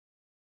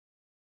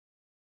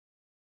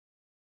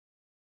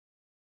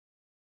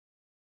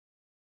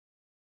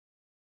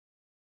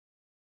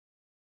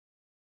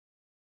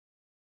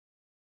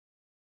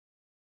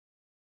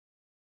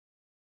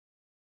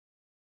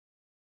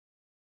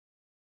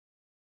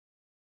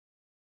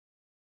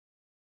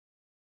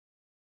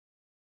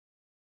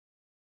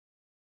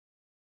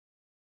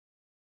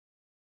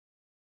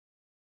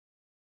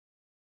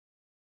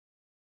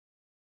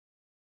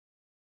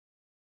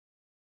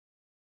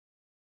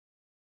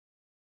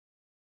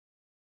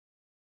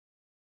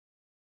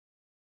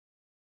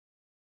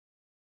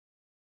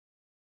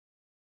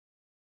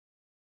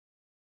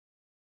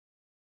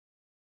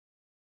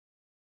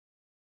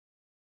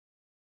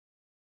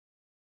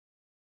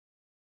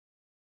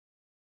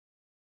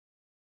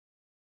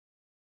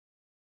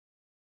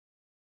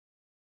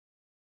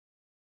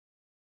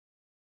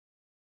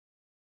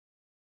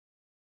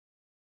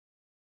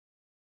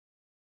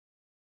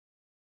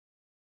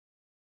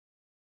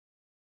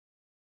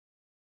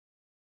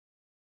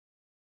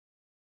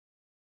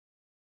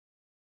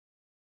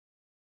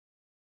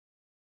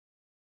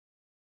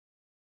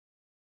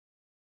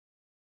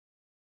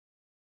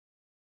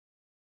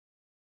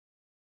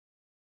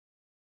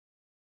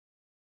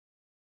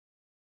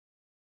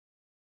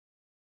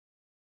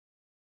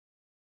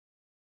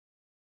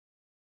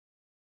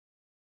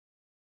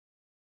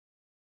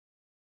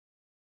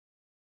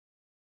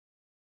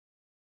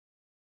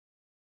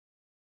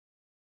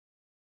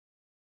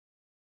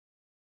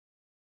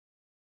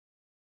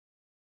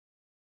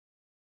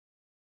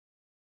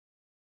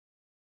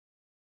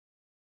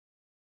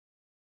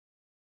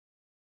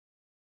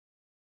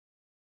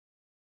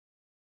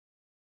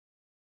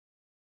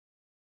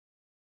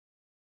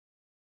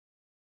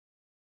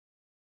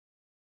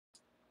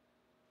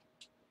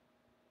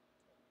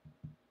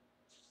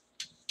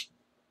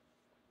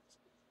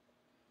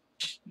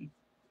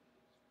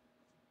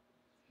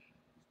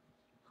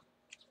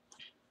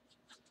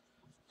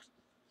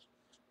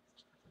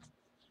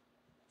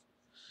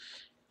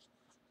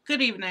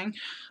Good evening.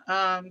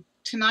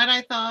 Tonight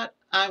I thought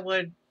I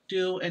would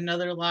do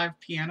another live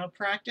piano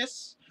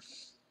practice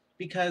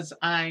because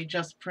I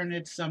just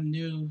printed some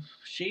new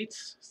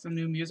sheets, some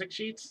new music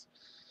sheets.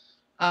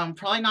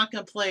 Probably not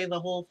going to play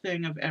the whole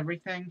thing of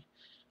everything,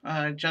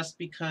 just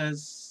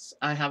because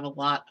I have a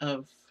lot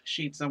of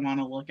sheets I want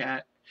to look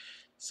at.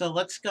 So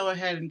let's go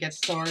ahead and get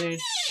started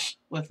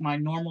with my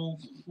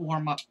normal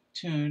warm-up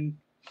tune,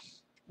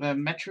 the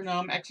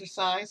metronome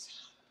exercise.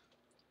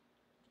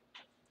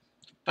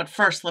 But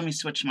first, let me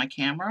switch my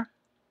camera.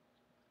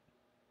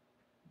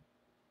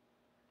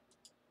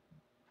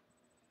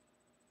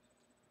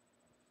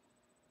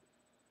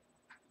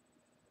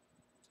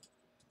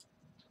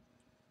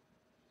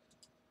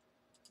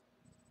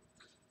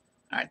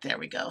 All right, there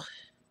we go.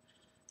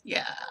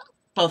 Yeah,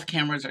 both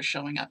cameras are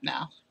showing up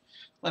now.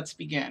 Let's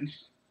begin.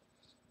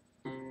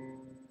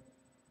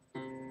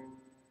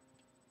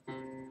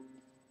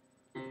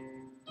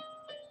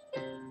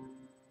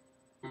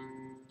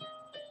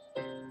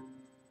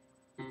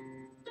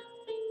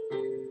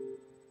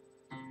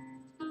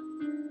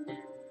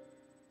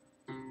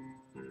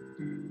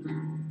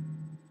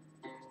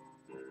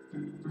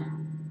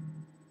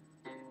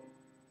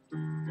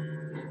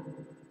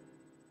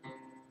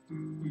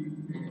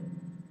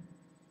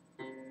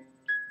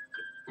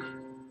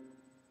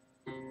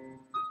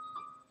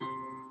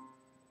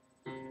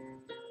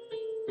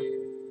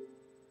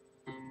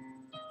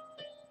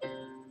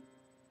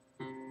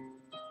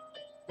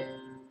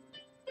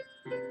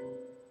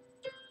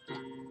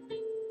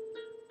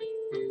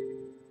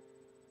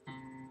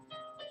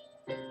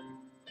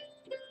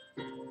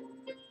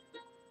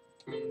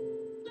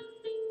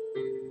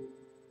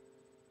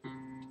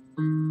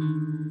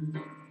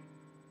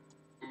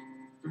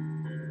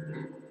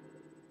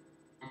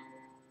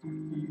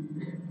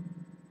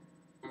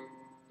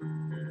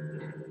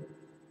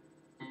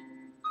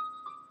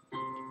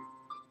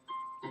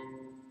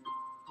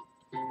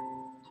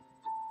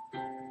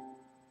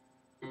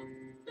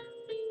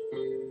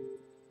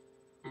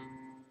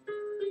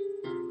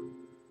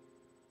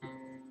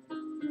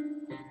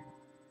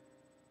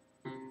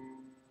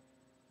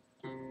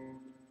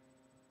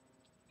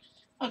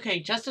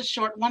 Okay, just a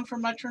short one for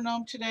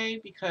metronome today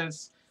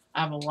because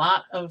I have a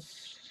lot of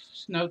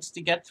notes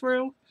to get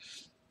through.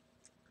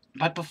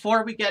 But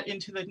before we get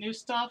into the new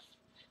stuff,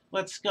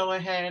 let's go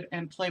ahead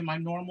and play my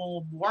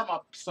normal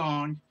warm-up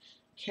song,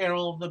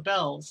 Carol of the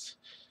Bells.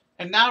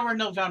 And now we're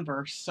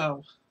November,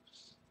 so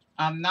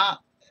I'm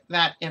not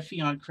that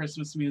iffy on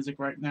Christmas music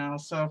right now.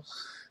 So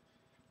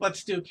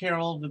let's do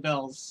Carol of the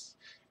Bells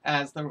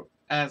as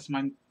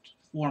my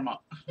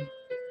warm-up.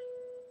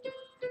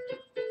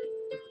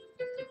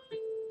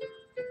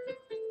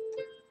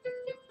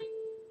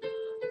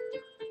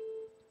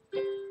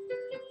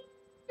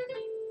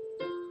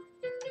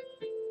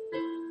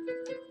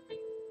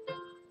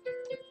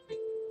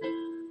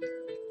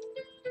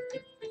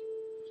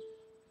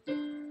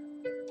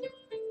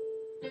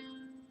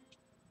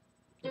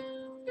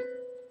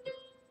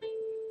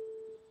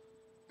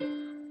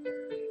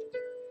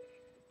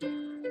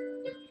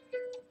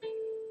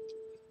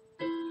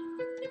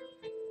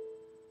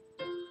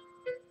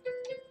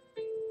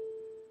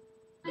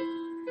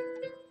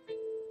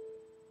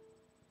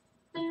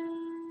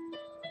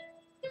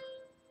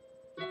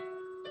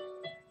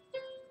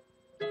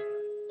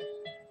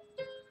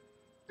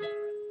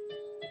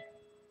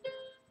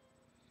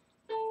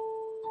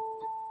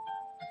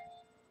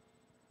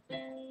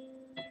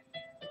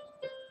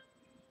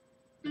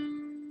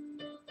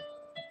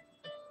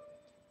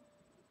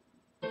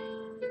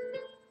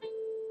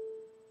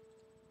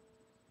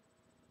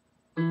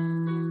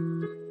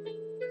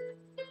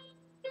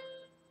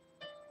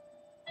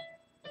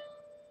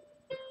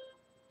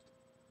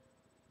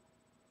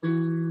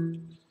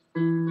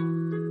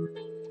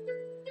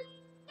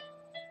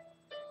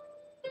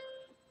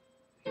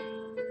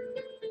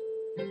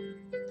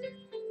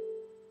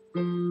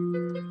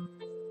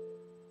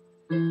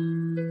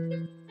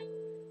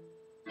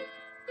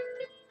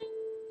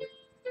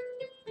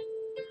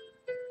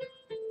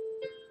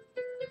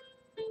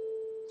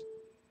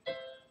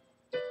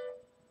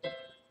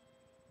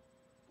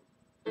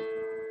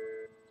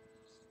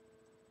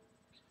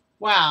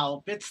 Wow,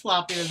 a bit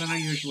sloppier than I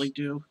usually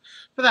do,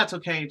 but that's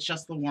okay. It's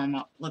just the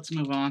warm-up. Let's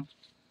move on.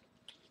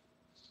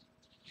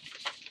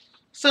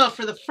 So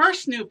for the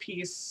first new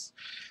piece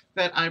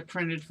that I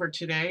printed for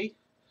today,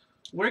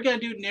 we're going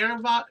to do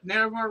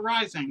Nerva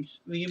Rising,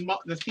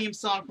 the theme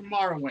song from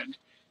Morrowind.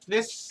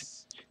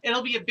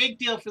 It'll be a big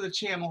deal for the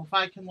channel if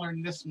I can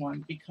learn this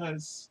one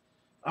because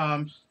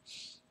um,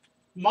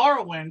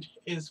 Morrowind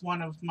is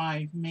one of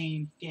my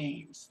main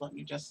games. Let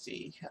me just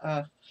see.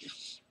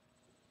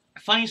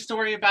 Funny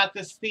story about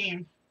this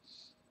theme.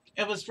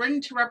 It was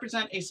written to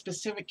represent a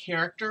specific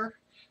character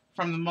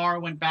from the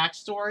Morrowind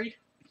backstory,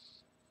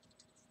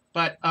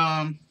 but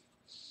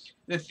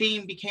the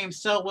theme became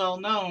so well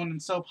known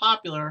and so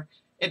popular,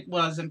 it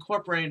was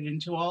incorporated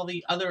into all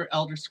the other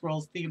Elder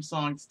Scrolls theme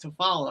songs to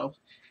follow,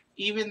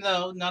 even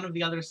though none of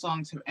the other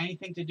songs have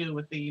anything to do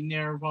with the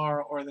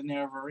Nerevar or the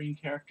Nerevarine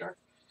character.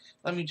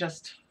 Let me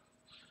just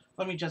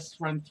Let me just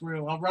run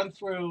through. I'll run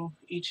through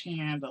each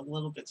hand a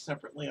little bit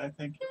separately, I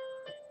think.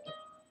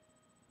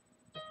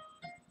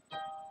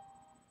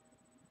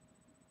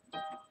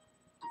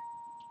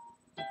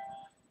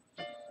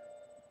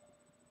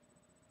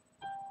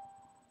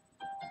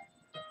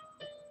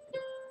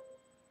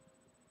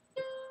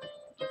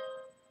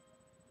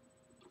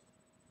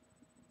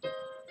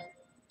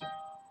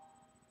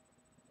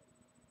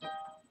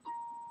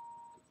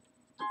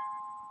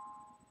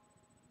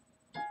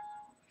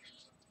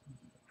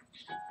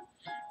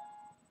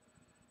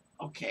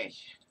 Okay.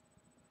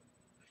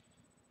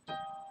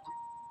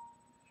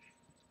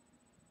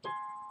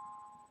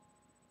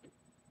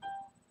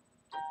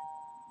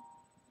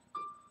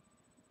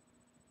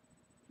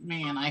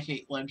 Man, I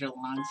hate ledger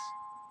lines.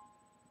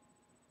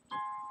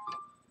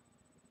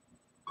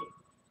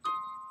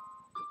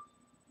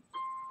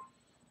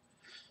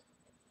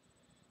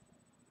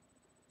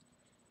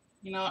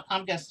 You know what?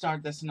 I'm going to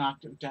start this an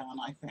octave down,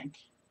 I think.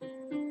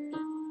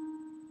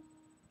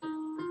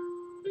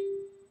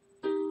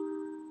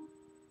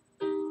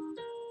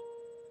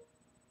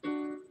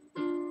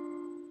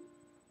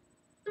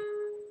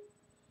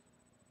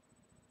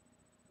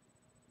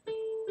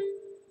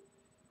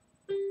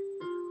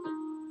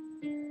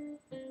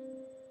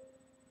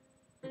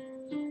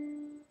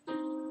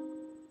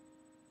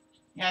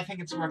 Yeah, I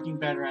think it's working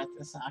better at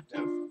this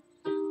octave.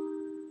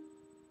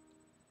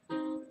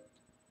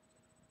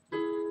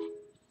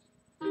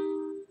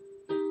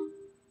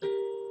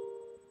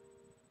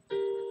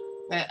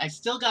 I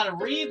still got to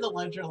read the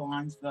ledger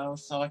lines, though,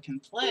 so I can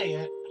play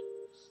it.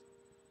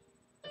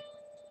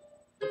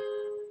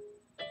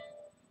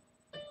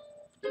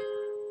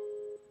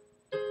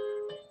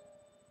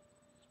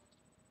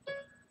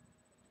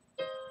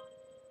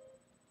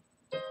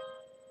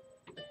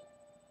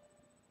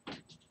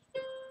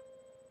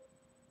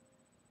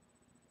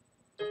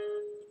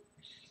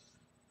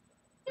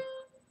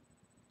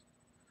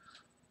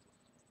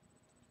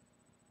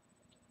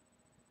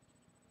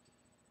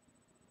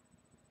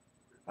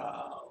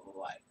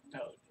 What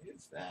note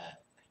is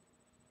that?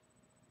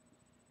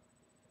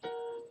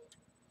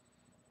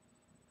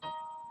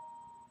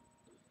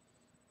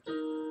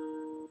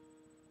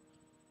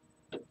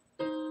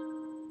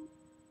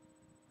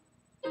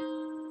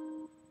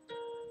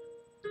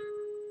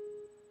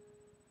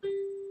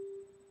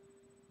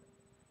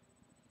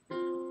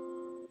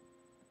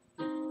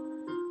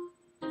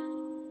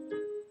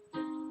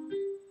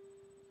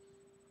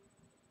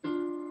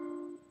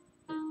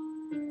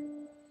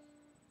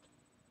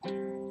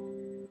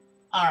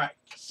 All right,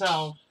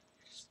 so,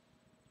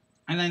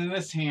 and then in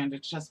this hand,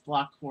 it's just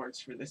block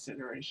chords for this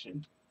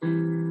iteration.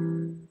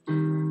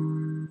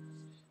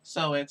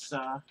 So it's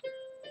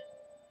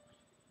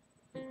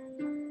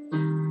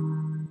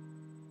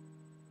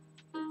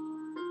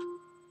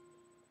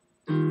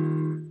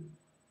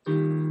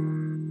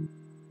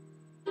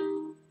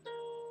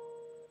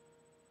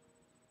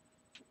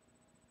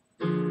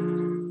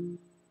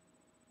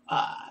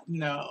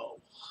no.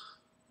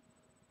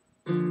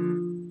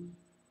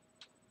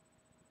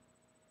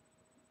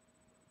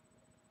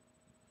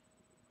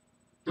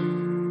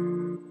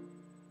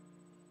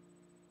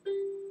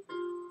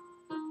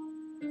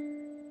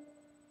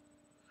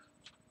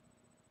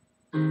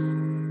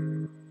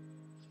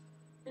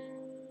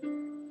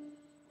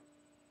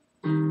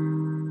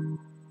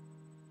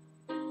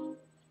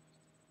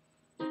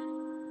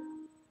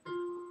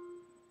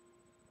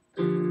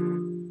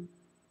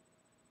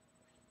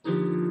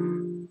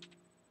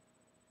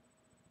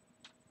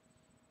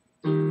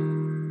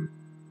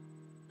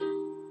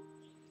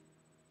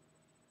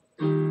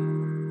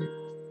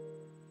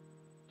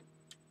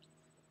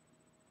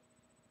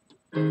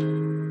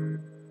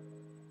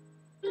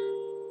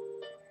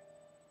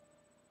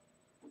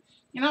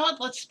 You know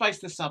what? Let's spice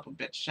this up a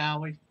bit,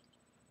 shall we?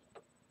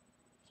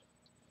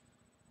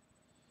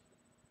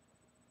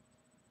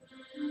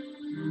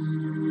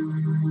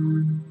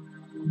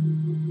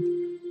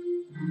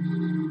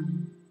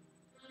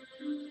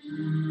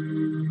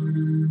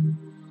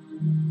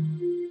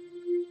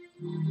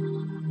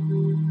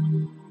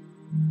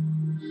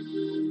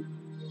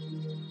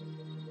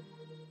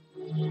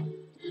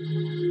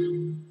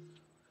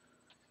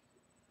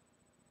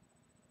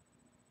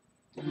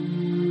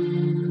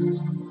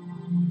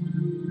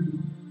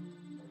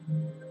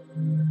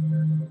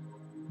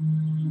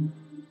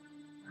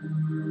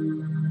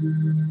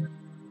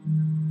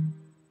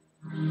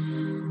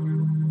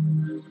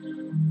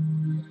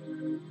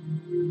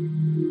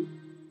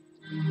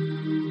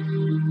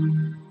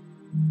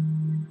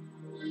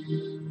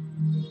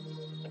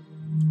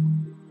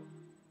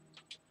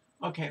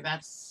 Okay,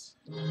 that's...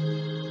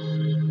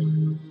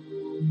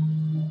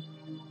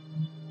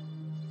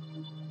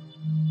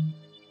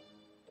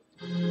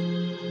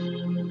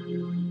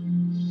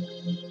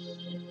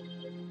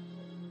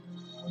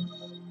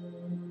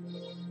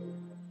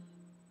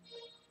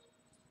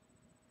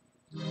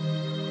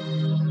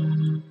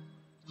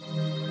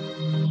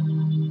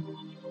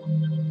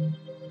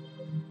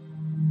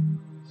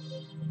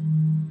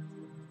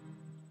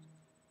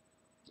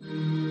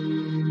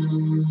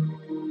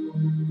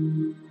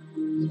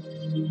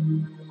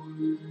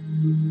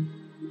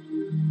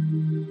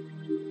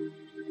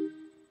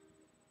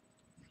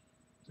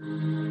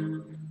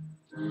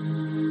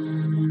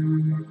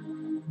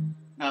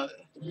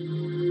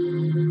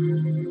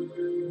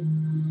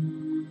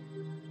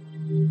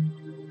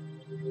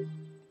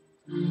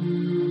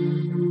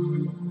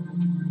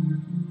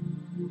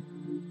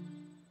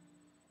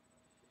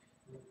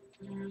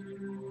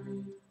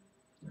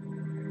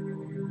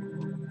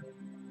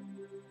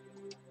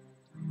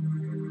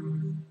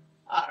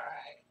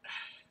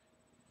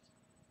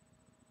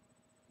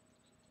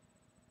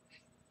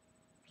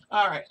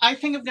 All right, I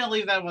think I'm gonna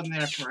leave that one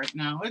there for right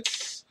now.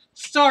 It's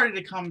started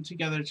to come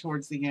together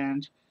towards the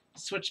end.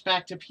 Switch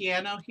back to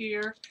piano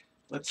here.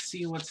 Let's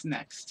see what's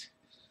next.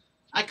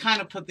 I kind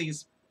of put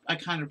these, I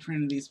kind of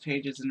printed these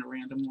pages in a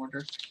random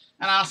order,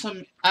 and I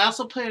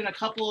also put in a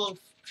couple of,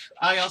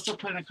 I also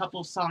put in a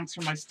couple of songs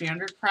from my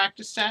standard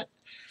practice set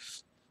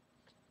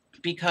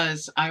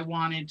because I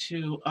wanted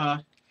to.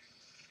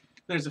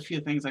 There's a few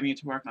things I need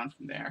to work on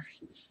from there.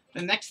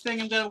 The next thing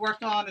I'm going to work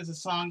on is a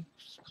song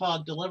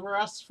called Deliver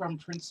Us from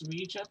Prince of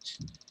Egypt.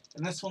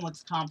 And this one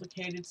looks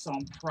complicated, so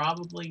I'm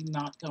probably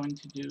not going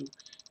to do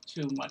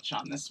too much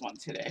on this one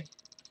today.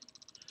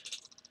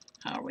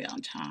 How are we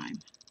on time?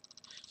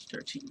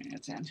 13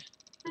 minutes in.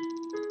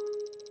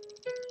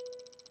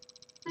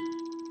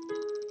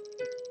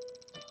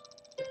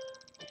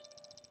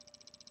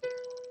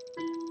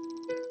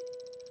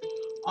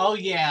 Oh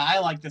yeah, I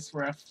like this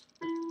riff.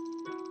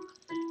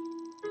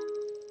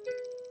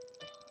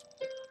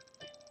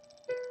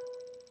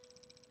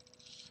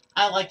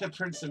 I like the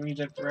Prince of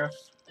Egypt riff.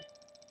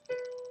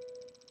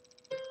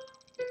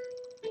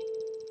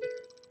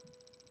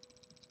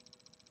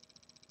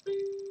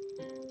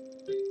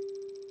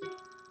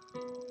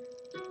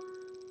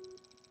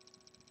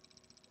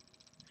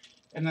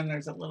 And then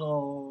there's a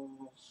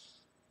little,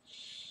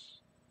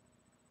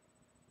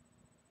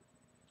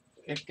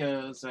 it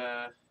goes,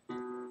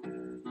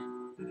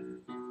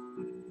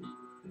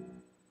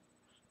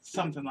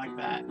 something like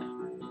that.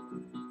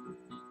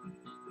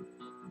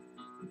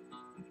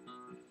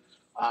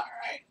 All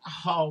right.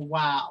 Oh,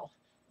 wow.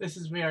 This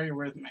is very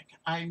rhythmic.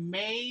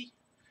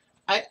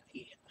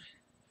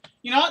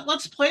 You know what?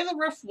 Let's play the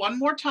riff one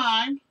more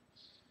time,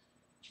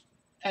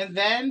 and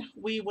then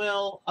we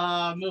will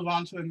move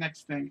on to the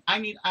next thing.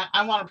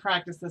 I want to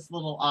practice this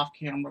little off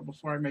camera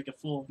before I make a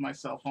fool of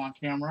myself on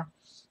camera.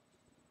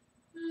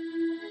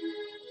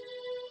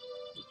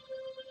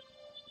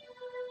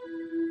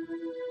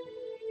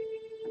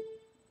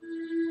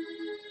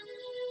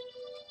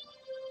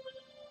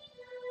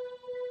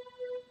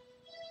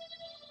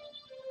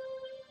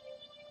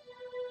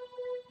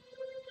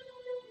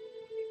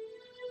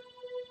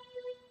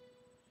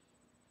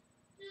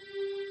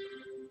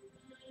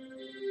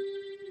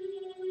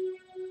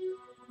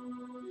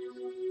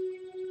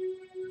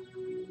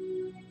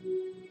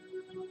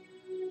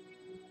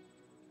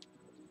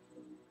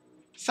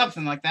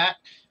 Something like that.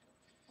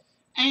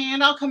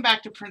 And I'll come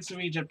back to Prince of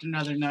Egypt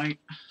another night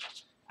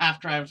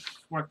after I've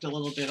worked a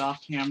little bit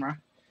off camera.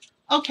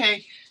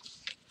 Okay,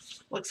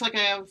 looks like I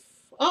have,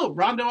 oh,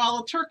 Rondo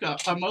alla Turca,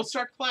 a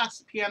Mozart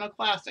piano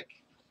classic.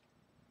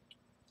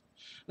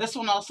 This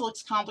one also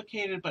looks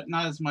complicated, but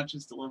not as much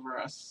as Deliver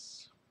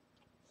Us.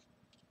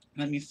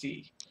 Let me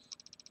see.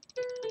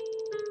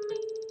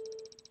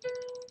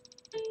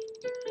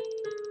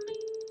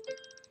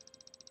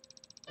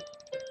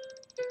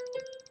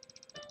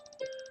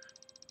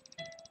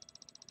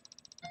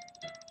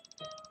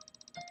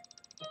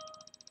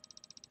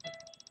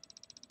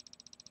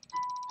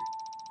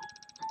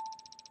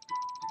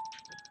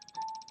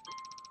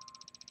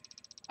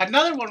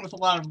 Another one with a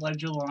lot of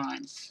ledger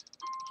lines.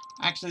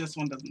 Actually, this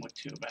one doesn't look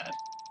too bad.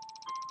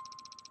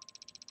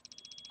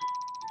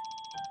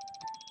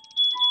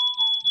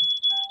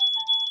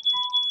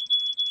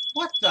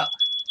 What the?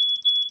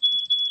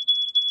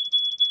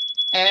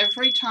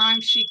 Every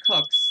time she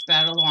cooks,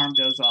 that alarm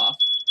goes off.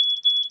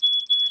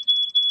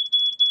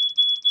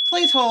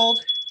 Please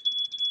hold.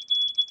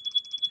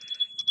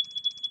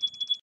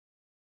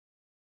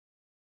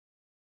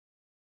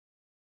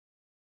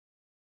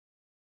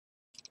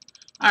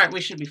 All right,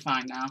 we should be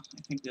fine now.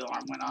 I think the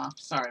alarm went off.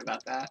 Sorry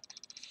about that.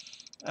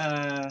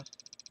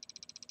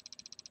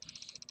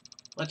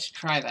 Let's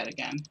try that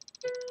again.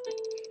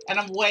 And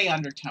I'm way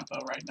under tempo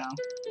right now.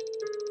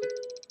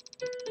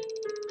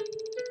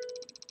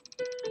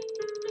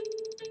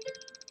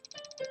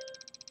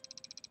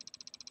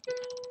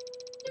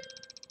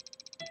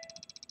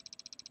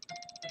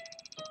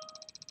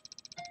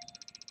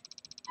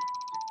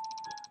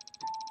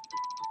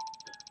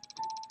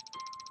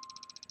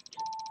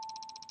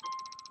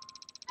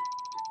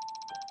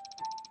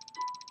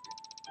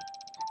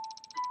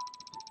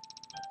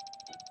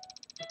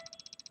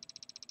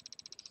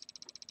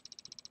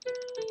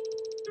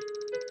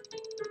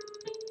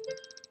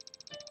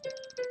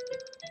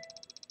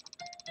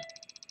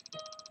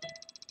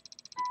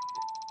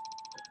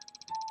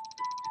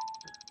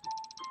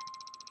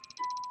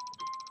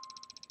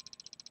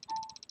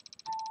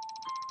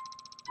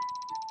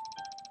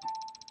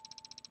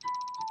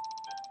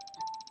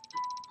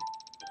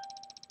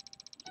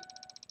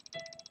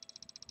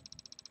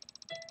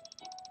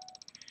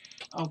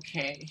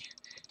 Okay.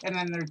 And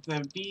then there's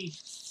the B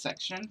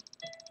section.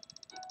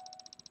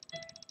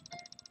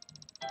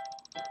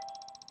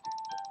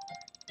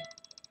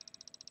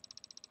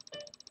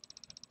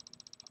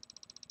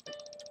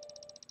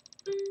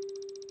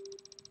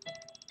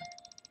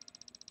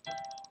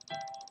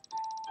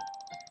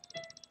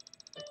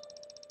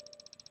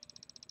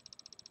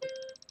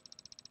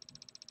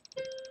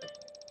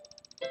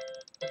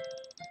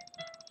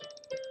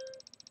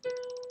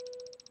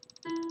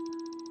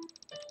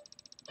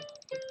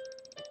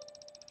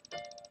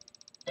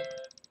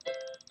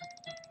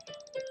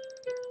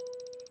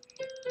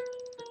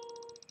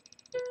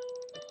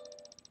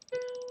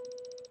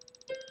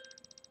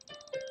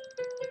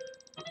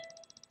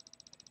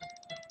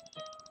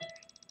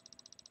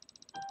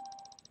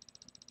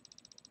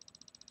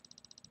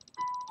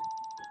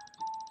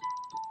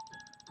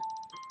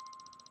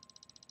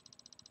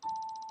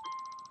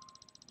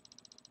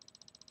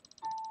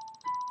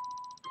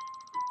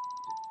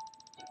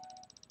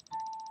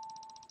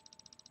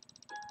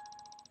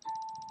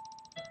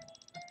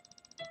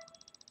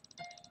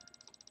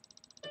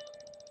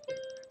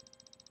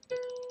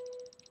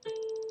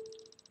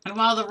 And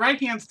while the right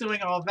hand's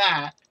doing all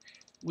that,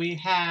 we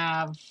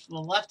have the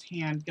left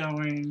hand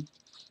going,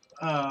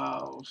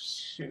 oh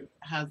shoot,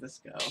 how's this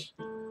go?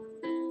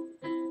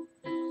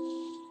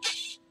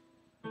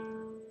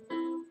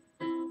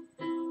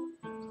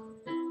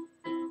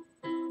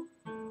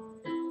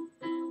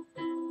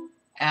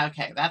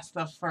 Okay, that's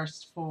the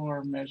first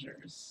 4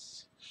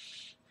 measures.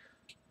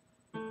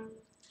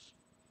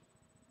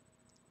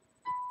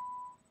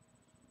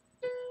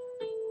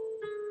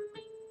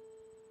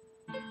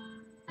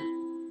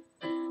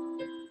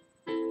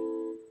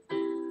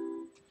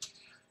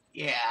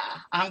 Yeah,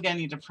 I'm gonna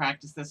need to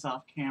practice this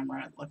off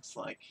camera, it looks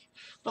like.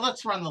 But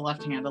let's run the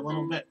left hand a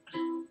little bit.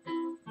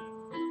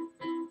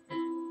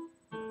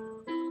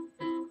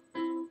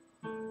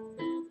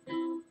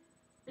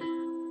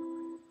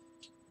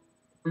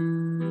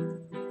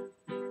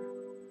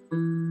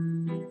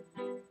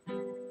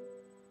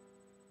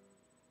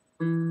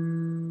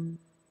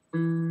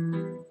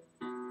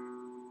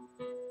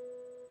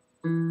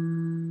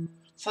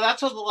 So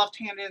that's what the left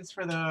hand is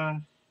for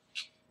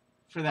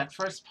that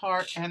first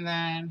part, and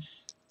then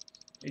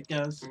it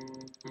goes.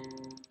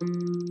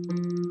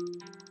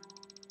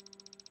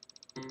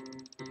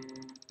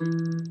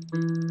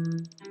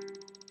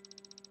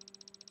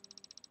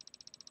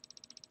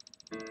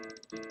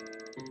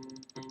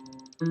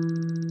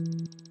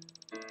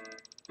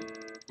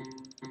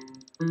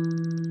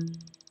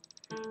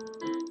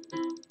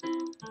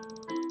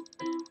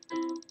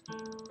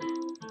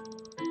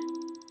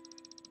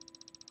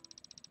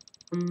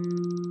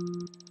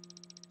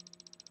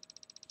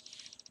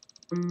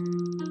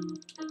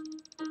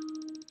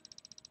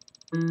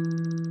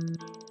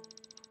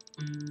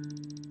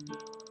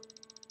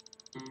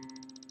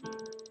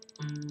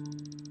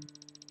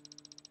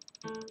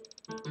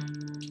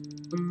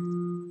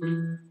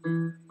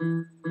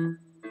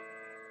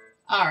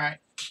 All right.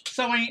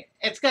 So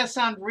it's going to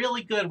sound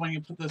really good when you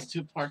put those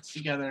 2 parts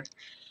together.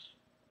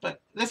 But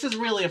this is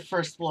really a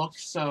first look,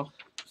 so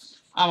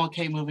I'm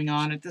okay moving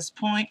on at this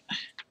point.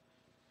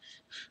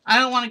 I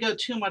don't want to go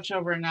too much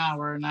over an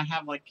hour, and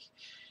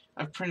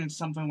I've printed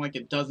something like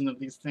a dozen of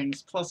these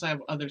things. Plus, I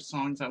have other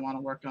songs I want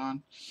to work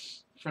on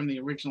from the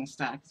original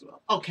stack as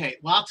well. Okay,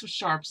 lots of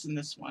sharps in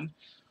this one.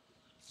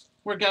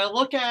 We're going to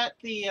look at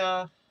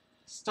the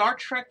Star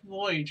Trek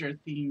Voyager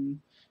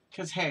theme,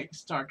 because, hey,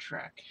 Star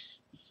Trek.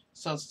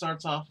 So it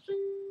starts off.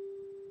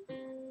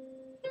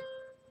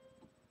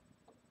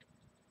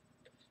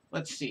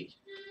 Let's see.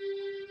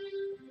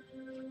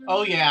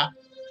 Oh, yeah.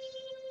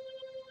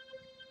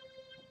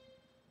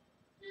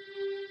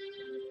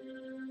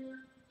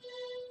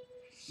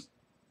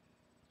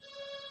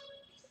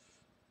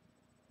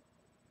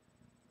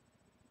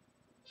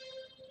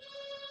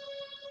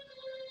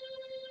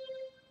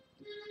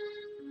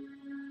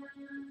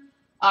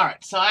 All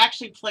right, so I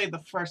actually played the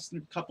first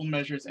couple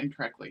measures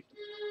incorrectly.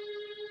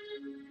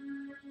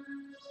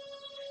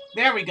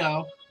 There we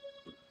go.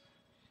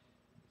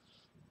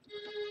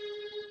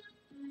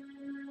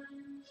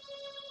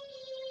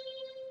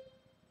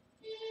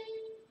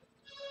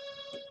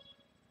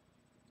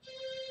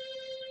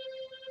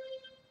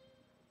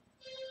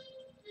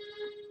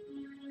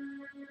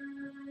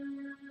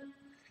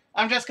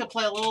 I'm just going to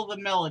play a little of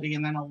the melody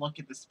and then I'll look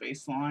at the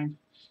space line.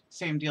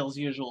 Same deal as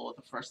usual with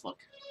the first look.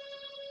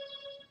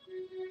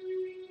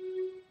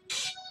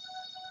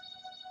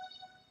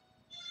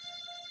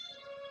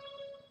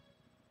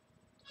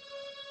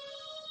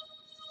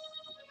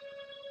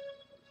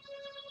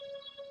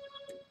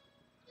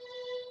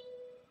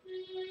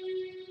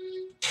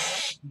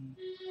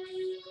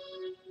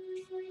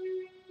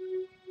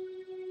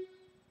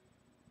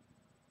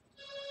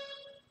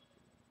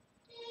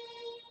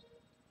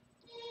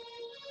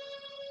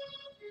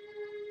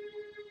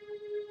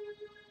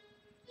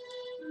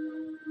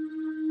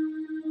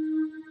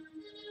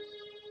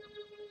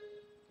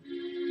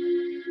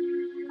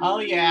 Oh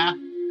yeah.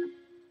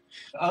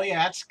 Oh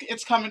yeah,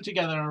 it's coming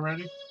together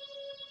already.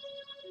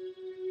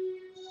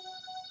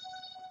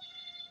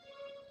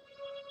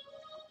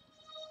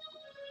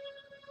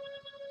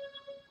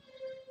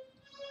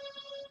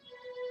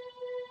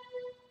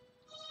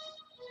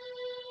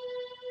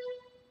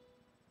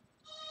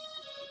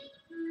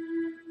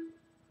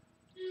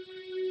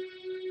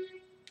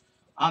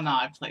 Oh no,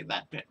 I played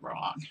that bit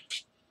wrong.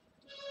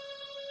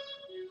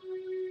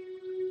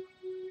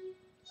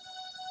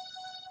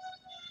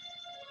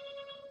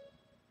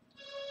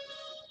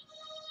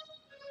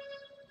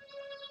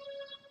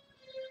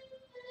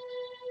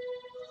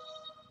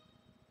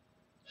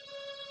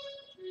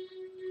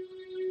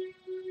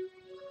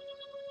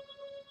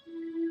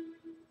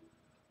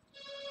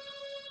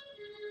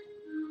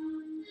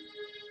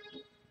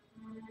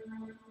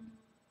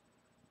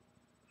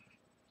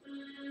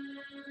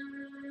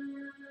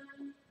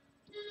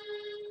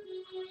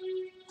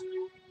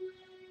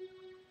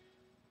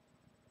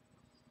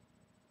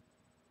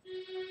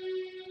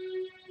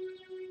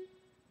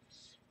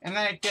 And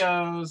then it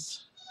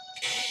goes.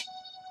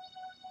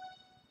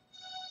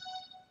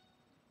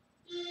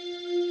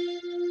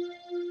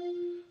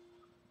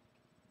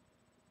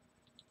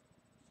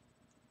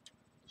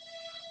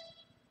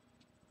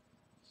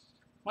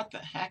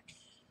 What the heck?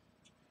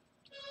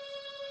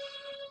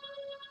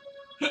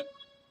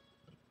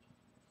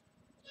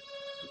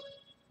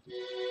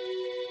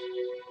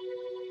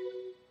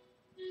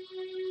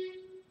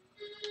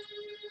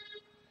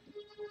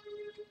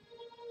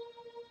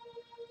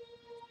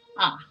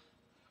 Ah,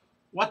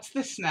 what's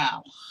this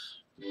now?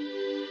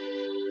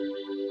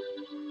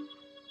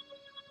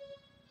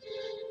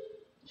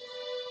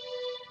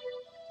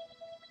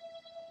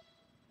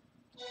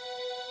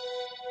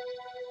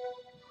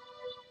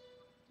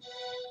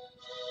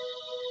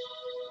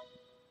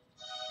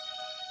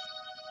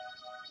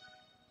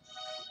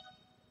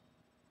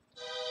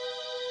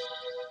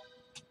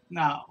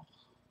 No.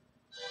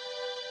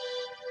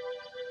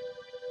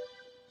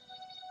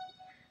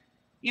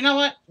 You know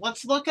what?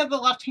 Let's look at the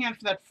left hand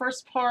for that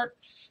first part,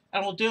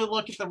 and we'll do a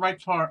look at the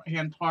right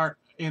hand part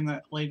in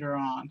the later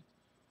on.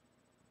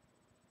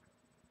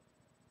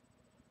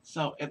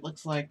 So it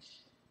looks like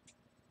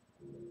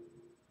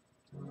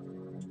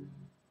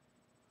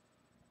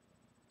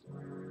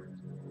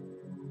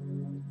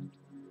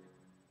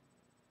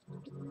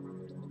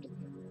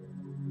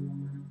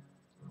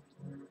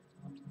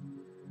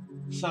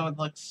so it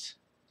looks.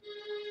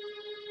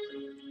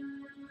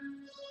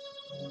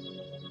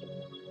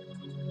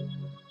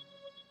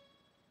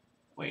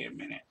 Wait a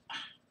minute.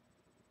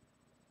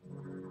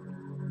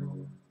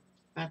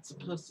 That's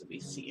supposed to be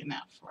C and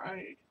F,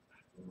 right?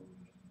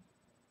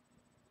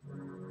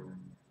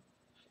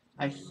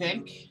 I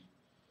think.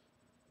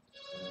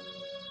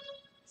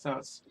 So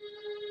it's.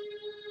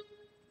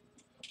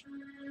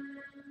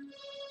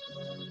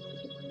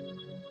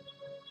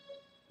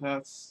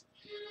 That's.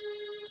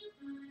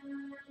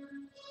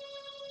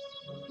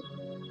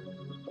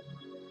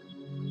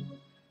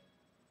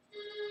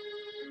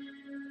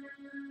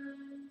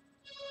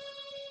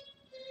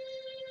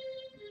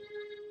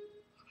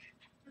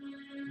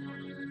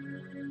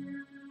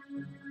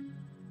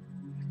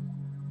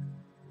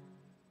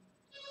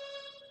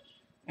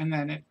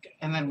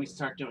 And then we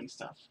start doing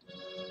stuff.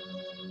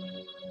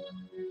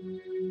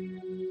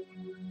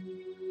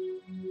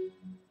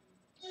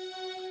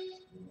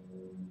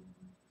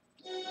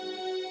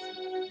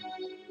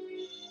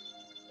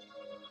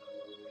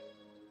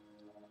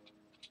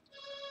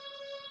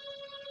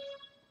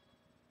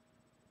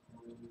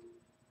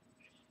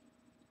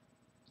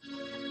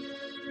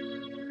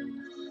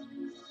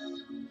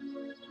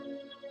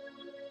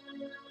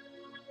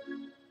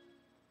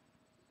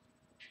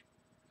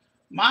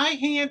 My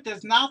hand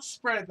does not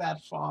spread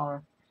that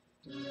far.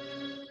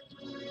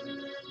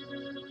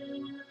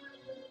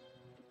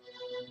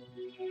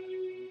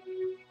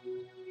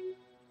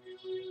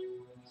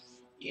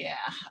 Yeah,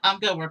 I'm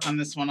gonna work on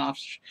this one off.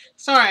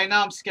 Sorry, I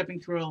know I'm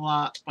skipping through a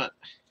lot, but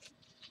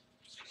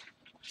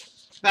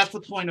that's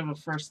the point of a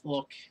first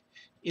look,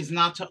 is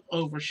not to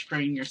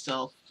overstrain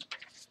yourself.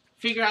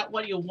 Figure out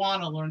what you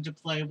want to learn to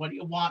play, what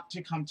you want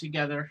to come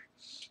together.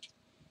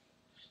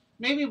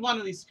 Maybe one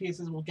of these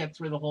pieces will get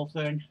through the whole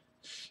thing.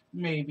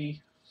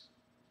 Maybe.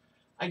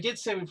 I did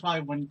say we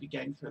probably wouldn't be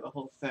getting through the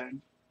whole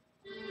thing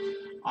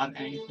on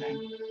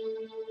anything.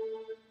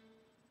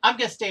 I'm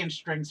gonna stay in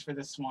strings for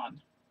this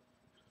one.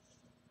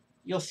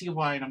 You'll see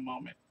why in a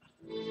moment.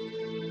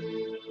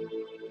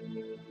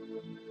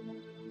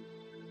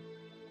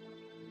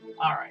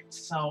 Alright,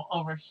 so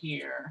over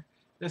here,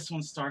 this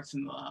one starts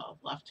in the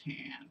left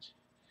hand.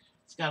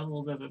 It's got a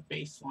little bit of a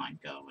bass line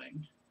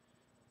going.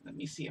 Let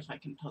me see if I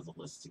can puzzle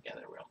this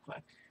together real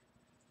quick.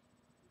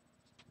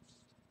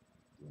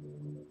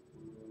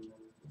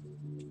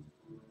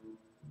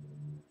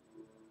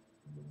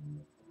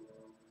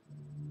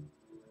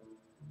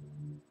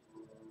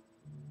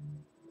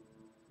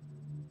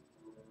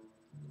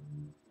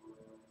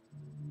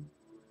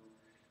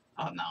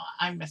 Oh no,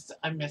 I missed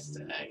a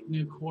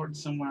new chord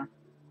somewhere.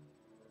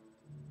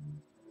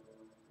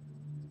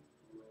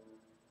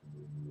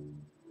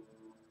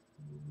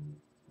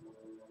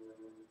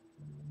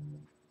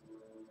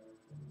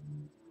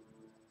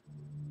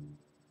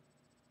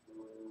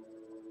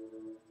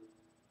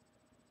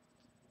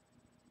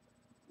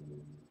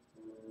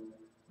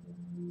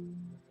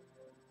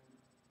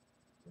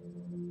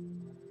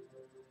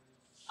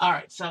 All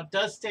right, so it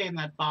does stay in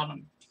that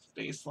bottom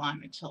bass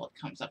line until it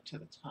comes up to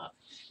the top.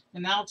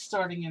 And now it's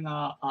starting in the,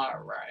 all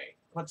right,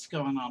 what's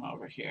going on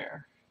over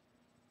here?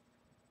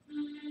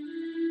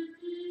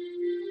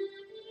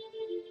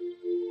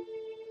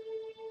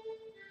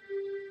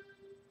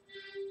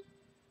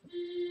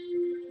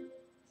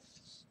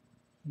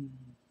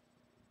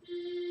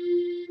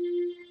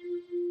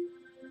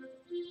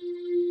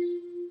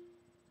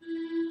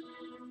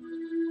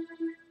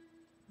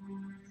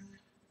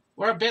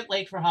 We're a bit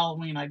late for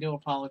Halloween, I do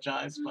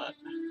apologize, but...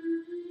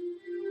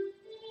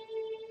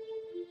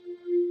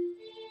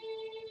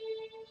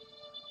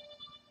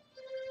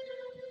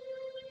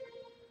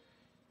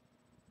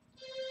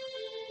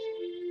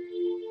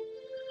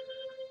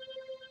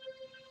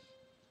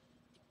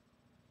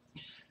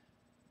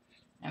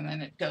 And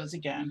then it goes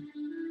again.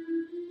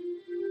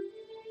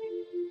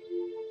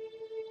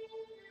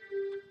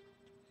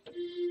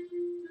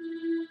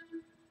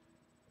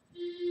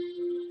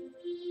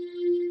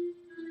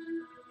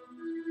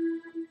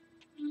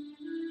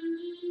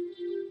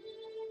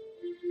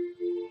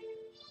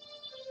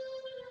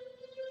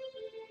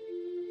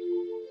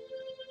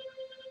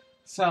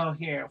 So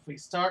here, if we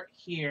start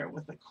here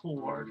with a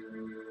chord,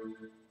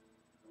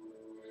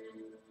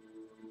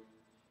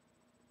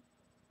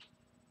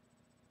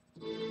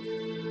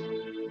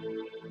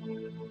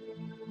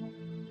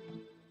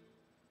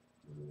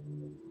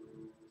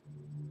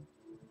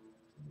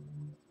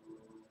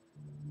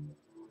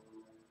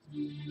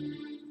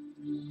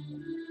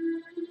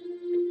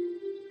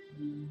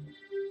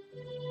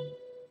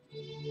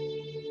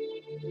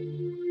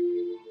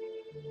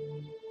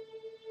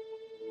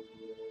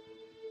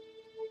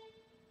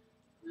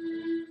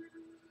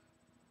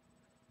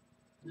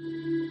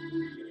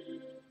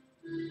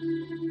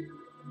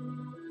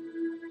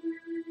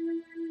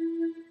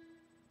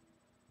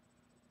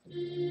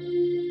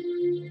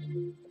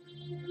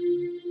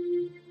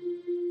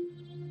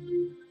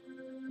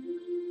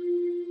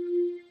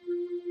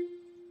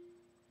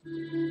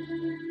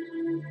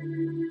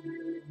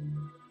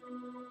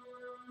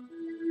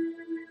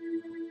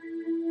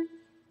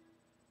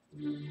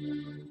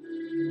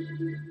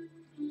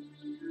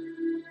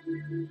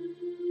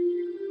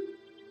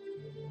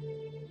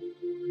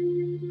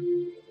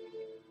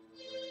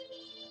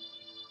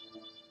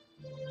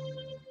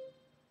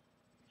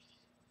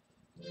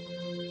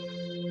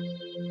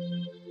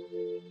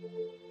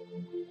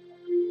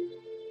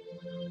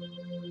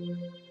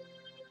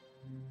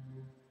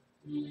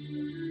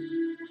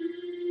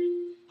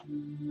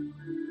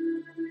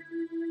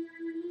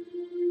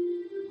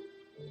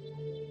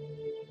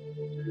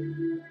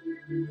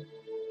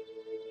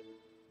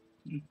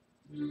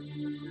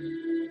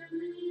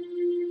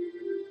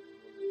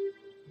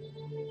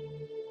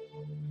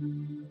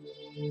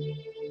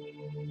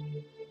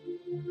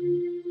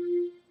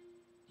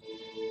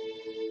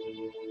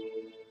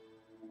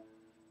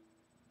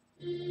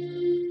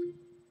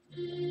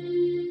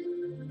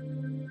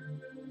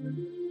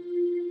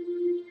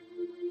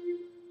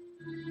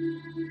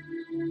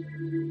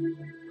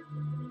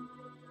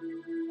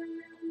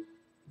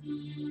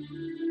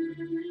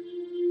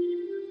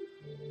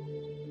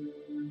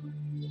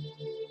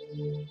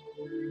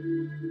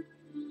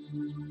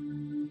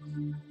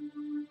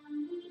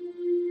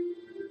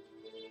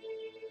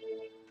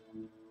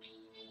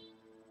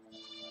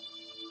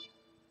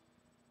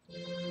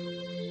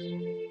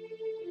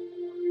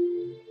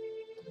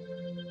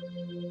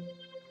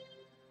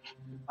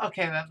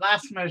 okay, that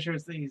last measure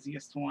is the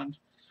easiest one.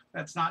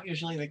 That's not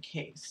usually the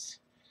case.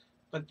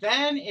 But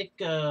then it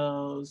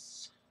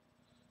goes,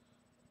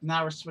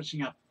 now we're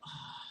switching up.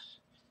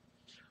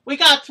 We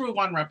got through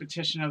one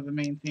repetition of the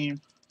main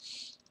theme.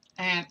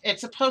 And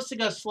it's supposed to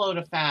go slow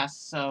to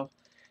fast, so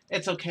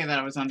it's okay that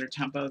I was under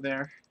tempo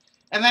there.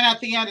 And then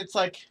at the end, it's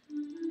like,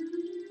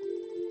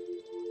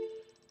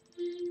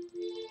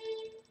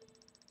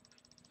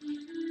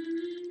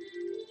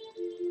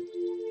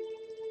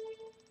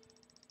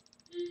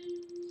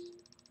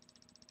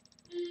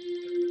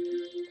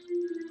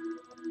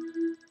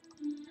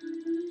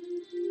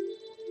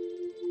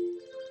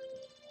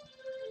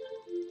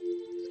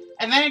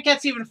 and then it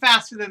gets even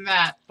faster than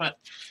that, but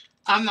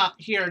I'm not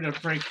here to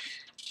break,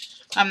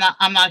 I'm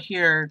not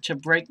here to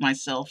break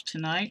myself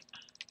tonight.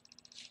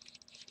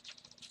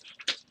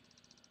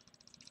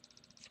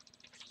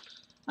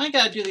 I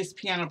gotta do these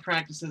piano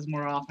practices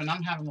more often.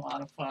 I'm having a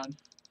lot of fun.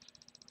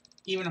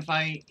 Even if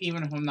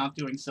I'm not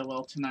doing so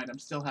well tonight, I'm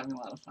still having a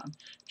lot of fun.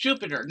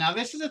 Jupiter. Now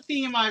this is a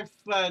theme I've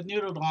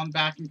noodled on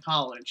back in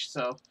college,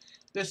 so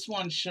this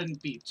one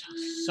shouldn't be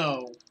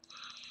so.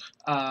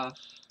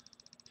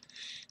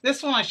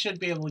 This one I should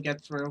be able to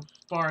get through,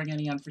 barring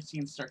any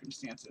unforeseen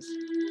circumstances.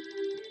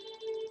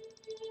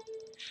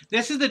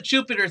 This is the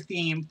Jupiter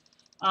theme.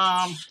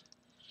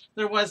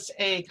 There was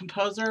a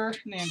composer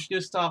named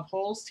Gustav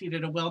Holst. He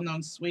did a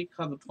well-known suite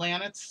called The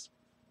Planets.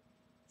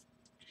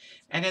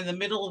 And in the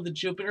middle of the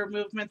Jupiter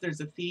movement, there's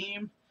a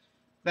theme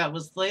that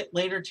was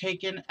later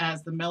taken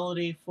as the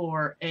melody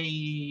for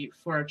a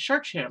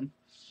church hymn.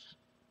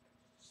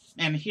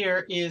 And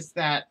here is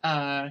that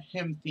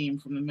hymn theme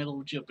from the middle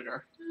of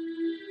Jupiter.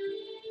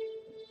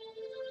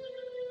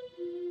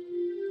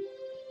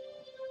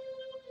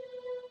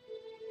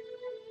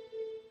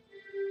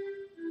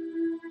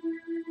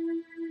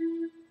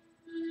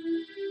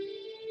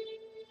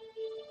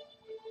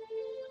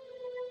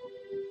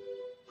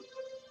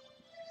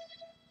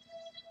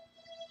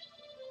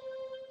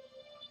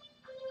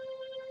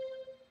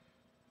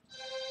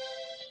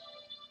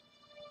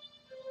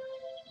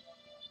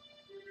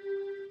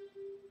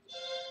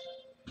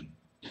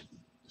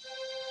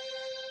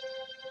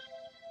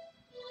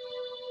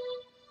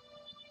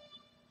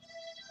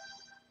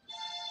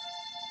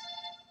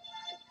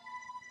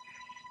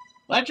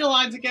 Ledger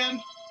lines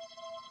again.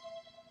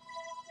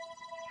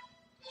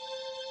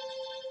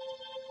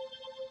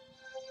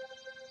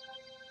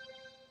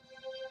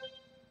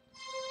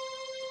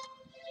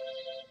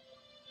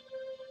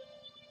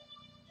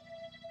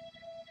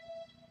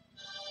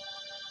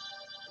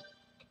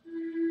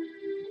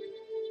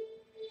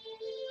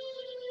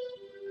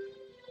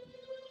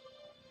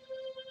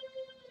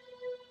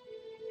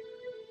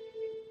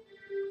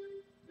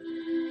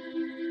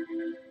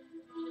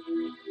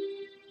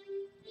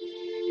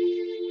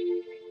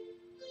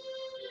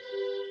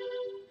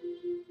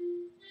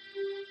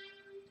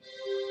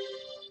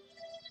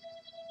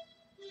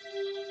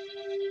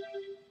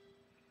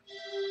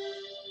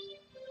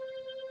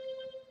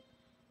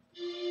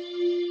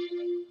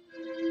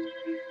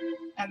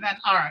 And then,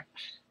 all right,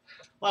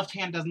 left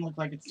hand doesn't look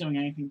like it's doing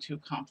anything too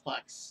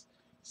complex.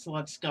 So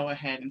let's go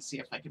ahead and see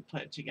if I can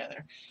put it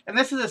together. And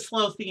this is a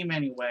slow theme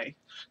anyway,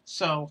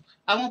 so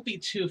I won't be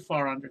too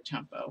far under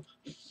tempo.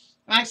 And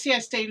I see I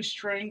stayed in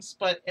strings,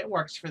 but it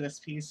works for this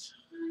piece.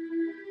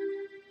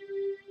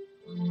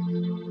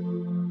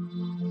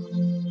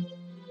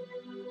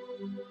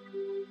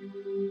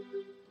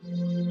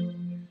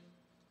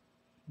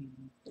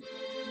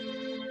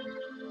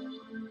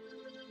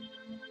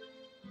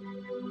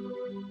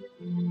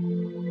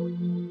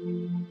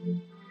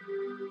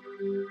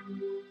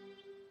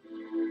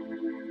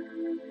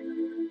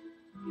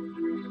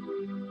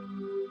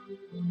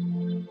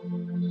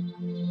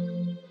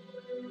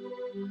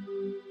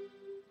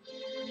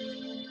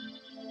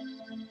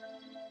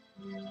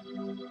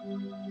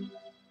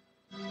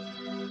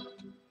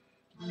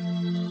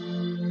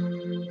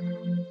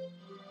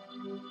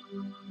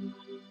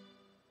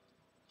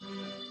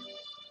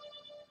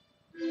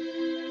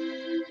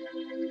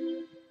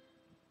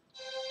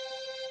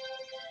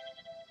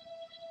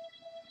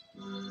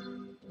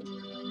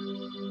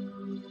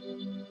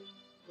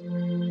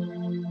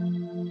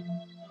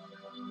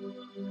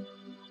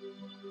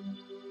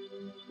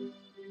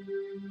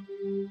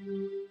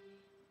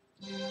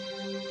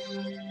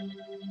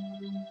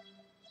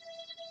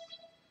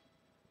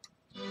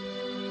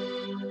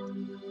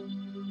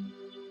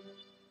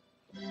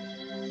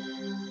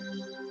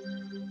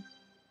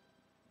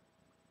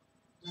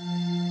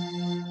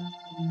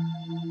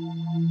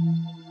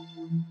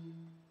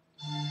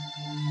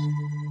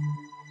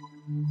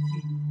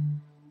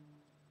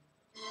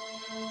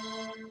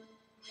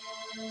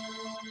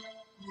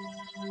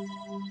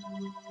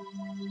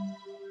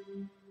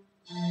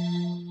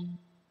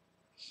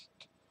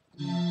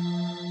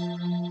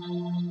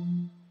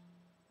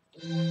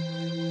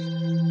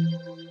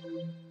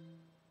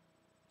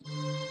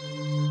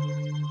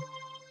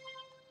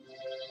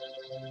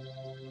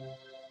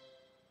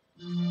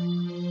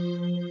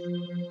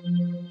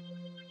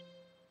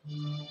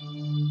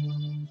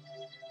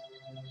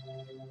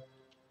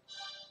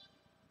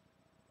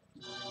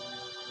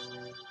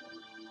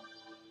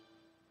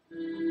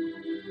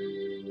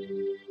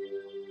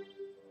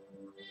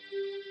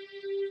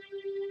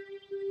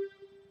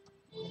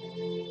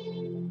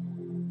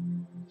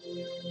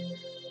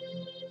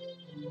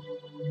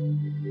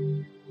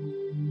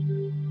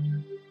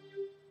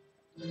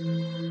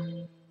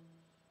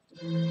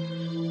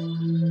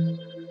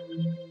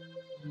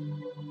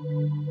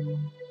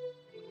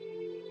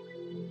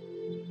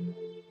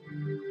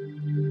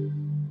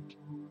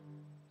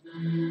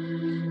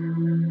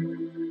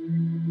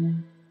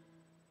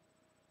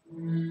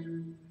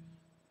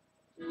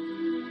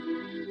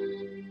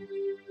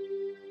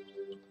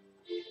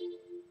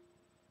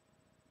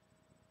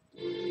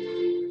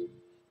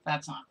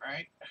 That's not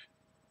right.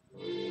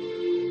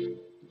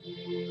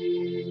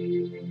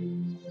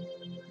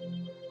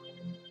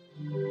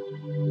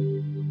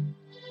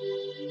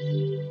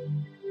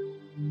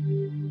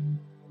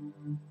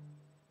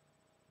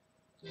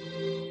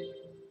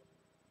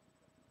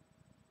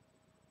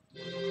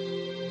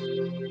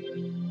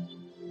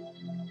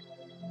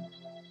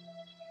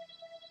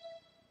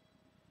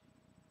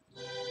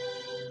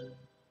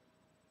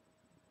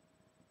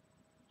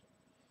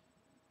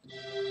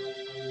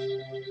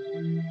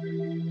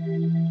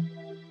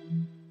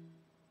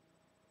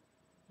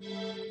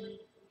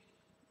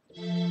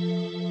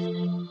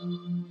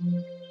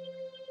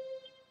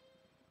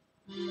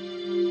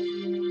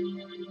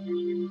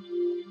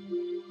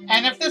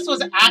 And if this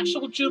was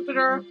actual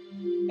Jupiter,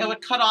 it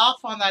would cut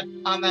off on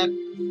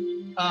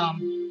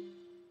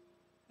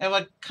it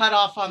would cut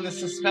off on the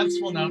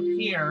suspenseful note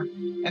here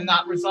and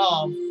not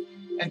resolve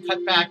and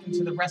cut back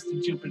into the rest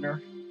of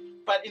Jupiter.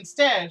 But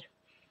instead,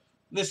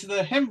 this is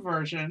the hymn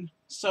version,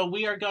 so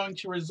we are going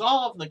to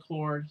resolve the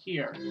chord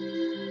here.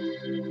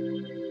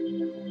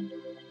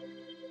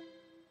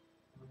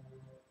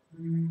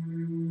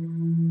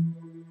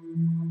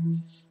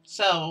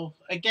 So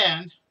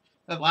again,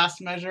 the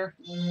last measure.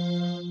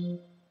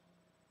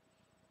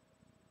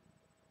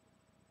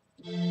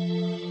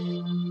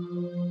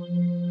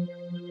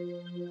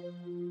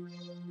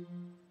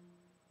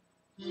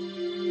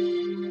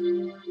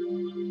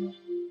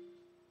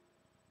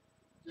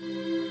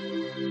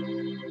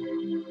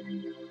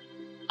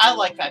 I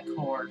like that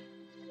chord.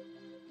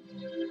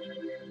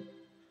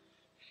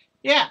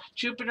 Yeah,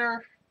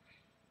 Jupiter.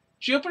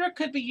 Jupiter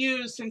could be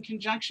used in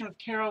conjunction with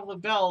Carol of the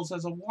Bells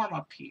as a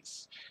warm-up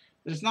piece.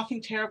 There's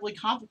nothing terribly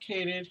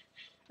complicated,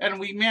 and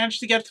we managed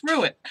to get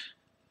through it.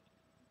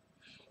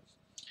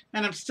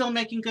 And I'm still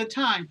making good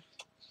time.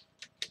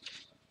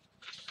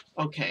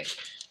 Okay.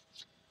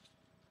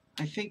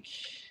 I think,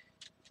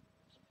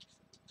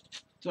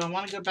 do I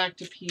want to go back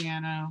to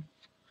piano?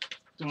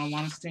 Do I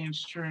want to stay in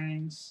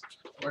strings?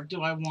 Or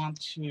do I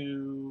want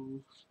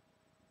to...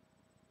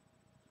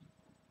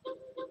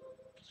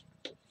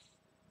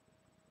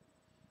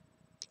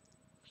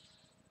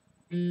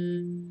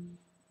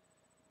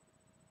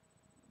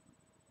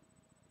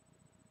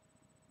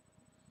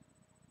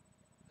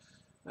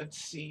 Let's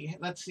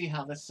see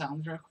how this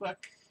sounds real quick.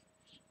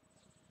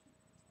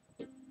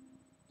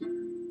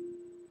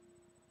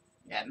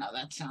 Yeah, no,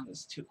 that sound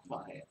is too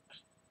quiet.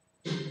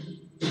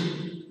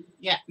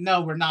 Yeah,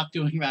 no, we're not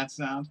doing that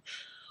sound.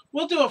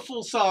 We'll do a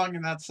full song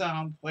in that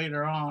sound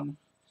later on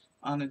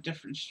a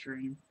different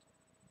stream.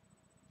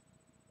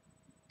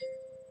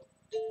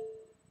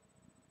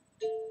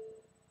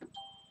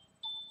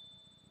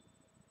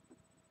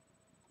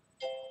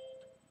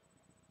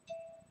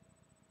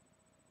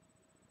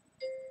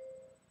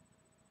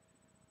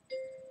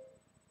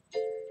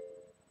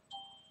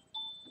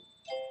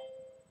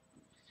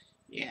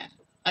 Yeah,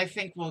 I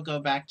think we'll go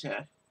back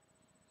to.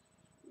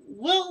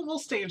 We'll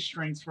stay in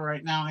strings for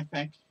right now, I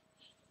think.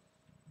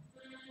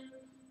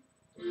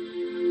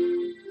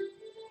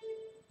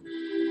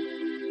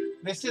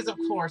 This is, of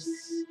course,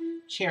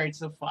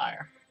 Chariots of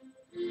Fire.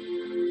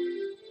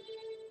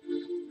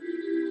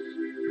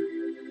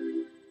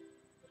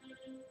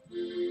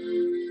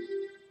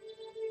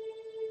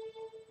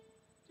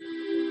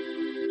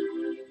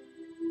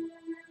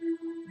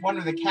 One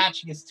of the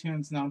catchiest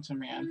tunes known to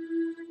man.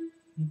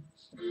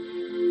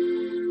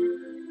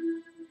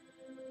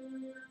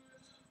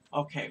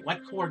 Okay,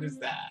 what chord is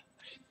that?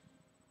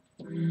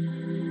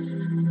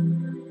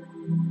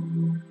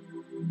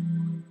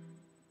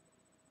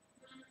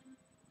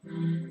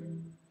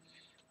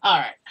 All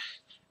right.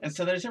 And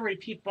so there's a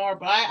repeat bar,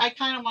 but I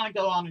kind of want to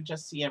go on and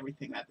just see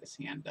everything that this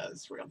hand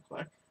does real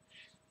quick.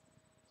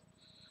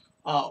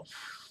 Oh,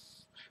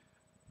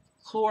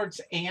 chords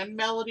and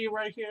melody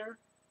right here.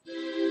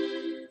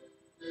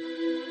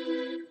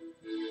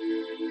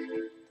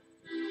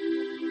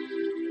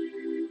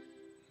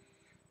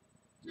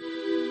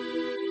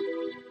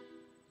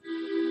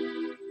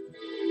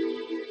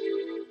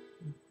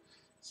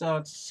 So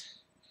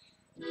it's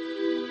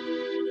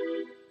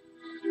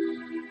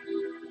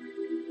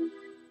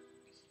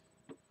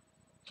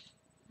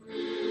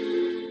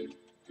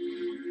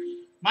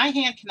my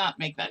hand cannot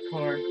make that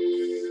chord,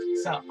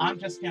 so I'm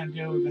just going to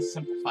do the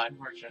simplified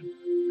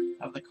version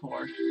of the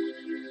chord.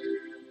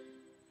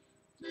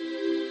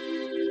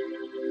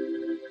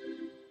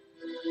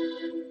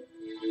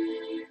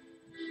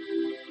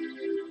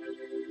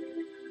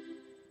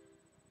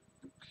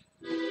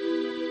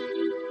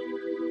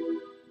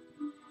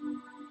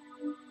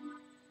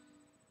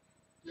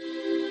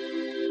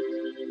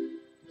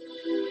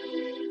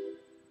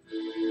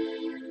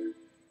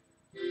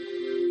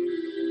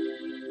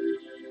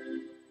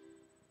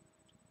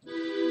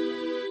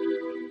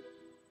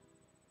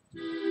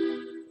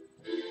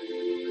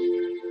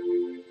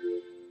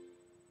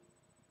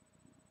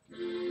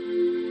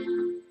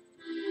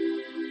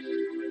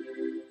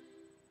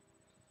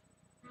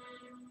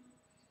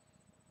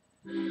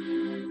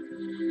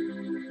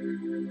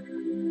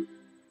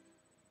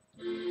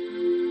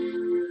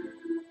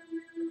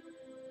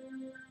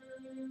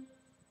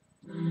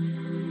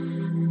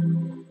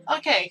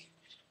 Okay,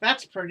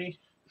 that's pretty.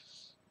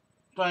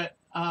 But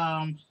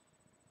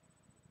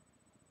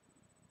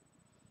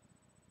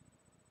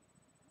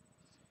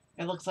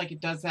it looks like it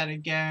does that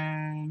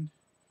again.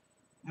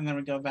 And then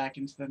we go back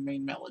into the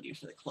main melody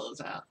for the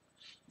closeout.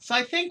 So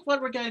I think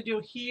what we're going to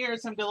do here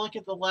is I'm going to look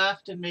at the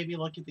left and maybe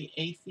look at the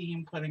A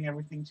theme, putting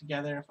everything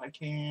together if I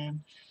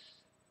can.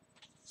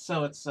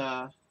 So it's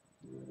all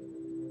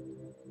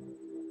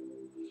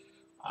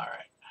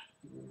right.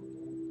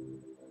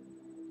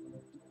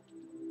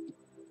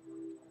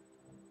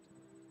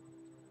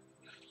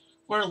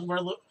 We're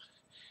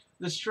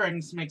the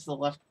strings makes the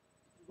left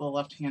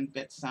hand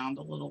bit sound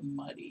a little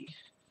muddy,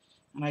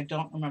 and I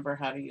don't remember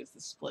how to use the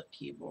split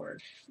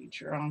keyboard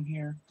feature on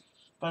here,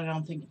 but I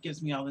don't think it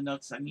gives me all the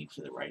notes I need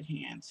for the right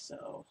hand.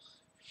 So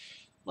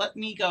let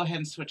me go ahead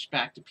and switch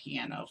back to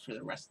piano for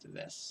the rest of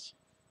this.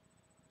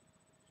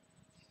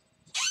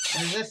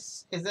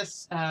 Is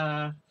this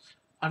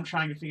I'm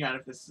trying to figure out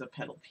if this is a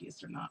pedal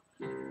piece or not.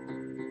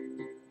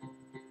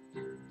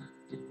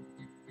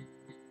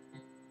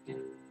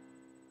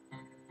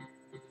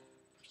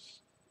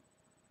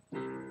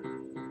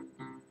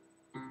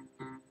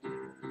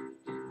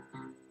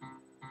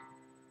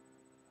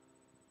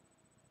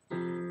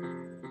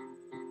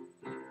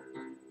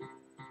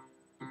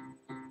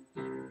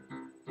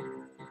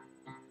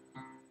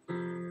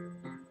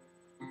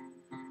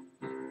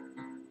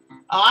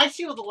 Oh, I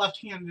see what the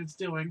left hand is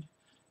doing.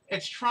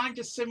 It's trying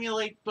to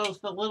simulate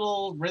both the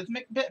little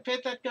rhythmic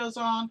bit that goes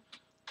on,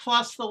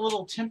 plus the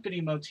little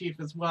timpani motif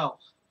as well.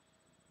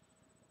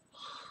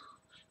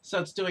 So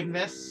it's doing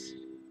this.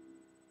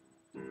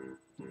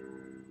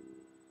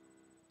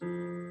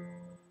 And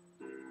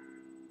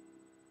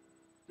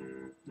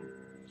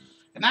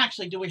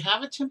actually, do we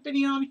have a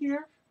timpani on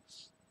here?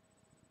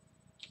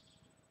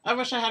 I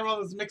wish I had one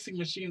of those mixing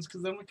machines,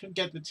 because then we could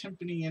get the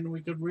timpani in and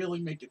we could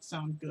really make it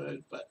sound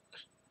good. But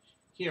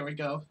here we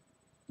go.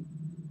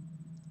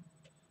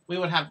 We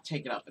would have to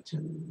take it up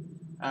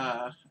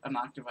an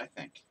octave, I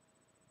think.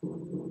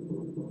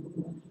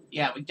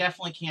 Yeah, we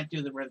definitely can't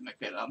do the rhythmic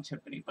bit on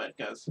timpani, but it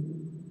goes.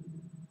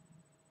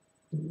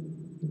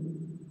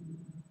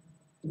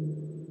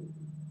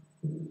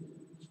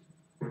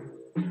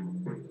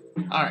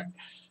 All right.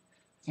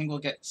 I think we'll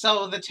get.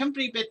 So the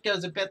timpani bit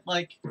goes a bit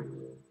like.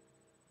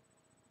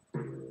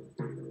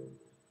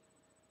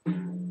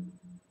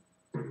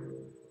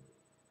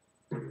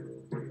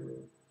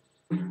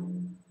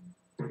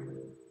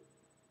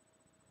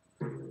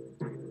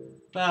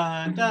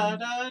 Ba da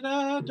da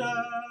da da.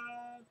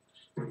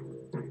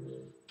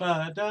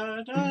 Ba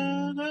da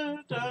da da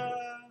da.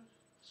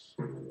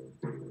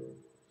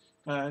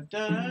 Ba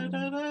da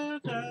da da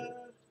da.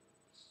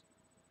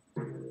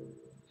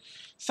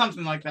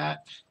 Something like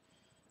that.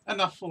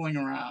 Enough fooling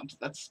around.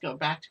 Let's go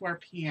back to our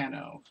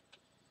piano.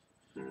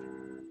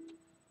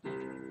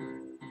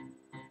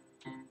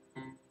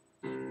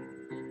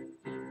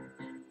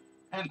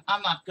 And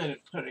I'm not good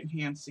at putting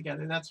hands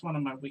together. That's one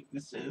of my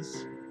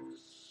weaknesses.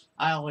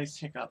 I always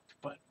hiccup,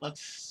 but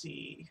let's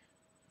see.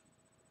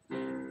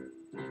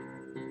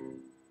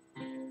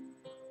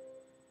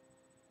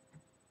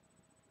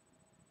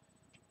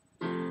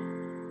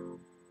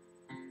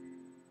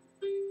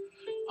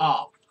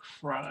 Oh,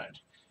 crud.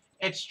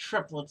 It's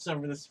triplets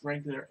over this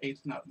regular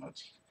eighth note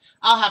motif.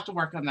 I'll have to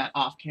work on that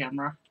off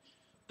camera.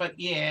 But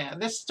yeah,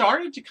 this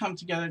started to come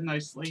together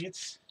nicely.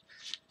 It's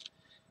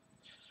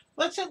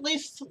let's at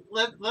least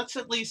let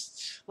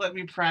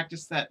me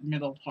practice that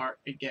middle part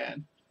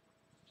again.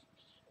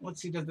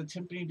 Let's see, does the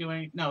timpani do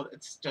any? No,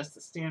 it's just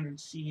the standard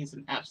C's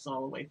and F's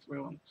all the way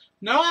through.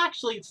 No,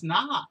 actually, it's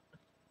not.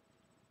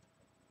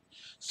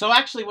 So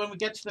actually, when we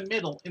get to the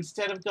middle,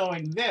 instead of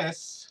going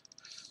this,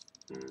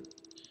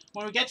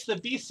 when we get to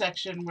the B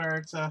section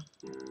where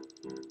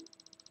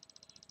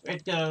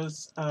it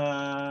goes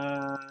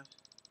ba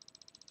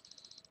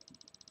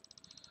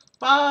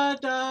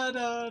da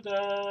da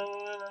da,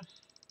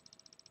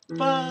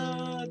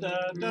 ba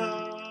da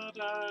da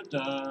da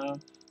da,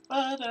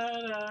 ba da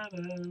da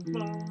da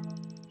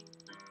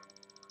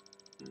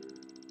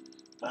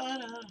ba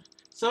da.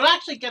 So it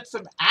actually gets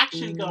some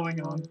action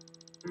going on.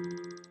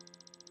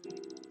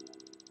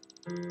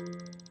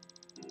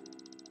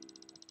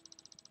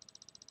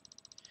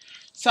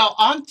 So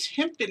on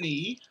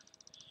timpani,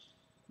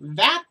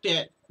 that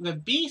bit, the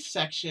B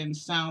section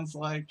sounds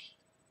like,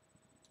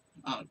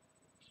 oh,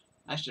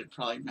 I should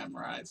probably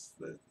memorize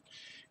the,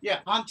 yeah,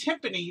 on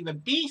timpani, the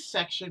B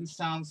section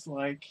sounds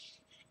like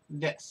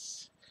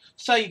this.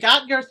 So you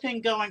got your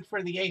thing going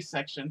for the A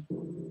section.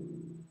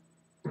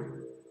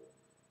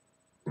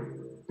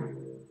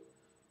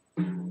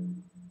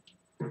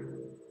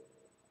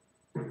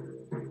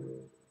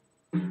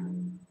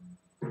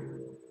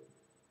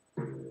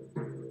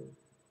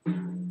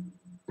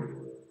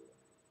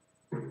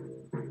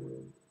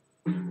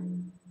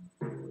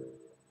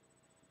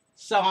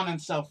 So on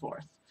and so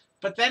forth.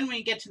 But then when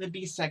you get to the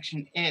B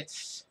section,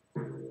 it's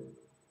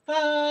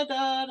ba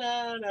da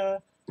da da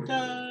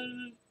da.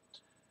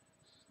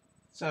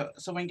 So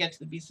when you get to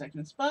the B section,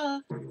 it's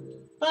ba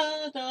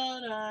ba da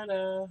da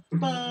da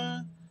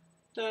ba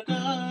da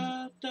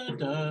da da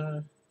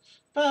da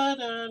ba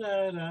da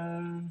da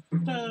da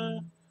da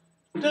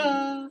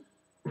da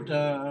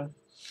da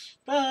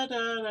ba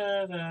da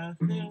da da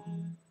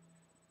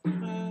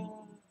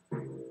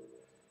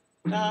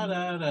da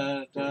da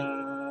da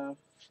da,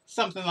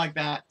 something like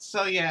that.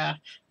 So yeah,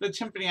 the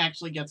timpani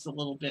actually gets a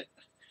little bit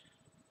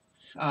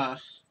uh,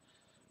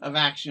 of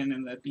action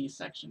in the B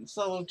section.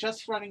 So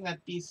just running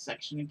that B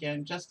section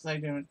again, just because I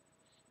didn't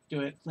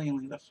do it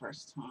cleanly the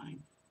first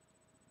time.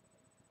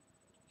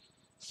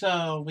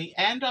 So we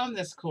end on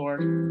this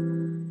chord.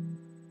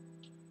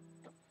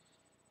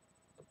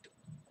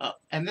 Oh,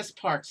 and this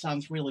part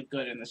sounds really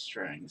good in the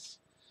strings.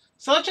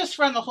 So let's just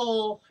run the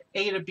whole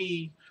A to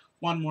B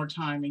one more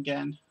time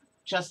again,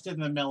 just in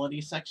the melody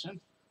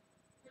section.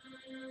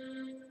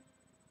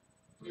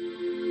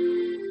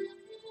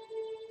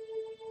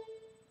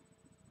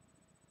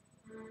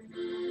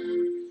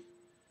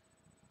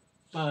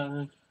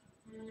 But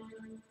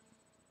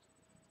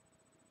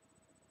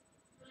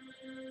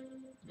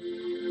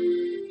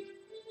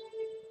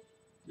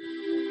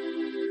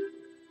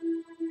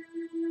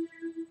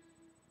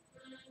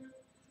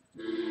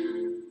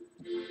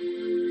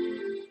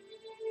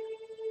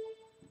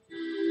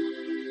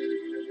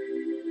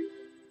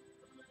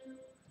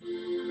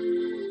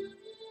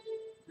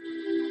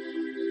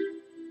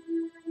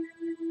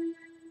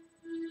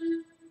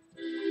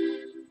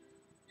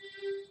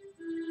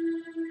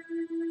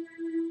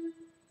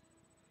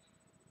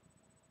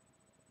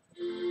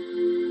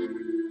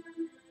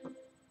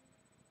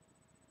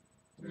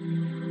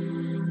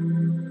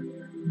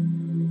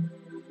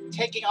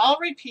taking all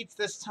repeats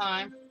this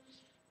time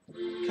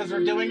because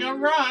we're doing a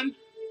run.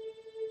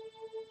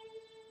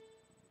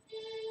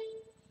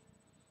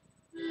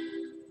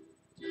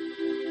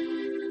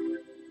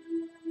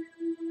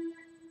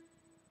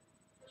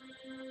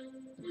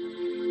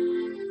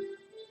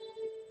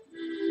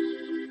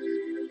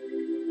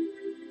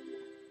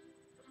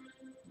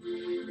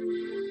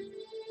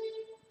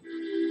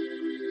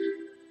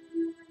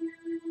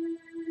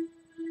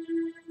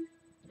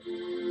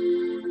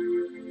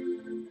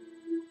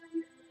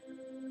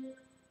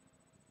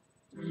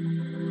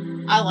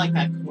 I like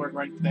that chord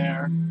right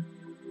there.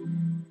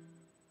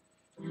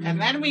 And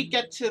then we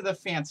get to the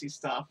fancy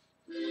stuff.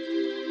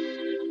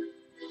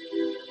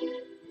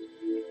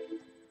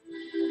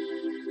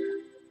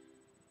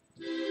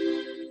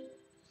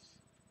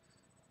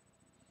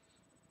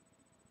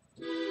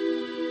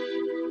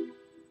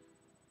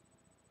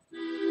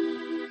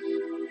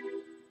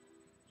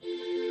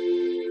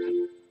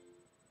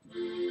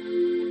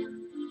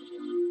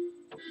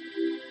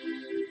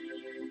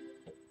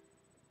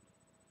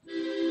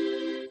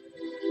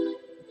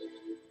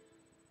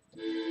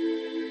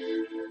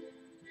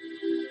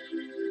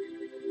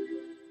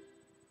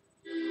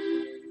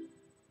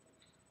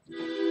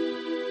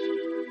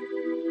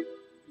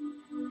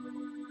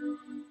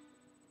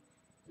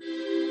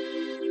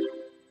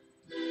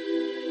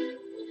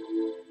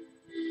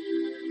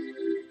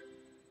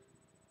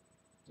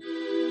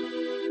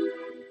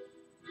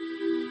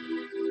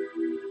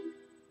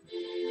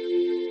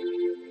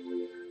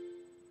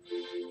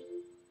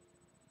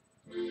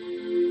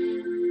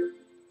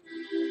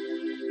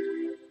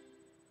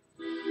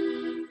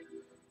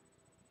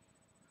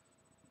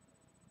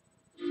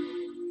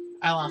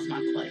 I lost my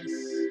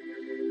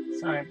place.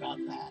 Sorry about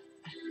that.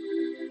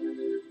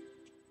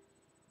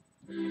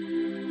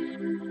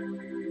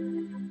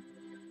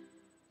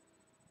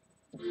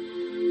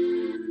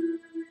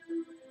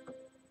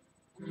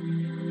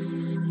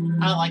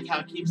 I like how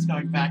it keeps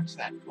going back to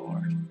that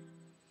chord.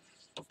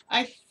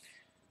 I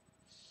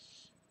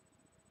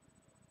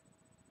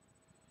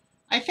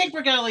I think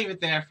we're gonna leave it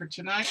there for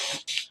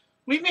tonight.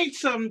 We made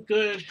some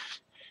good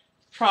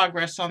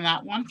progress on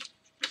that one.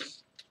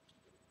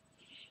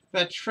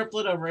 That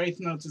triplet over eighth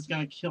notes is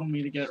gonna kill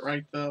me to get it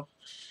right though.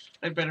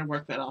 I better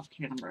work that off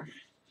camera.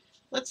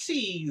 Let's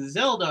see,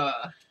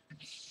 Zelda.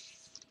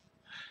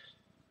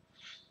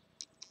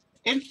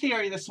 In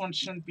theory, this one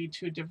shouldn't be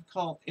too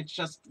difficult. It's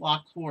just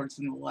lock chords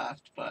in the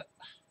left, but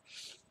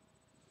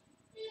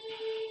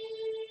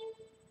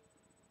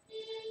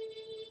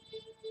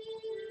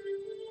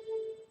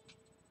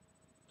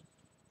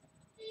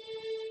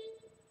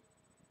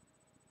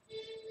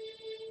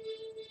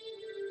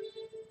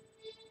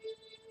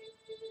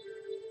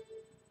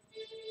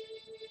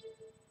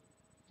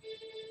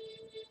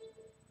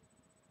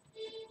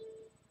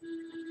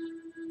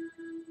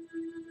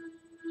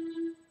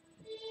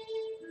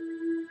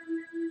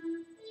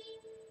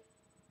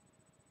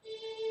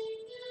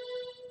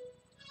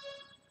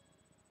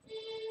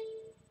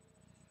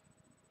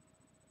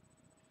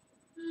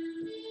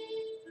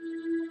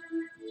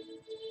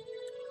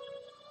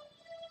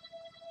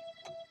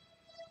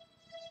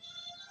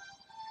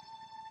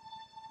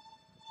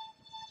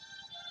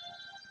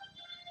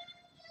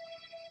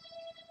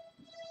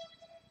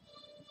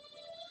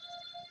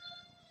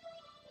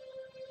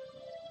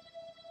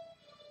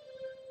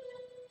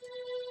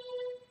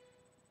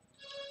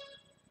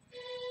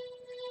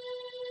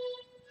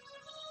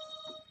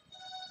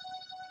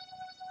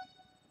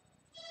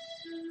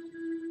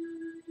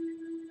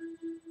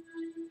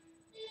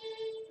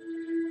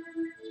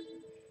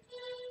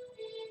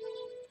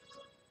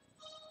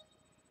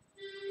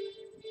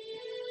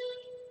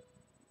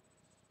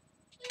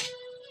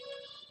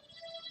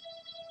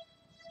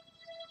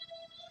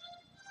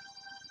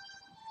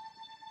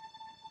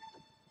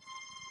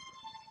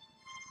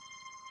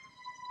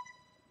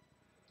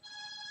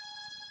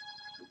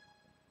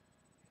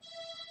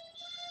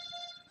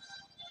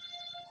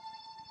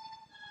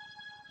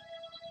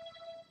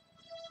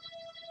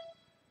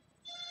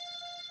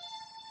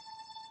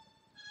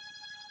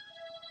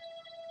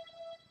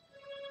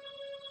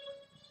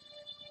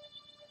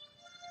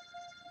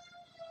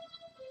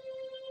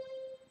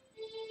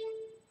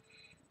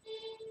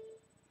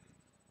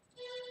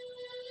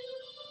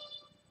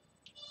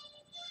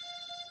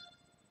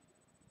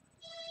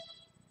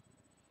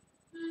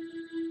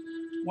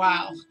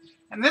wow.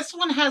 And this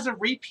one has a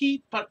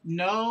repeat, but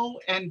no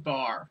end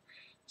bar.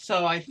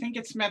 So I think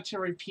it's meant to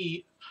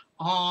repeat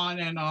on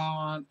and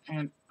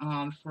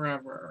on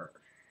forever.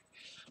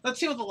 Let's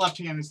see what the left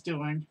hand is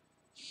doing.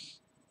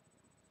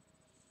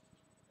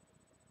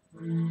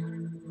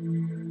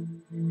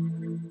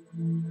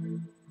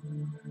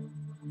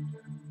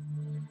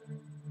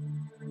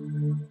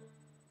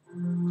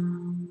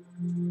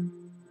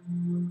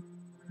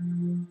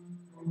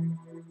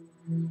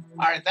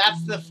 Alright,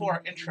 that's the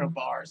 4 intro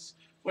bars,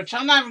 which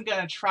I'm not even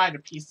going to try to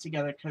piece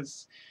together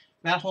because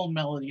that whole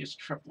melody is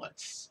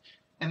triplets.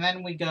 And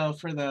then we go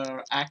for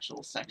the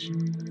actual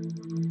section.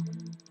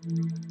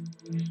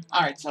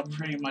 Alright, so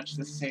pretty much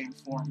the same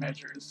 4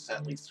 measures,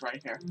 at least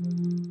right here.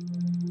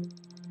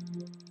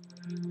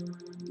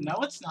 No,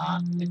 it's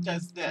not. It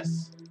does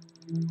this.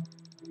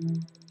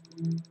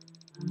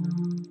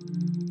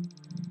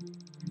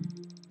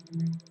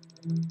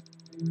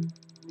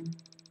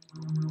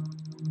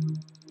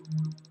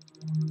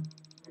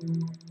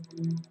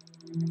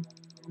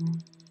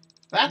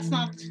 That's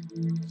not...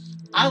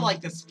 I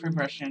like this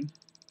progression.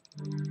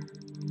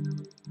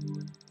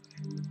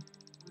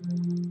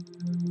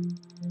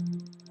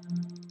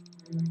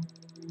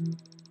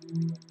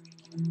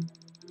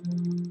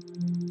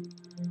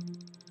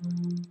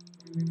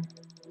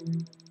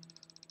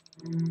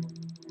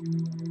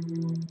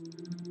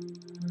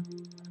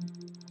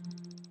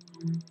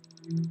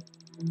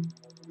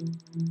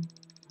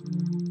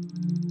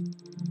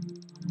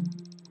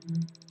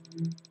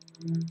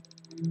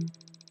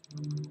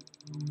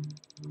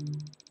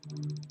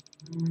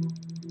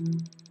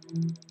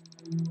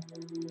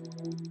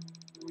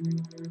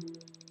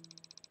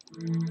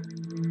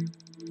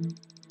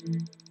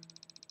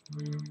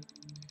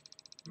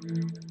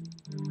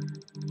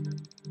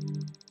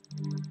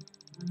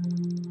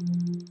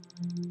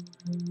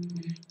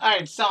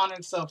 Alright, so on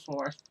and so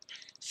forth.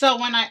 So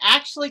when I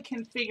actually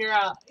can figure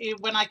out,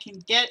 when I can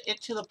get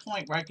it to the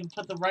point where I can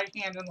put the right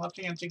hand and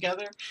left hand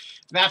together,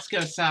 that's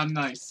going to sound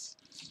nice.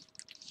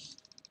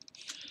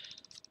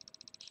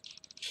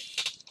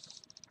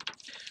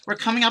 We're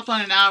coming up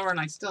on an hour and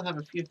I still have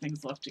a few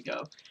things left to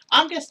go.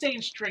 I'm going to stay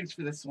in strings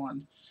for this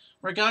one.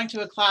 We're going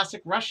to a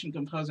classic Russian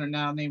composer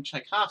now named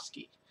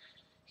Tchaikovsky.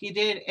 He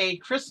did a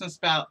Christmas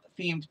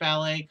themed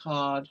ballet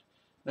called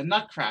The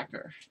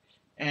Nutcracker.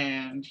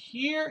 And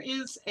here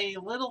is a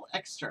little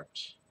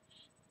excerpt.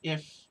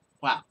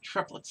 Wow,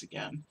 triplets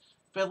again.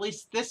 But at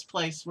least this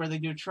place where they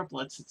do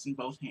triplets, it's in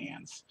both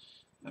hands.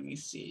 Let me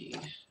see.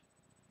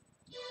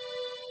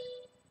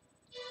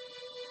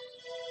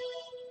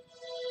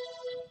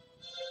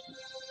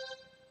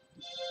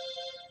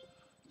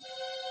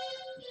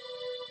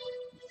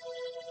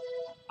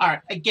 All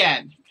right,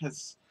 again,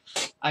 because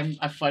I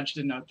fudged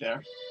a note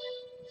there.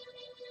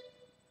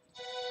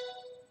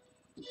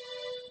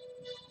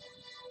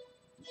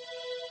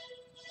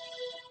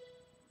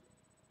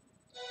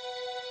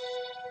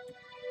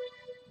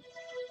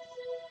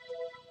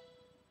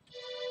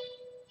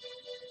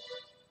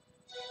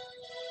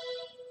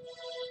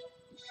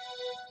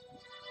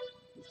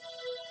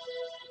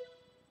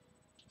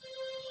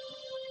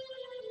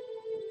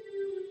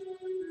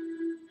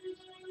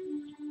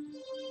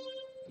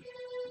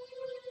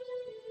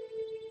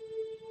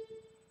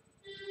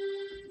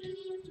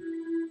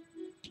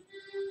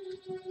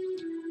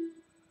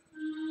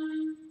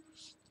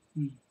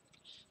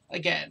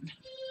 Again.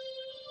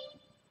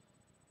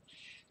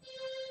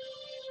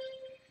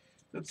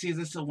 Let's see, is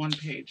this a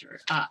one-pager?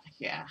 Ah,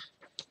 yeah.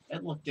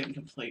 It looked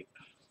incomplete.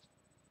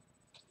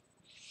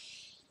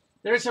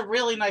 There's a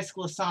really nice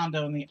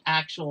glissando in the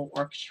actual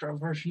orchestra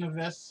version of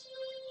this.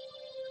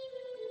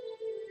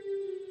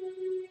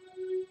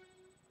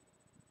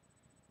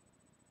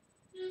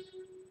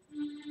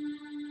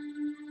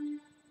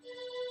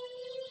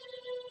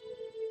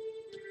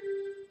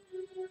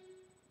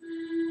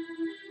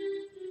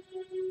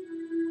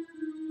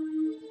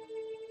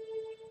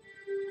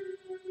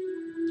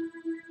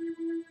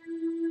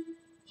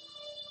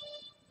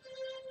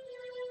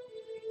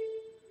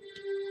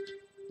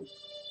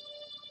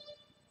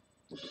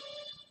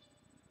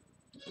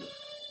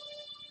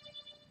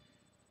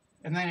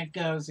 And then it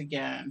goes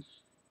again.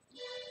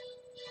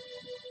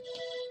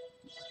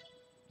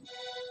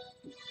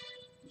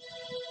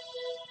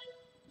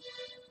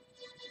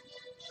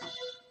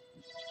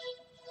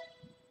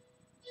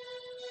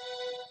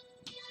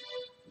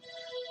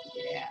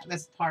 Yeah,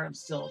 this part I'm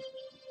still...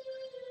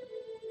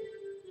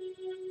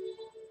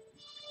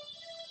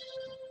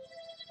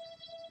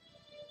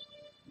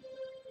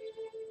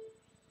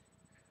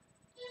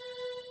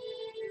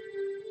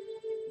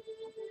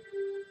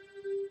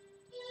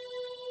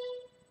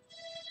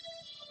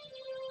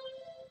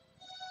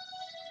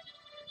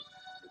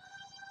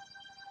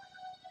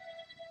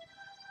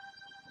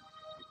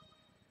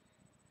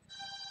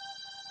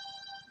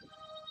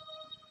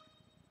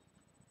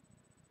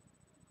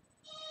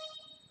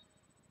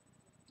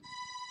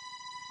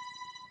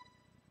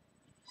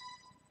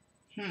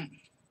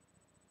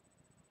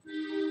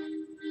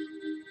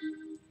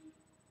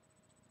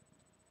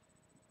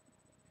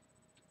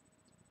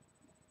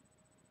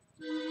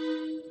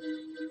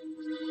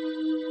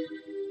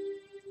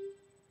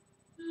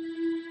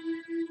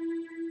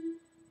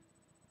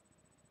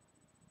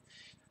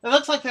 It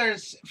looks like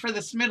there's, for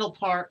this middle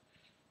part,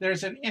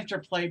 there's an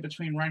interplay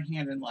between right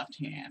hand and left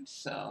hand.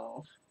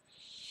 So,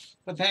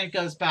 but then it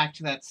goes back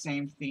to that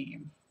same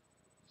theme.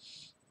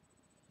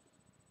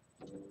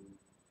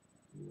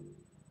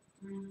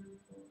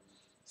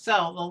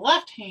 So the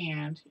left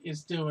hand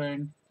is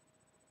doing...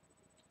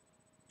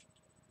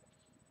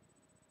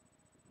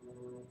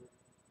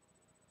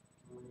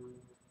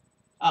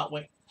 Oh,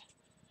 wait.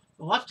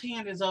 The left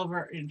hand is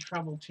over in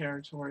treble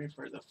territory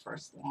for the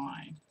first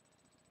line.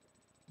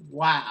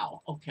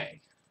 Wow.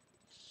 Okay.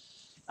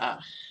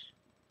 I'm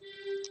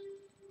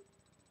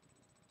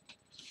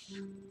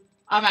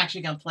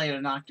actually going to play it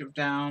an octave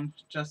down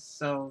just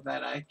so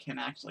that I can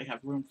actually have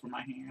room for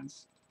my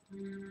hands.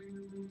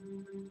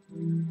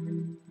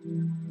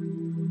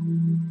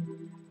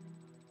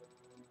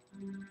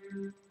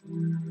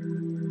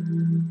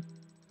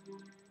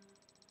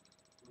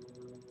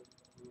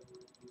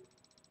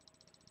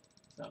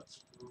 So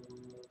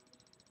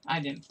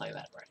I didn't play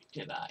that right,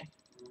 did I?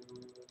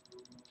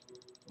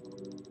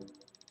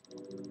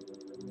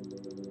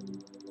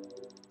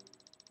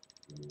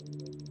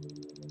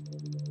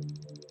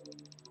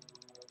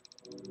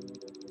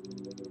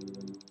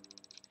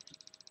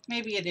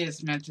 Maybe it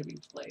is meant to be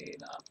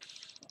played up.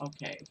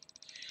 Okay,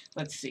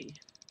 let's see.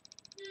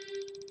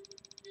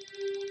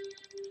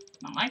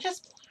 No, I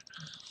just...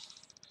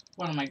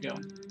 What am I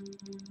doing?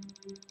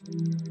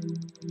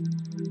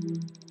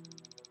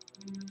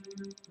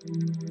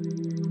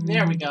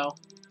 There we go.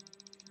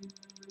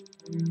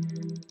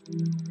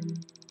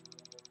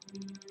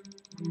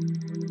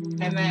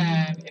 And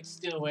then it's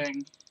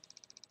doing...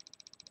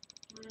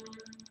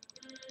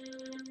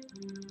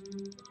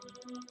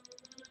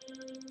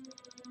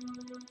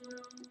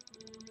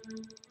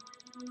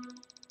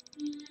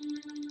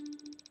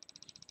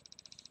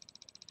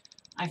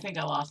 I think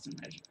I lost a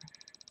measure.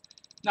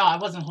 No, I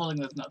wasn't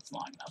holding those notes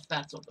long enough.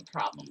 That's what the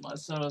problem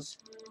was. So it was...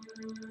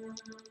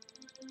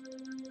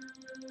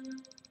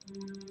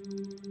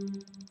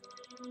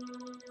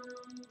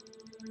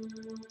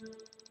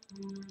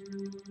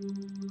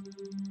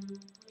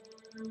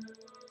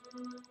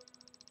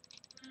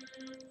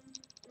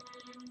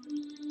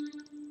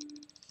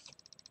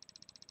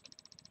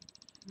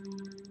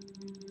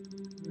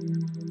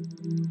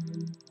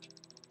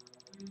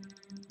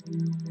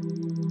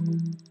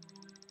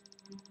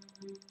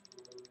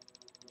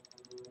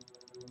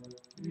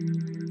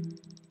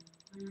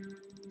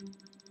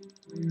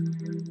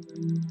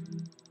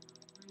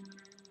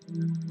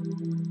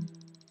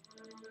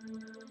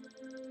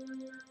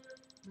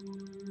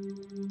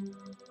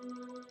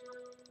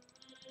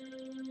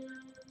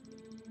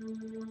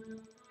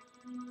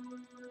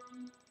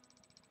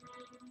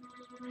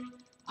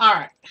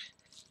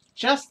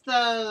 just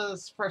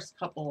those first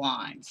couple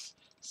lines.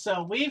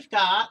 So we've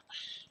got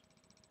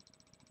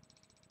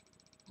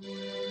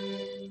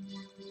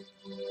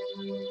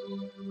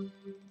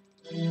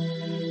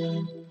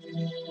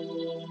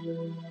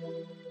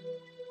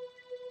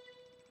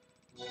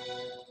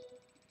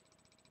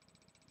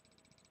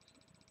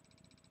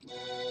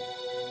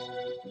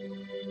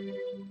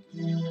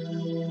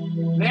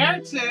there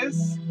it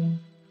is.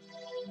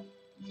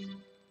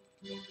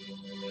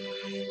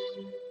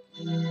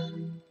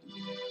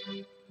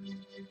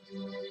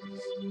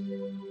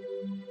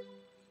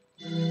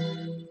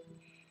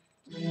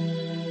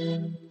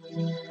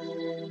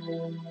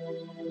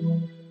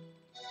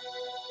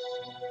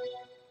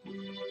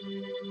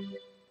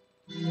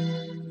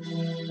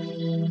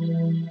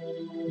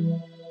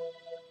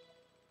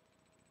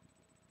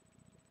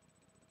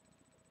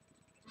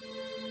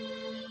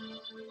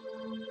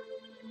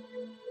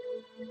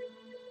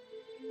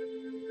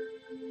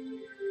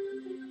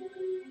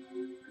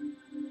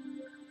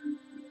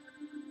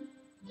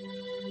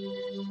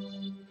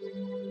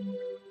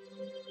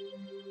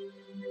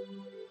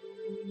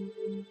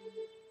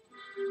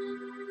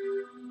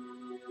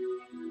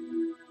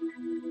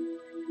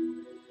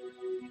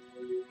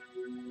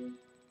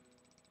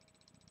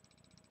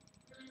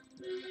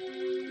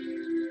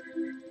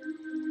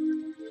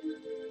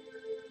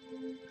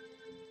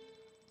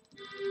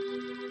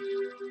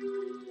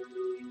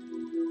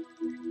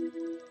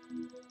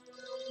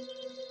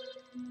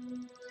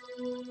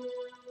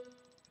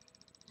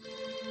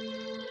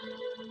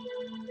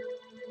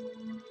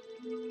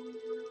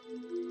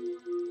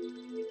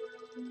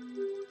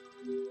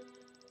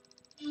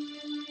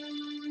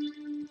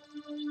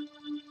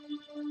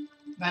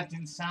 That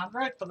didn't sound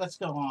right, but let's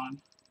go on.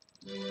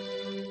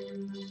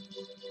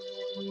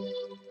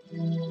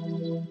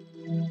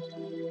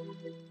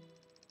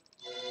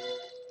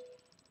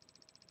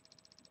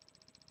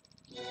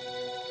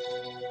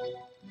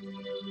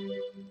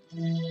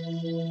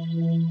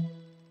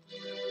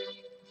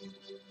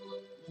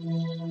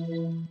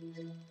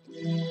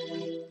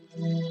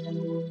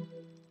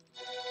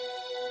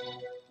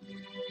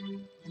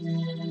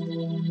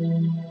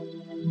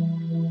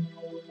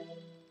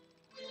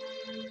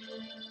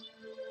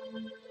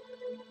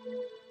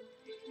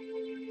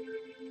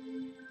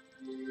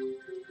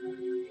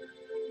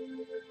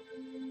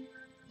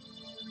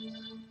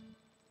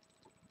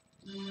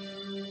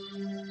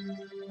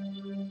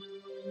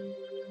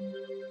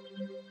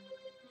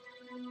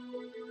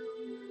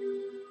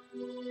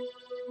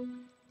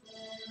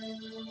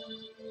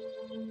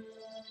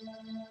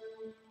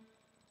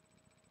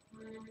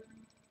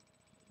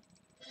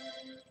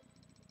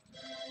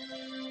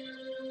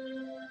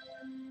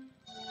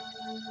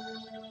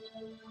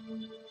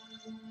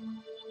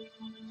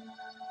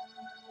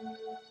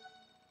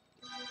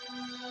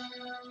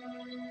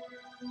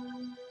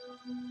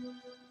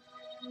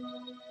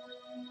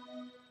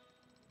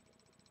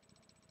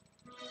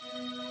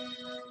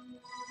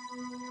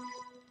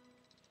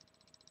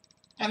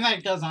 And then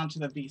it goes on to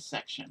the B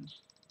section,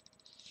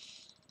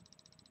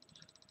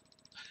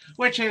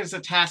 which is a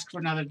task for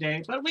another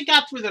day. But we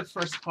got through the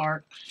first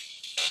part.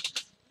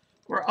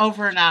 We're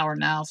over an hour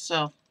now,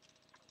 so.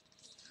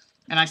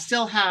 And I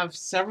still have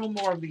several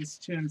more of these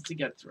tunes to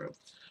get through.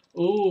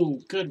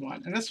 Ooh, good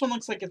one. And this one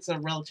looks like it's a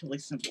relatively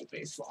simple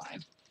bass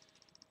line.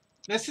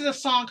 This is a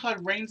song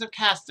called Reigns of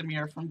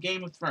Castamere from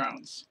Game of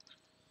Thrones.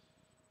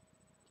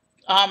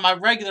 My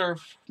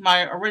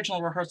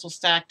original rehearsal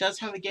stack does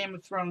have the Game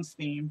of Thrones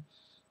theme.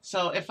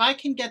 So if I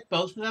can get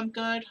both of them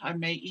good, I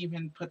may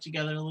even put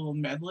together a little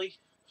medley.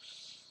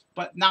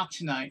 But not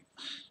tonight.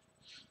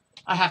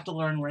 I have to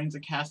learn Reigns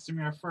of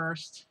Castamere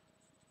first.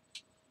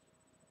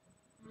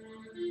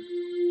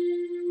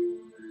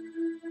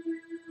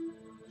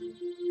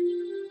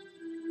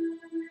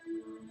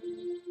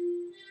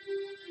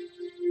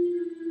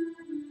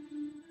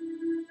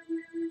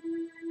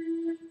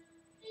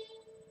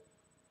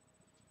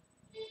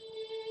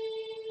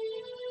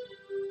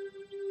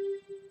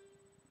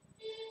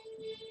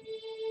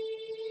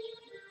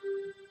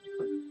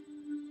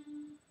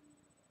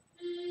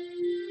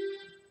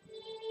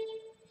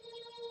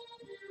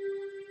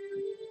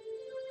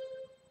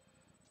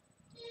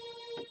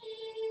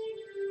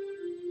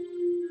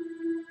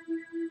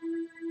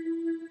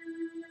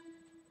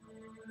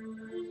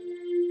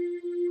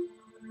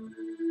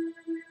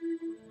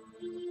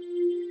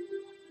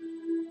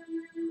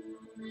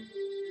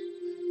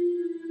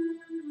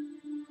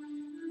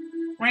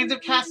 Reigns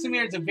of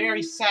Castamere is a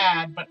very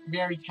sad but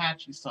very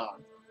catchy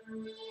song.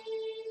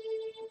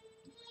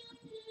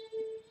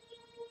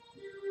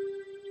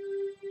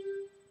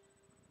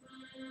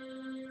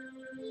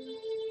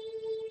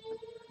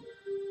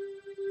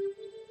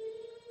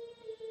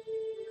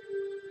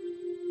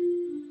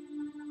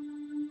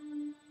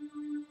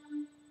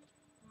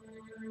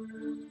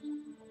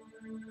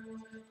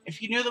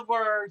 If you knew the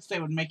words, they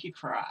would make you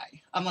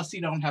cry, unless you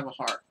don't have a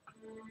heart.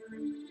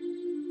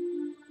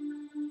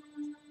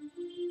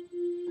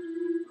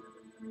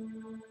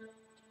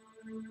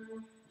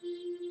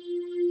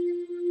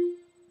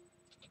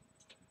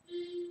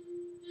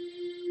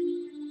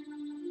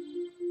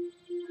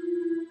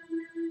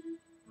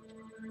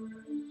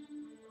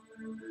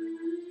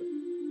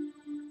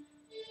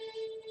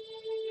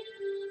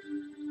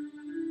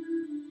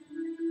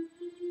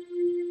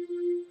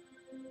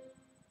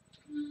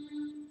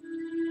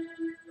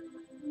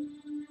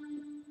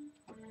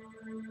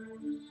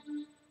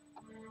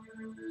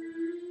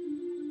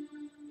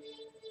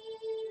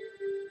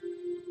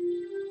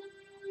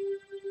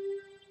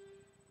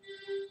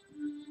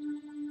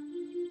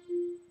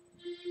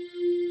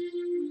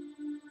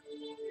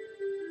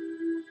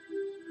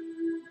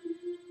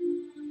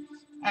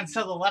 And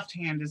so the left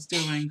hand is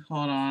doing,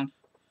 hold on,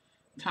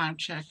 time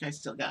check, I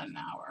still got an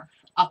hour.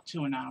 Up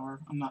to an hour.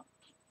 I'm not.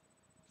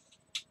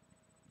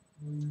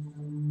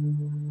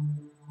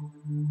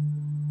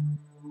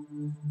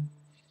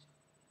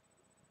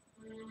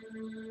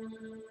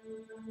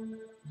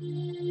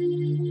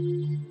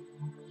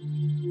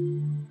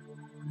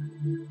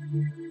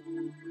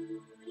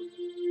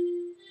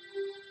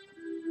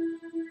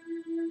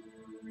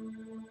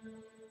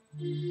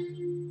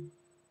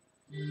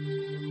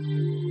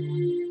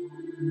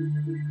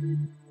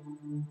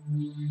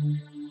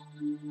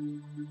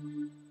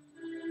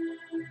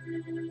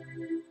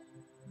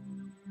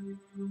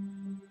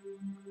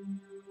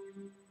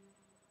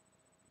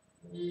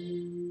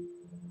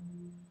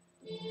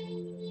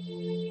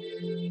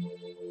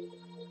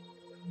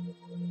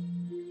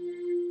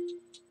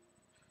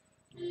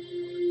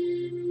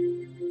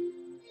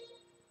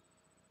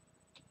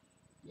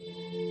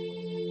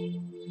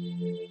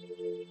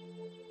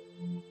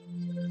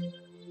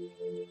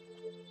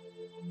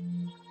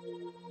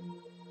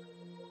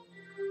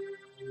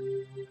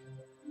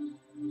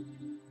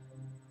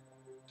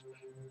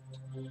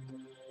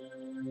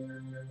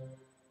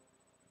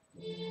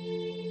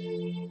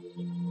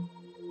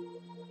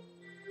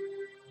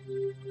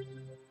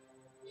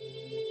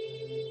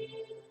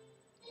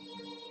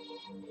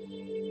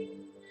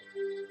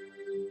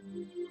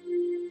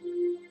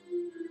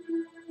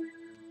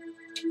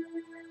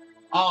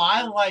 Oh,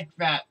 I like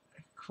that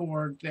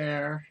chord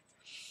there.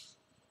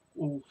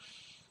 Ooh.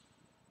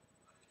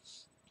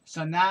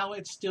 So now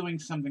it's doing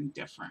something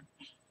different.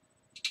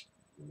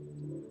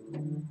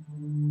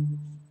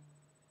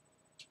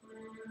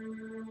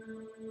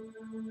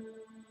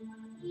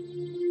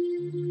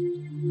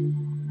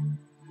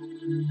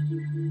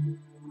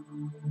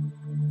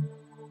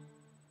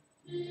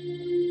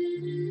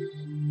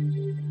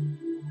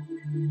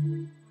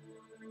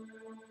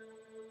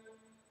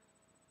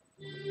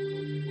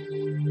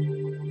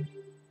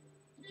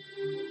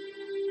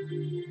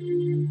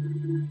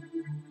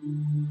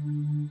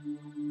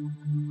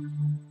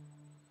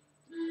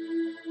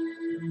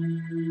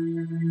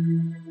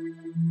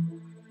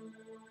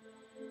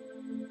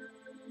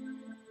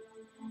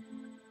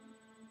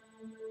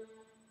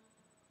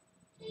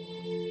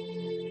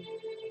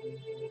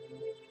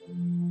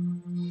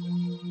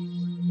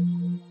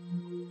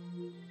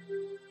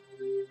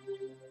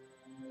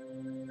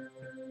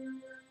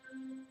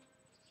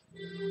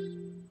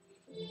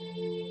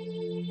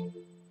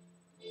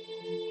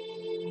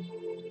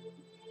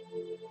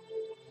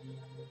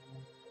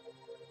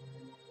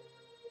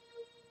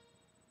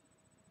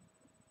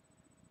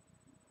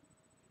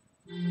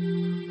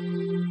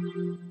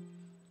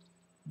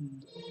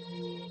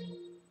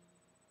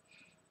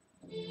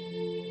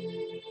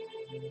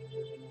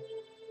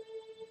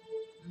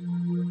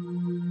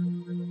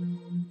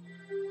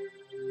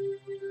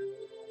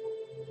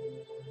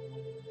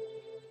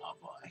 Oh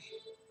boy.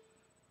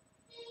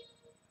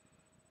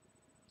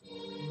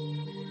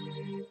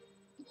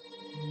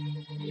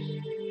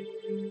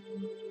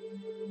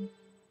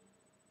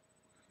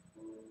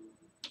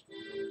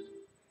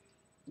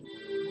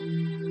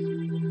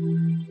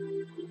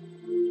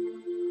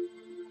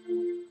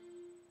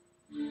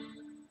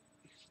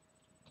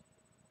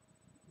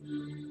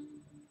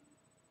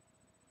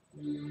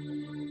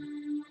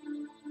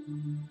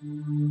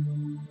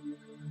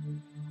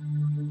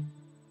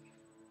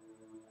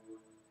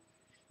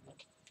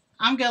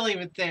 I'm gonna leave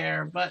it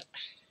there, but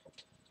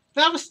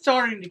that was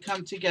starting to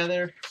come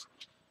together.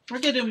 We're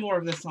gonna do more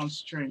of this on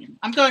stream.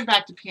 I'm going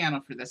back to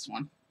piano for this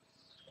one.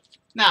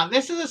 Now,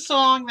 this is a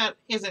song that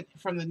isn't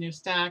from the new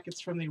stack,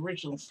 it's from the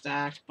original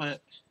stack,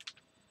 but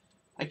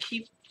I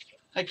keep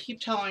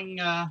telling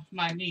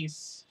my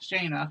niece,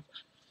 Shayna,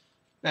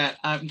 that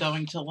I'm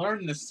going to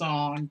learn this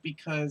song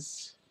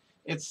because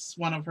it's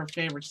one of her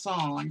favorite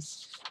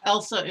songs.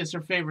 Elsa is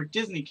her favorite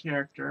Disney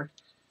character,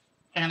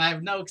 and I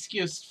have no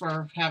excuse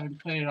for having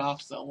put it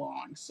off so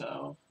long,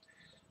 so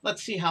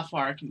let's see how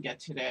far I can get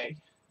today.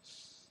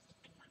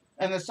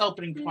 And this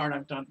opening part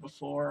I've done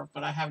before,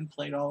 but I haven't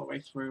played all the way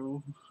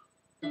through.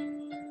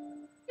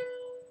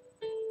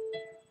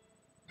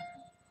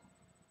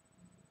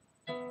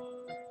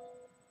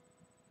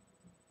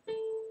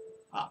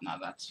 Oh, no,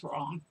 that's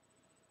wrong.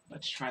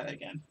 Let's try that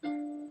again.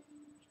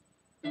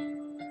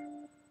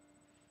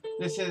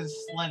 This is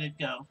Let It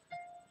Go.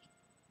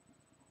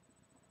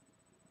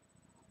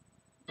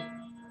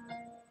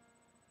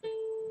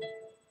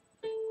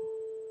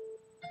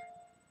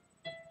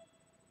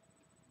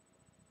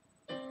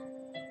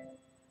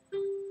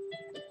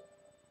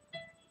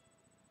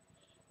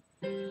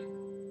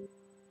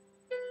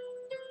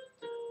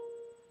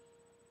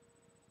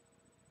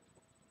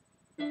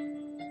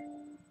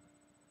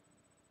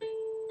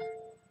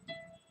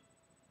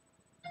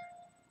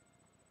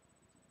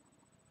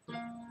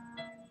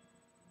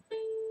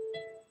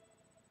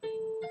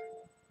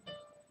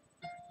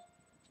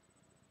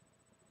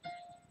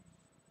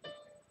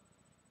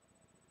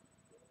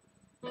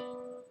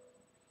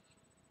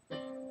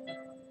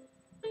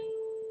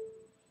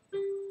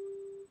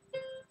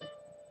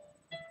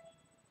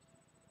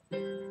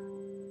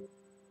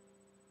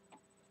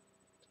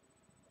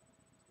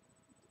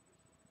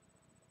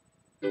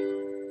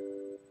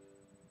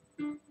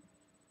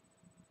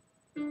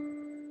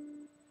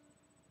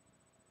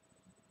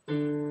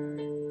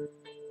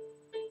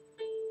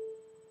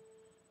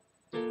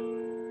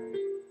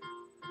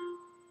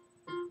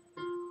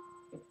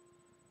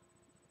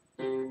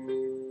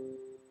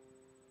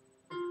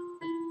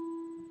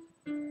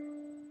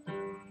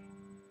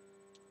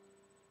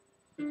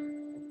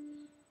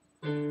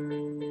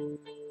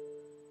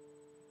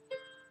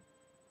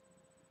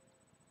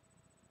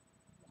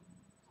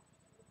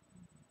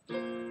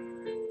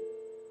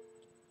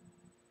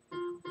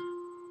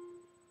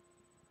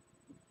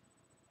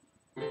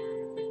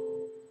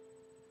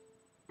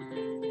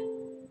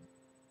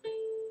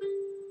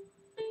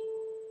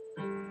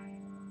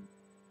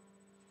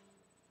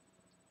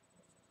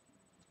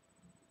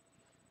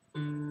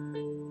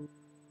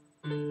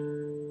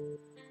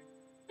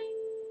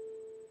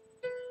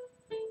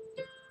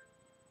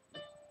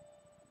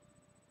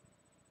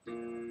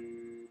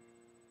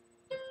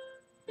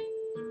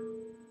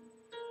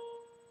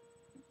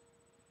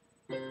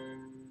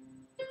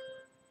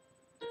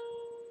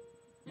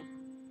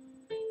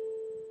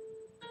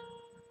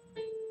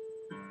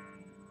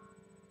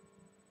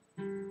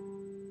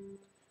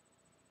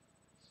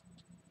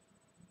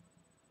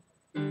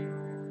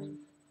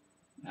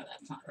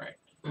 that's not right.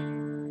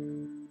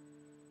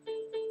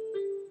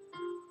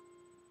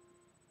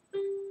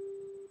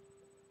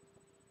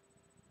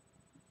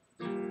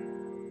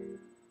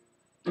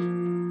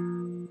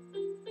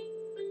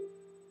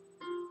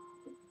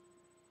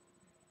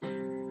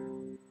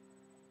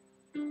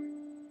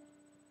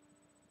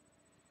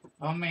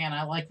 Oh man,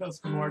 I like those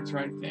chords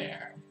right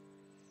there.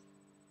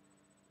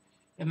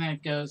 And then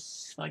it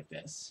goes like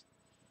this.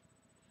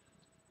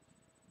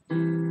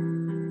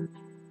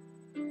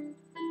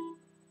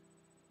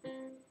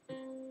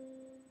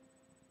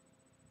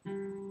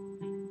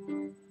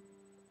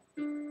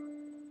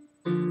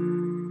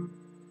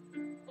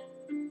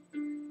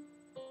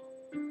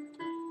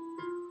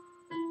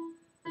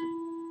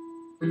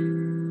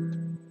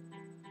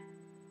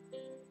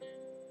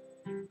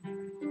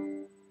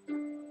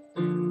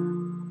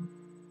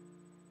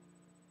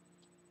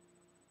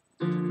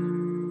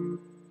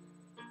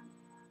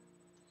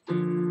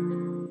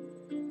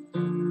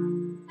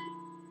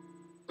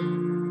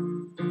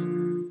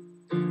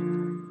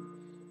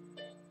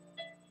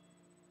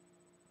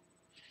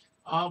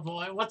 Oh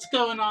boy, what's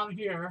going on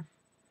here?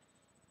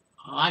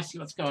 Oh, I see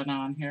what's going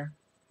on here.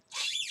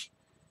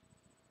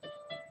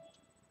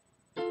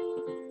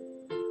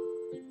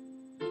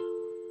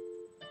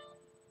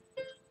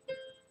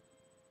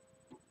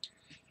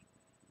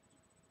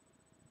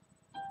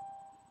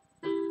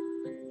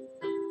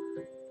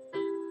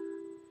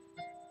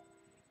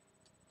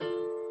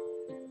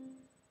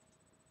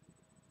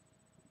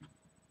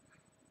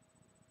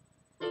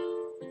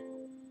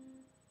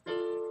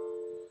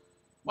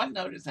 What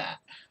note is that?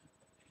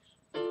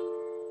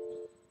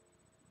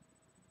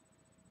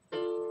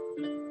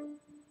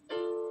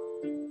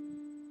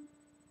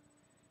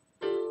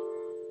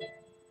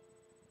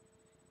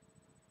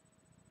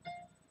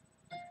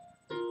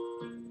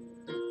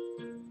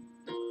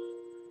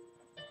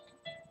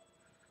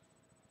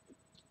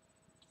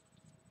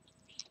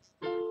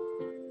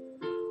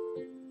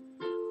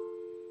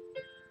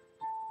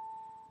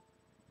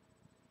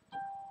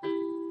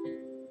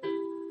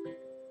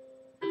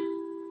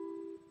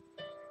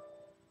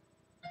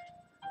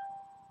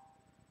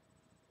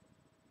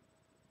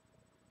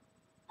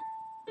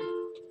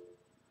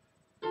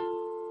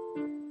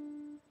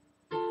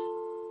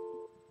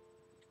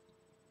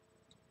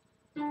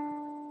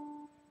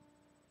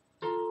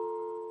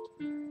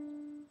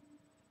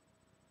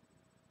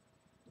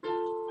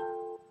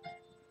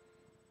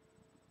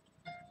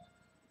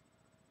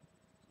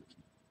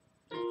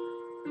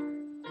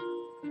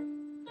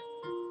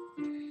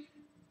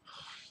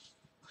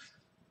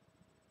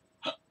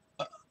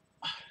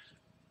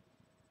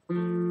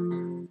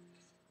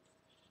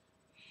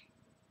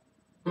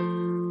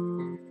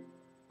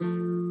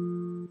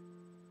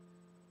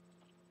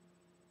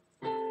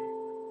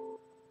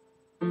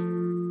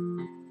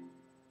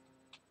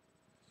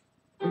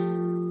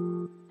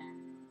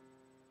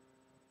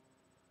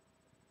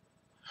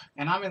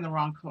 And I'm in the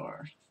wrong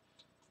chord.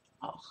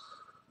 Oh,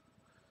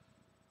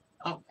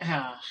 oh,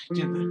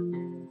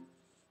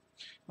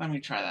 let me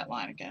try that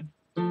line again.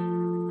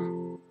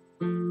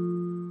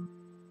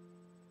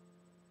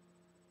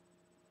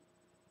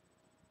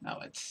 No,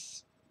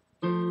 it's.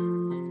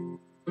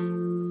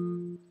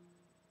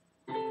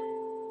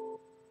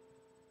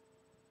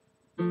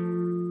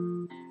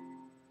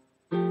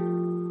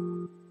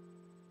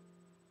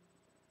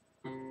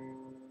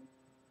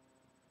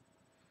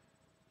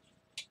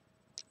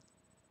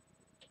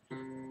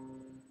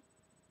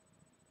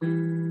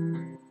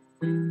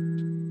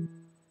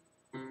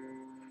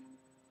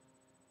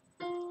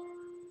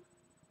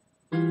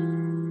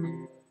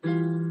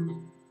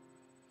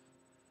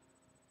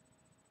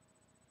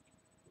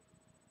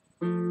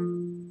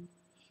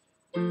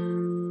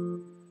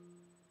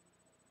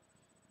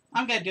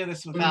 I'm going to do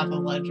this without the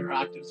ledger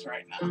octaves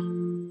right now.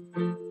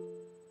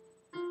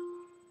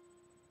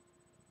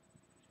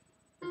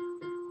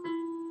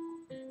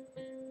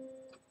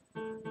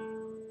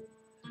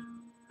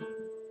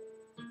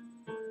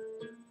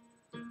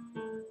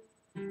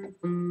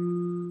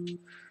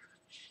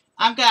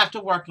 I'm going to have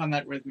to work on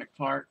that rhythmic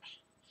part.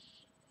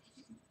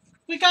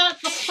 We got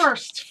the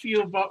first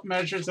few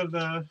measures of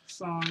the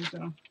song.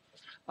 So.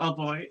 Oh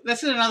boy.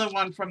 This is another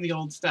one from the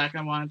old stack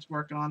I wanted to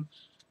work on.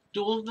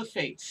 Duel of the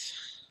Fates.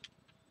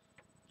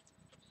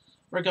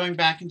 We're going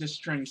back into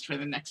strings for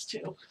the next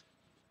two.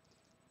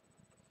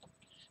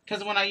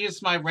 Because when I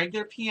use my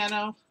regular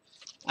piano,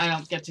 I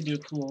don't get to do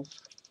cool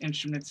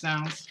instrument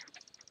sounds.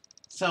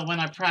 So when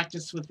I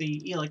practice with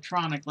the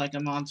electronic like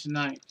I'm on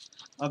tonight,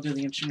 I'll do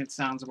the instrument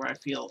sounds where I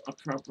feel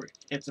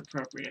it's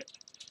appropriate.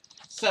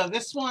 So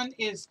this one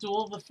is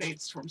Duel of the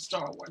Fates from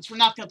Star Wars. We're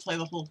not going to play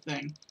the whole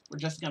thing. We're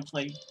just going to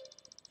play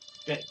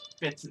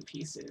bits and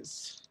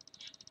pieces.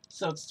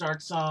 So it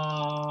starts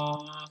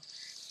off.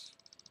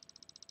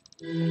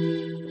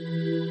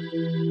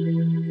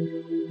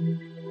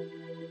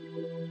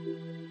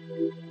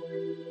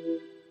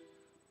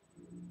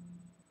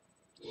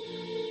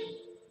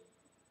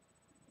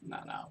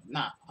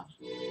 No.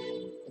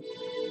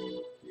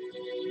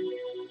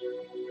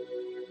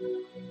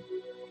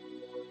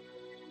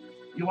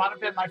 You want to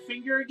bend my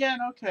finger again?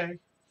 Okay.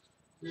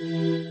 I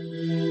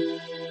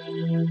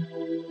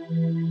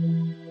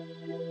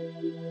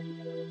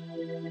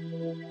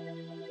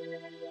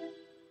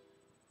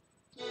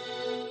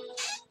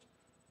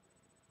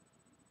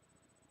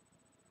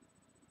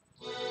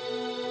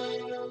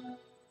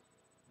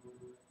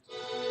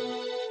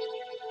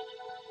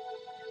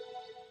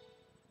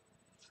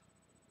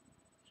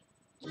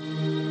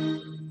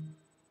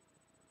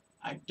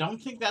don't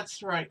think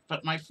that's right,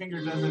 but my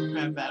finger doesn't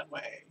bend that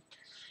way.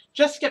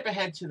 Just skip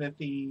ahead to the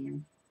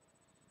theme.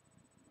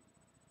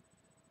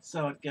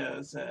 So it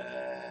goes, and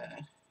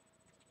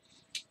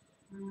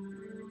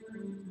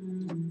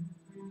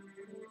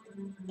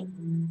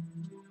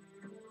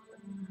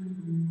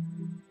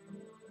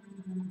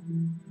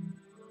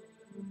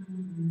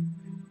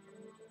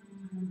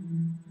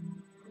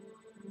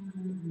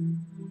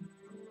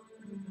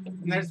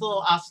there's a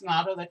little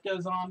ostinato that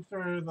goes on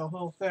through the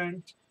whole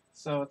thing.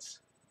 So it's.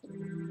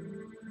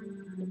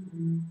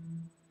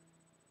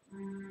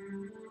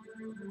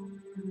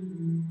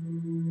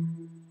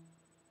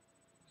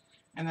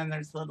 And then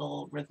there's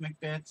little rhythmic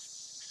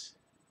bits.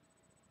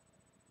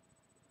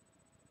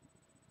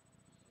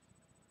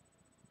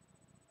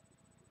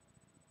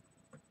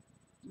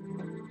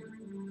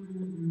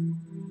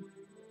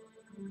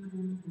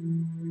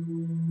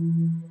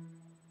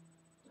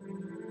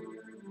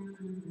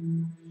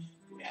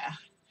 Yeah.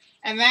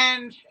 And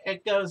then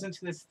it goes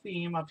into this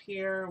theme up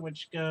here,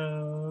 which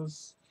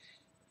goes.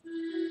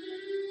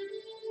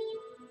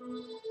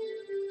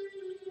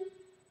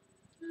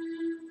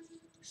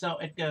 So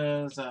it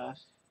goes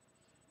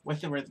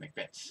with the rhythmic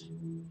bits.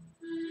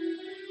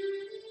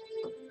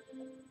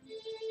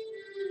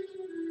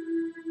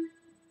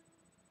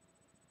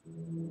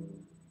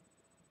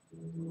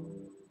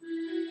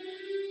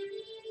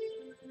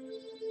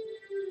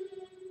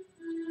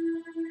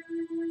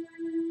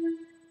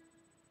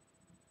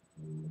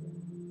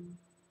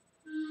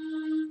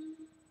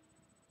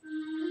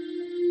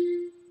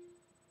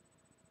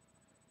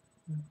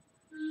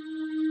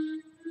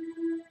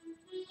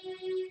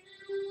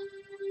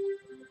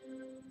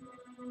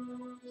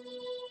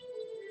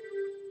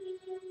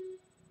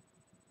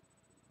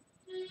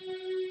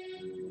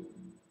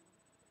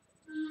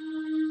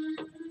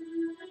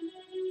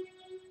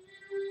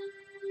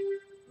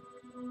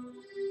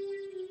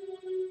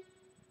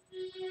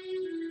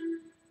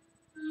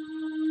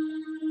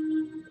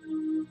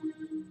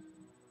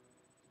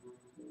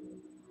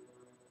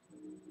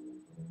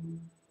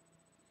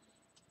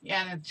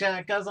 Yeah, and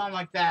it goes on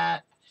like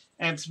that.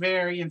 And it's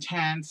very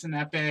intense and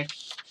epic.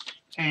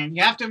 And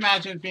you have to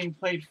imagine it being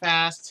played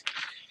fast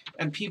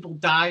and people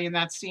die in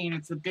that scene.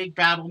 It's the big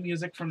battle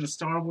music from the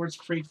Star Wars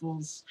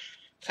prequels.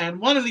 And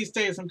one of these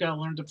days I'm going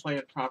to learn to play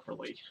it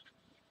properly.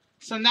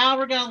 So now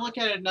we're going to look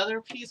at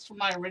another piece from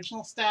my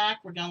original stack.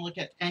 We're going to look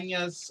at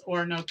Enya's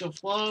Orinoco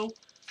Flow,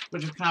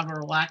 which is kind of a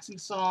relaxing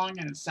song,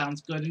 and it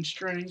sounds good in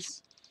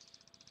strings.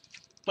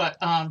 But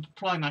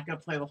probably not going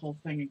to play the whole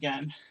thing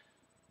again.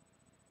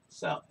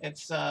 So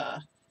it's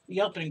the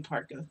opening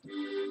part goes.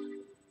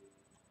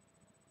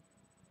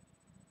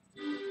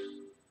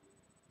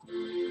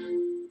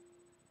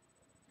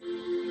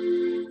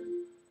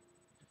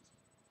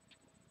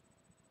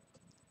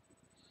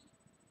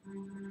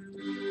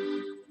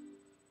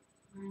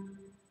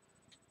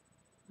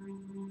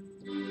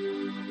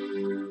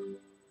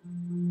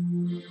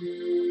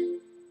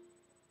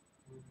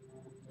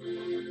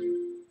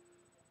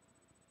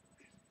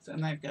 So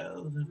and that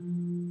goes.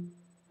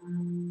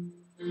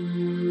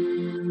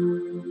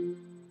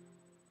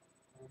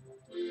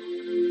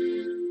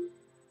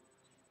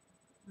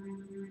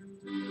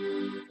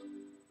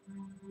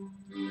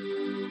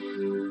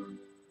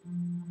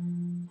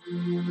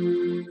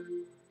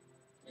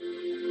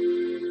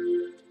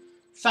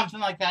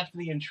 Something like that for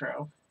the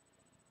intro.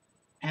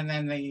 And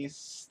then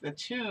the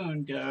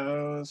tune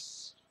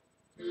goes.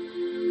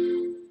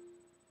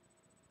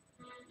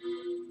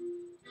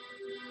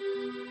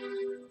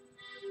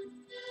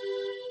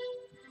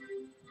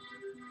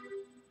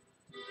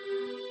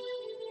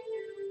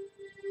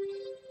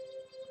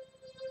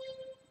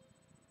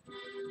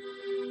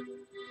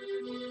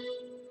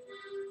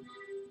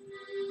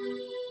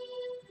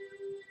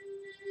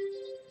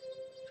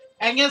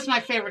 Enya's my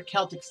favorite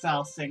Celtic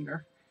style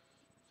singer.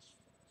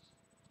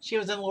 She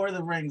was in Lord of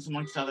the Rings,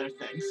 amongst other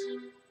things.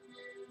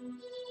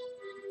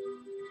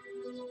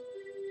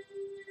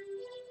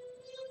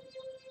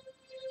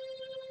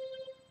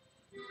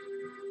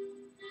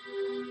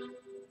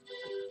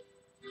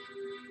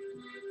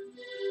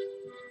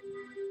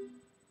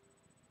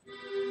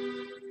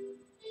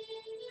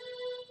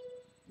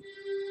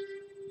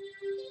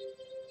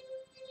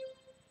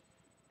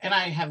 And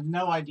I have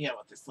no idea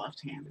what this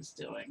left hand is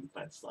doing,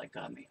 but it's like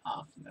on the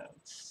off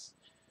notes.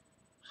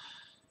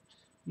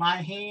 My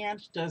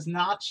hand does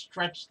not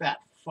stretch that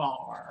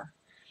far.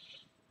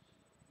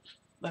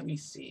 Let me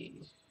see.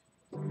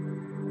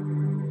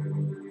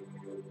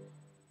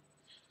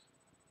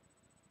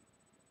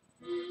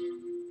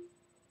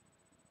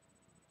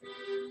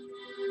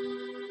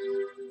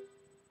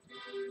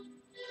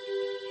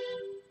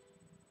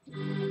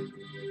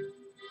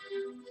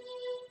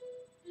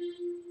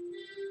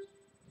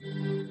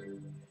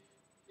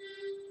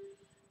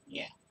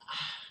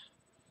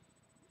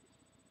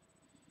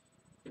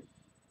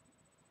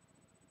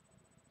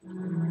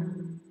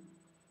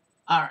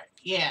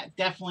 Yeah,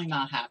 definitely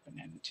not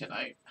happening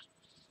tonight.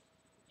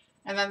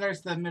 And then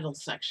there's the middle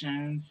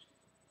section.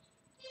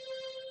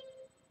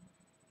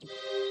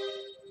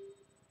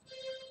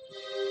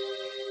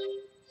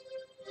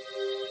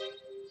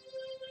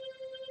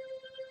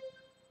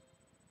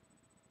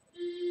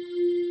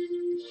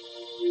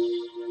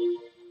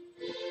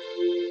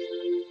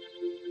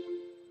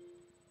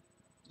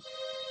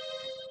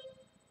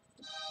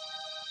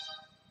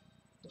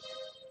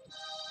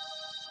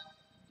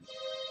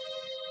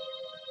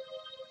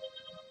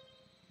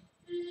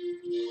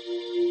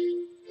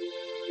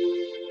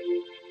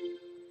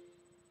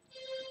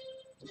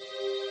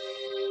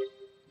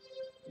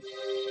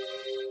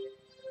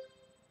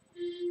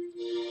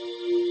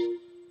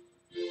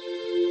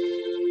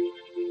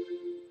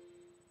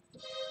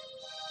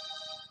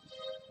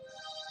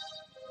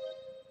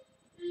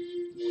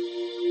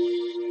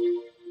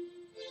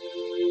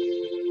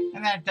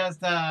 And then it does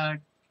the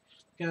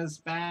goes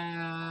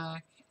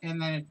back,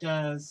 and then it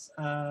does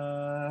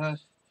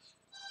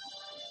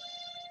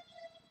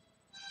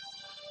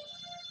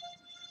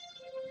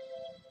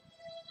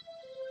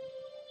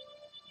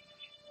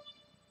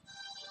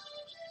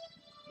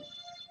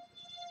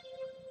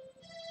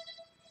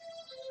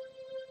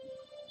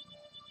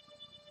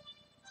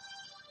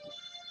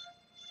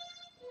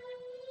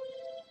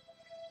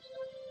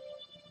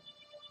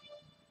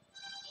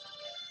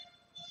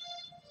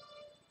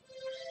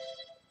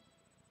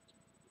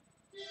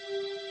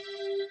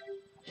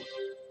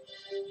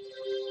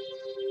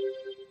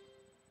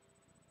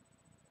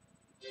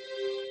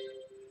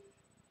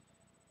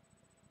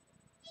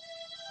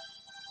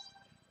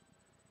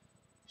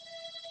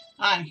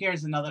and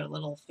here's another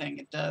little thing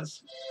it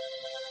does.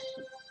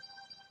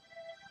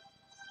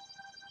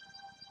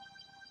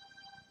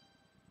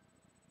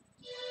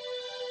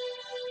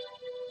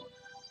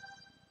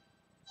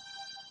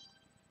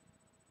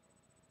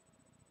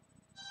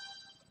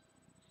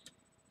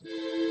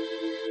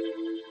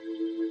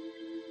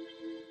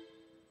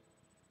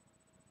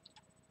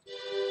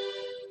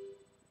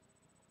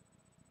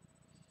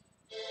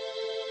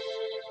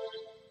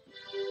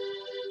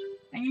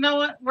 And you know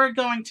what? We're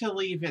going to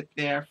leave it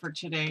there for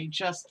today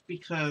just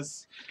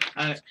because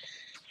uh,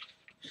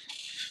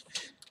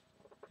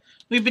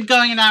 we've been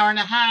going an hour and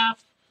a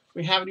half.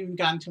 We haven't even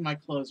gotten to my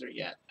closer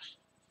yet.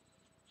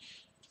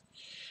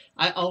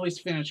 I always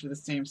finish with the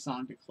same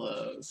song to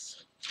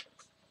close.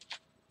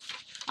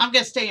 I'm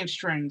going to stay in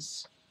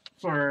strings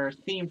for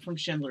Theme from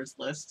Schindler's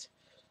List.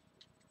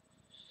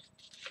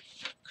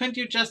 Couldn't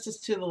do justice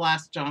to the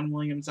last John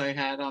Williams I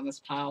had on this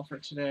pile for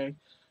today.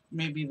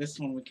 Maybe this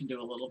one we can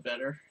do a little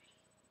better.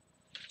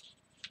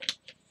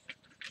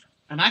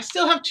 And I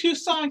still have 2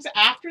 songs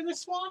after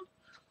this one?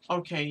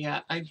 Okay,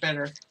 yeah, I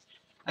better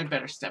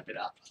step it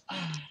up.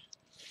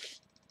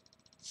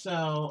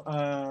 So,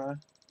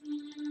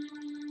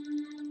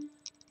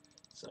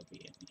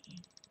 B and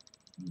E.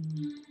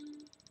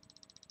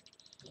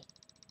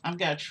 I'm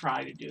gonna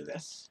try to do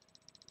this.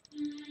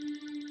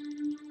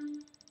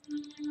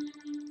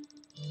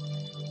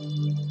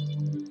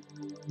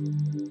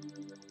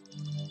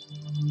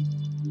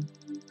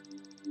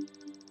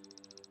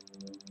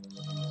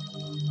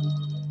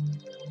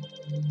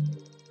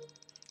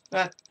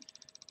 But,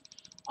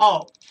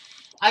 oh,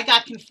 I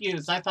got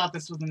confused. I thought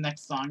this was the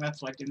next song. That's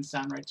why it didn't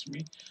sound right to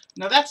me.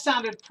 No, that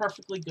sounded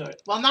perfectly good.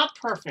 Well, not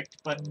perfect,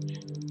 but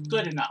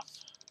good enough.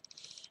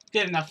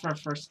 Good enough for a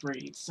first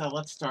read. So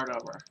let's start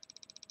over.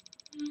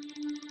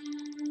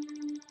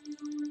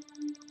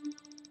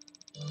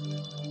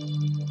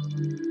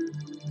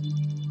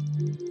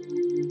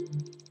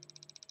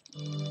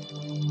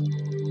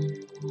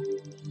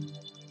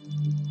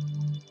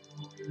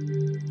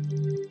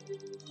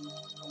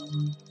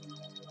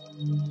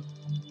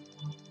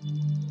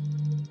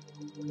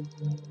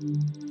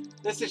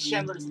 This is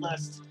Schindler's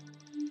List.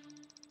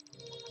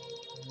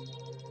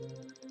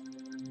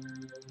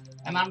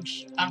 And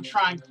I'm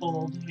trying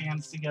cold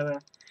hands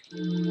together.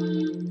 To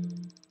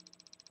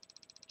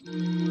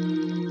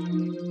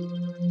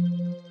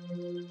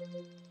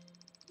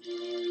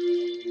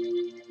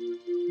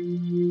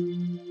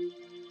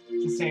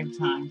save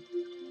time.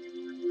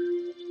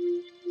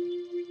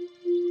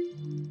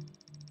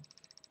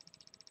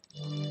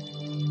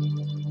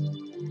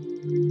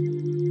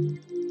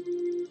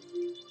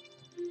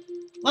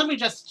 Let me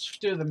just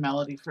do the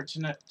melody for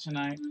tonight.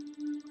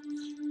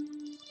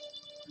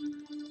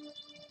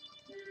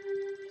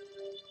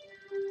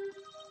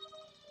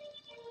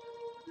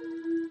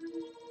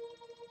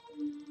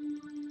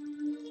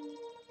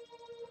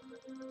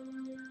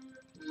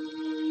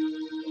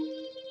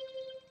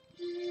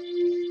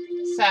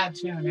 Sad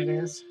tune it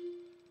is.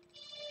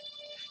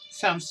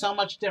 Sounds so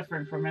much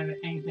different from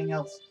anything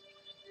else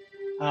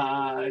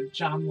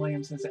John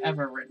Williams has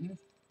ever written.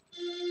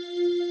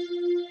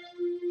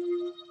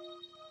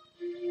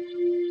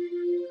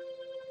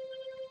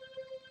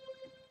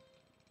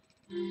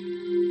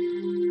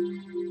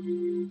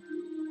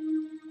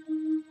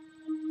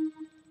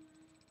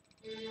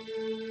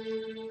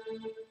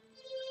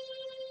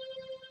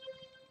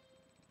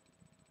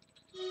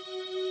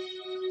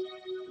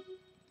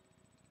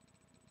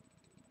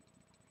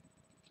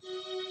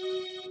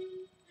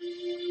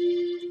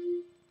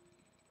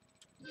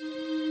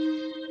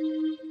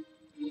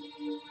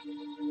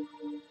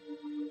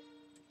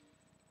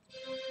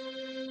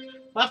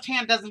 Left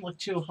hand doesn't look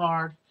too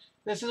hard.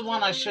 This is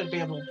one I should be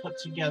able to put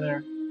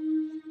together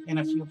in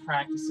a few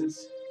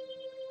practices.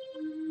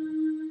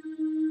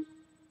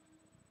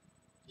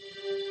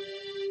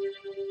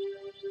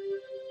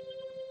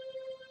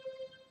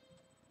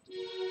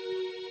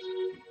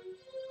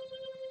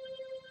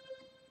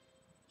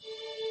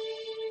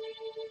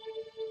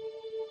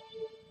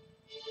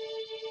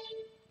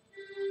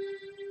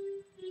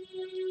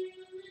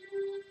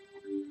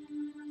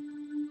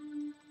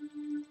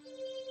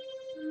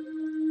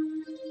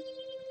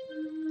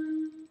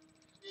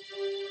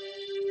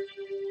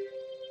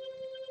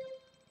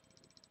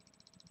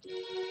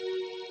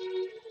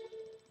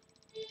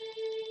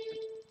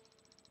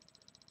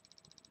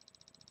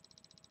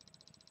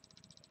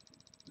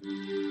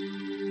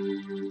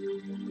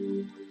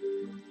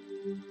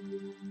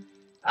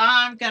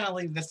 I'm gonna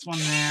leave this one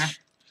there.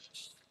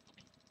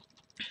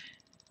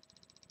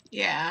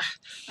 Yeah,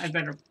 I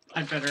better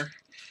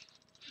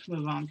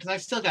move on because I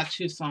still got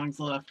 2 songs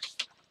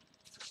left.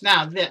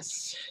 Now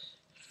this,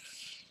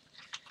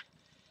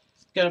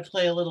 gonna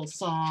play a little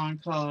song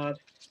called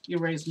 "You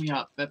Raise Me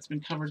Up." That's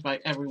been covered by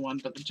everyone,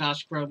 but the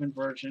Josh Groban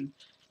version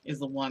is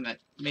the one that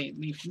made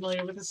me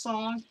familiar with the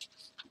song.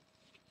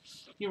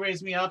 "You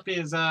Raise Me Up"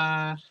 is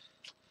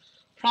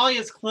probably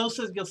as close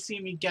as you'll see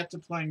me get to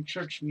playing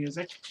church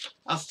music.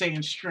 I'll stay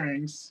in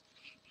strings.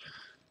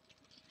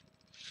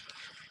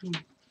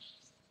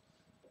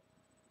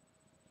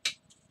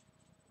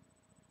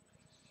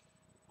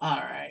 All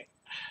right.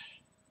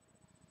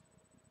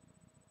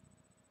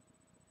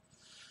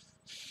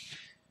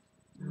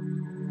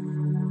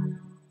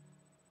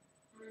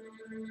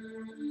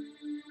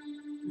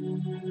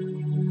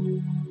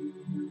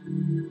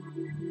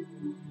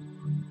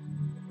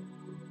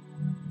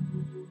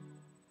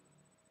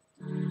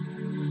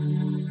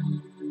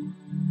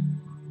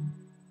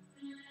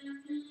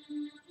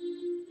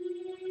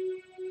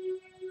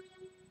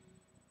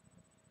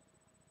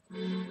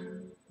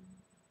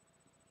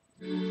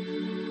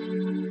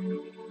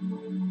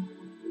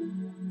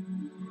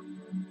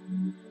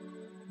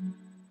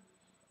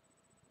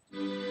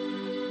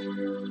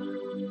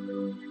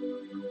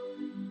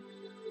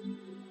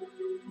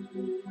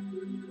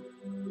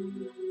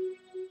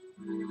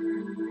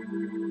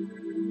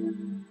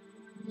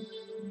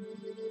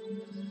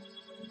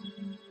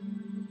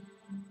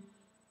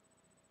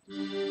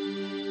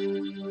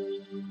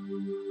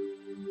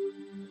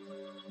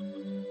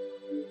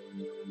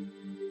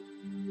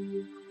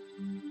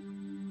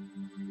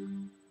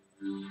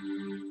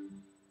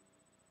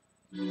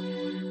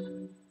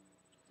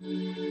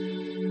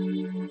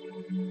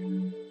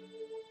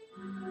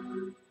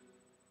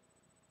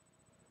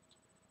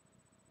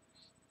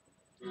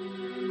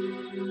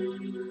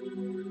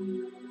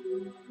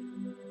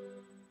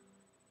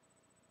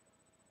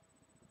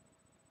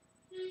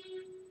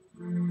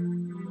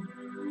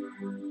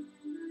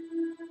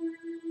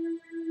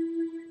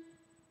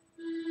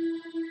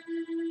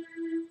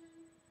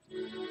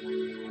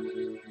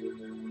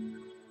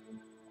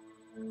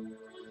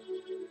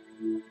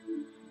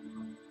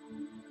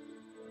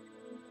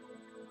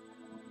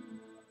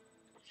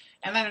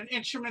 And then an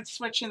instrument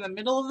switch in the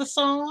middle of the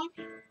song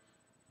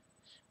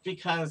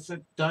because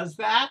it does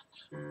that.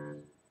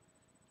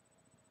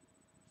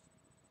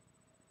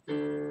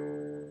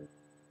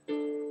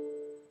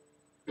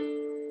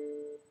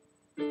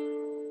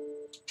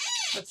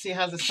 Let's see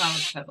how the sound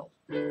is pedal.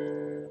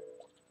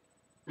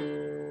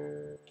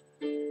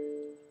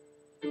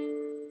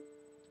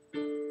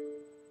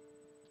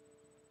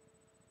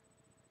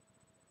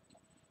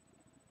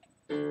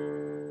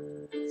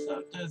 So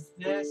it does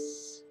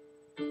this.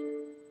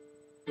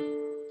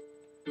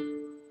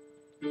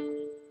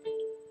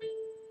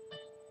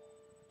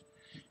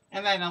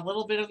 And then a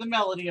little bit of the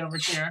melody over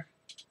here.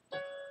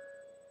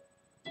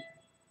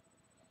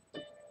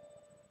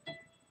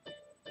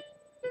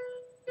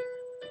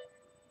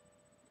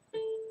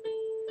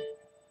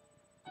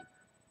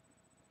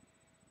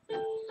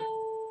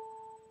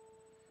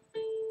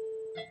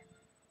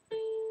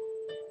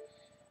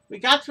 We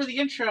got through the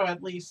intro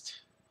at least.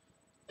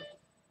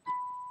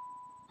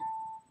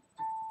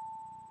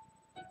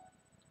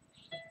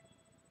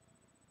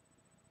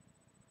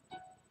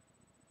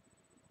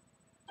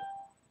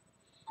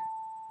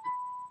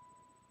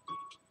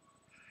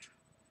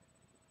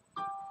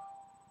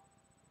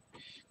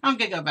 I'm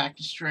gonna go back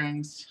to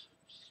strings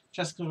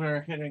just because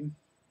we're hitting.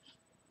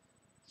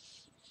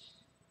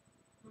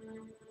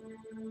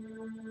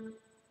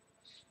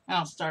 And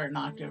I'll start an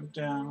octave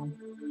down.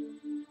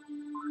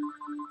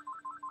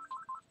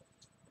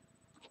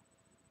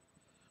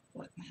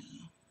 What now?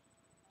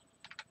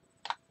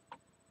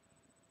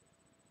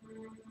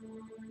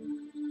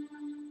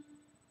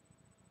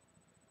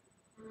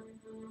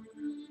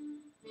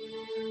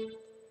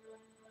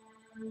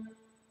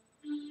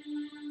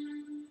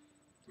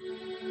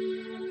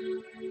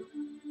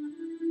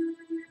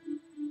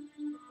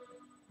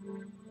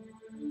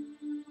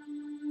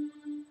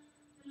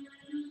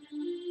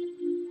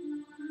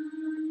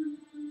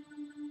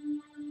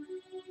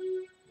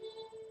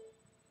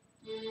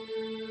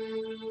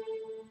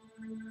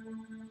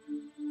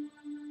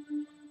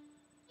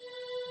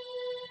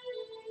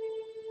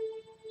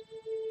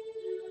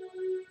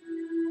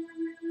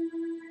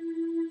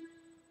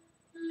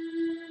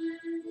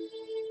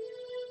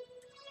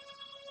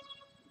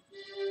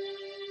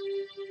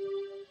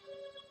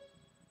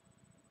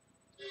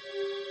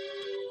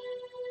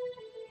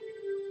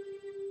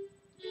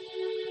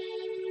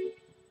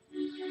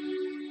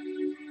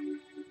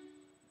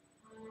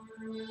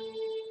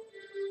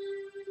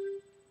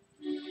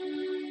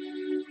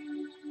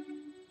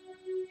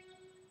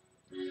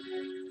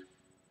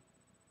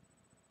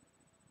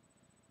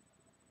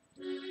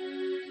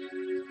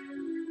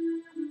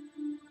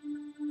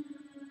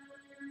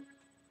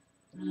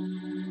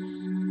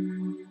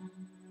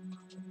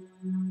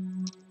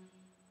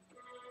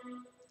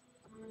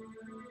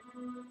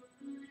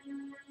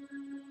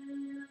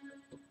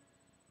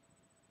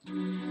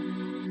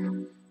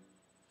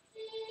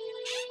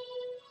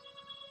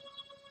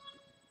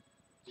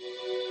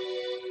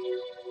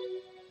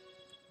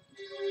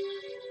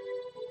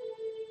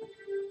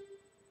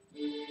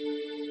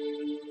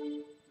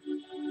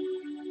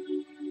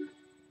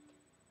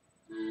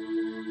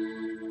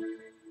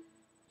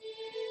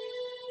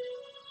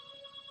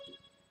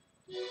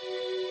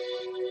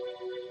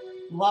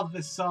 Love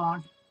this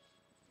song.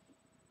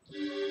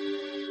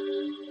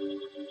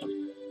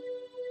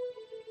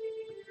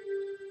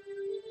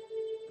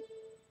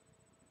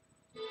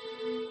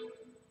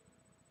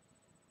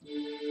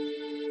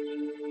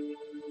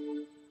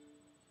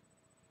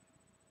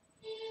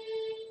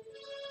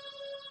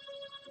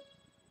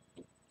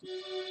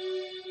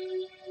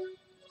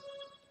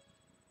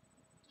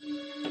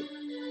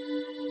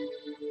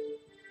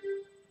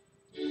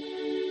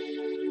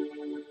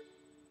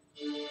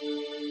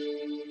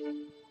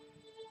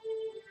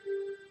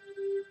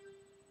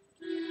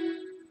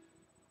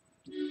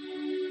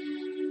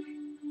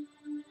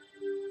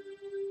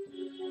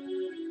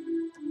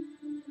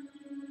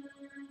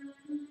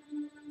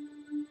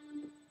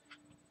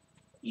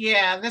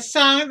 Yeah, this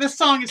song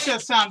is gonna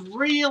sound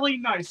really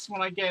nice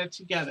when I get it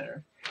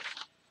together.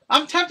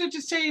 I'm tempted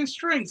to say in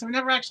strings. I've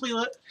never actually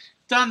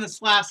done this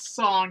last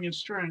song in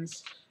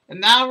strings. And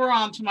now we're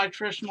on to my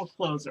traditional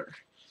closer.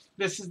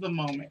 This is the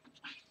moment.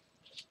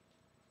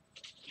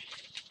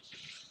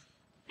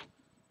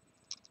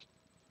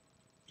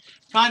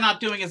 Probably not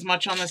doing as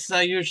much on this as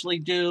I usually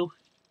do.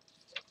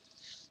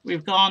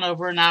 We've gone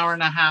over an hour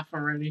and a half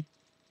already.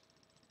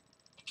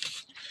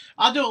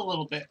 I'll do a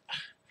little bit.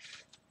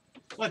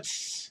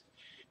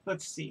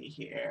 Let's see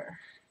here.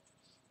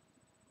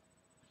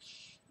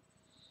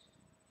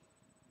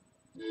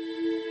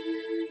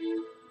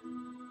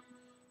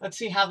 Let's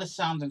see how this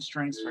sounds in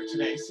strings for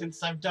today,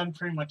 since I've done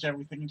pretty much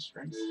everything in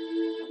strings.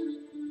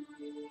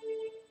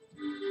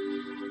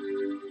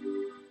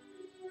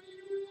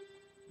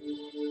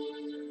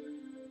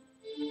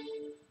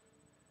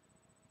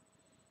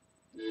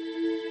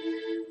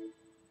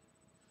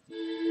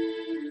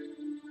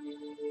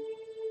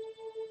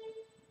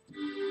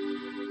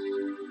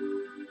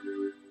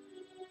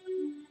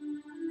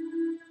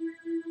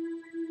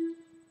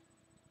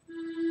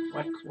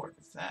 What chord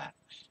is that?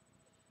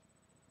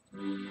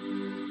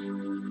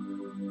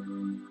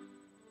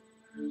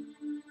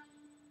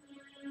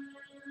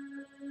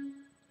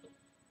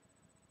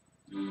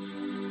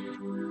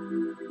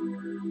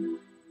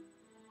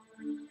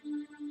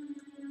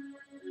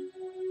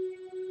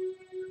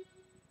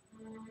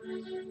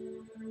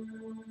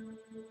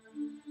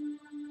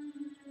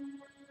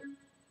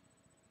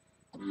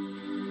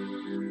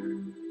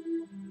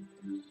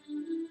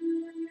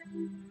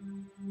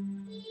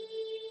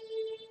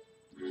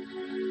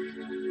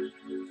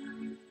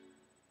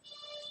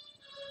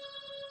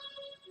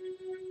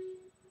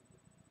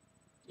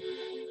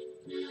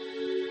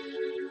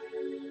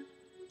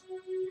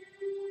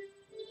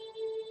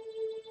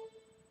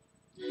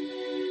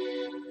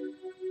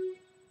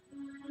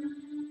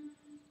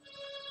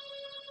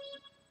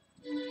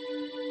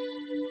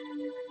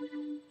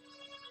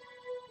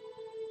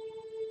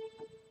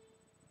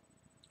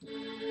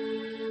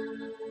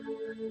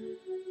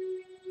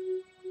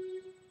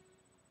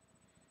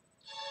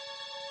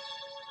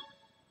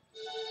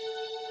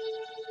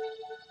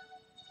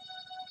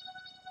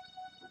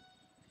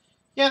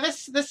 Yeah,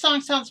 this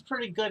song sounds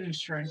pretty good in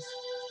strings.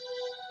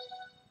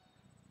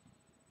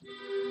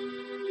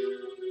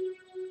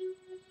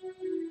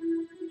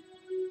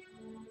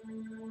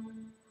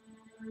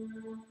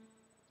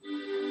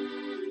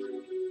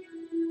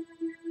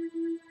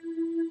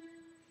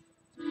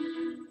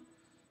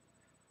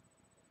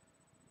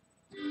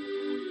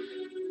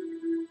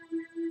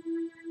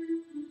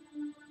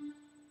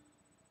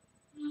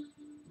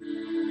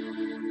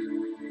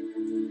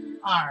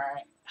 All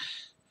right.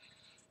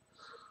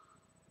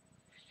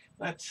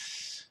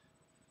 Let's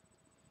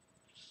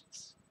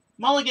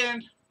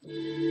mulligan.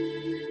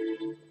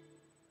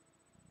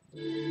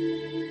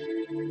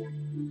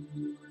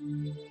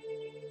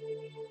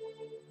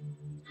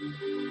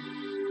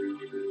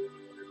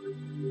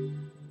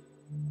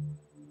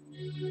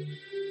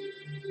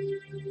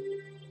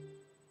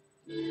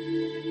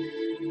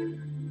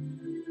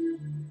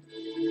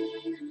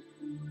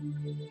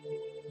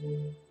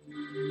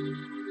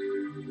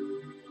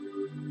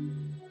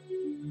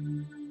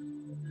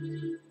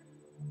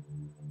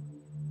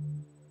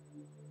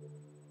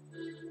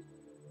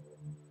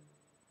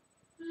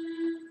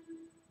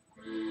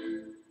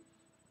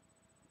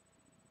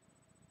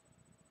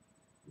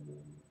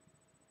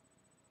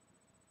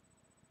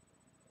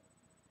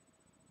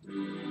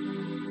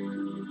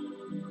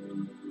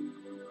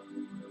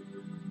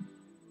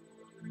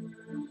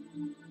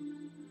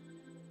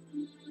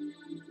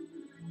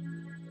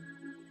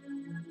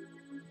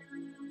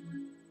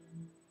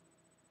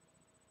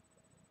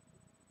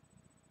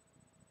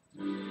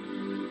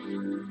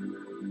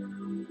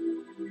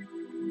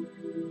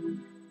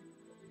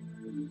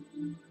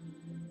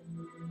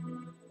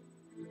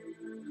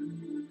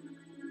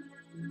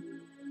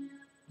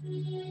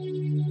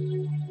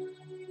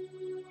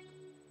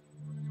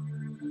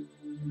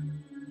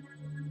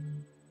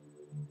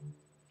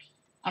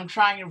 I'm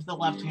trying it with the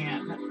left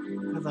hand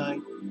because I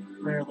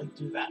rarely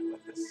do that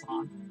with this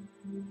song.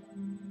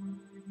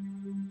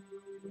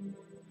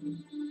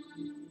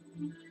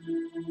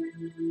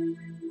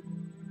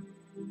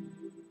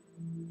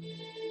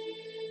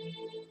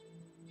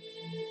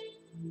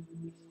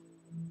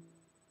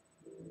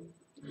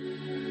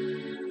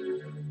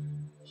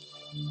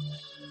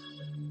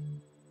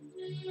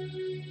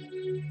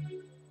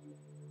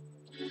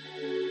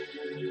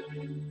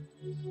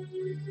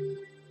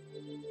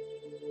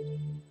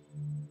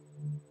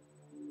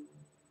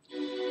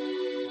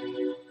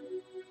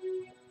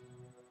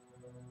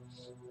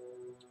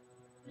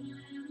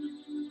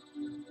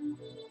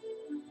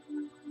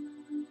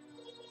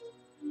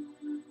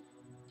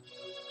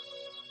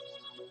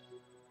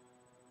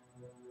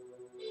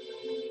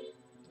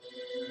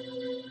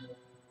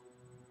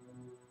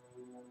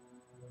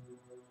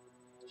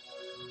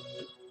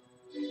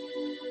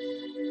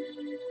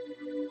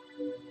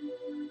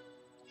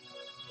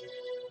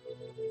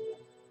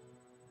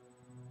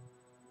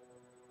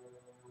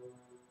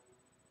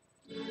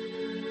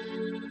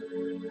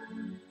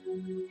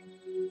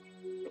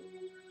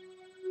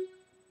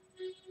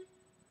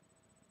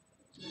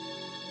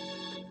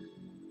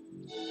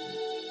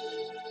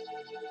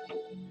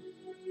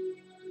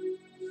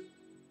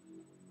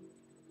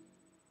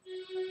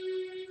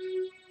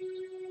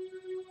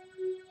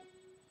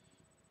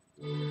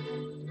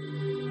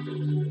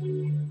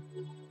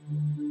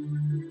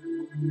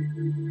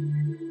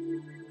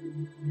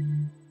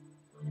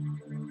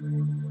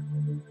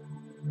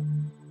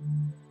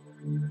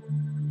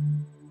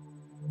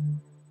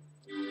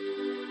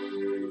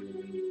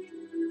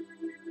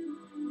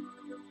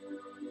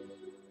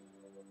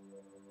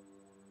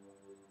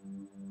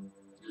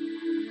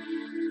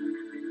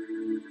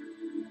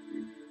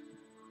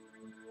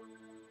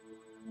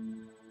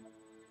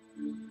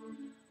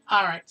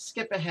 All right,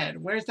 skip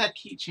ahead. Where's that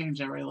key change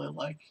I really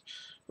like?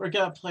 We're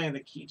going to play the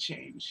key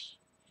change.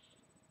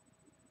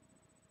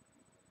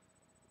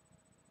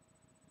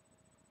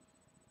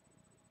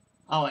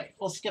 Oh, wait,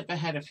 we'll skip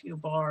ahead a few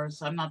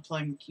bars. I'm not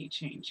playing the key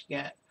change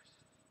yet.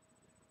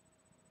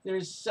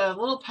 There's a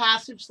little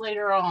passage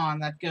later on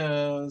that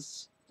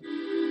goes.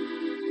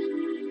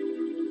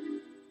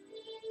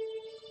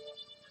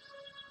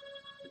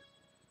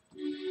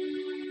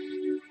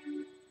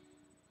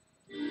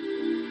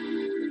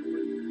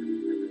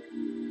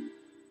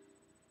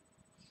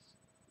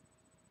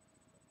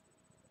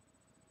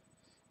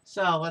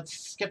 So let's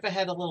skip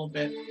ahead a little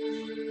bit.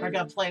 We're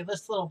going to play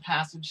this little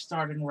passage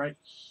starting right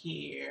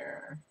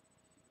here.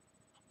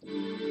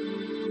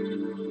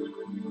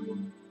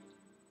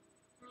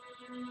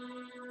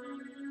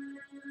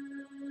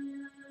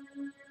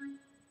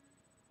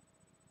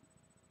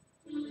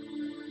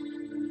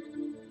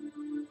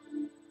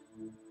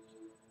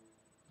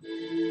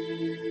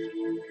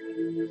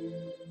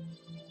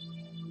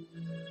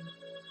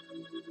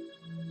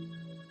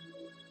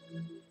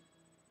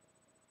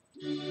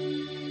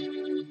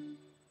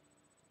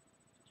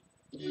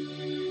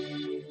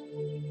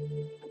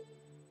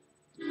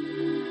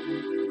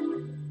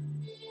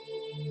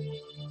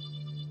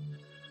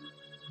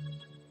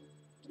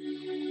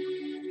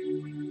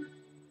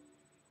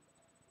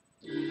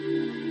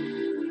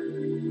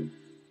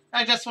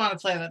 I just want to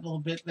play that little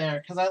bit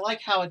there because I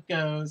like how it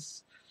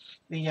goes.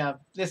 The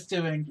this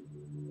doing,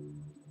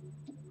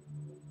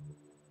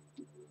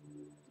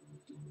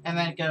 and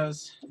then it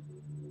goes.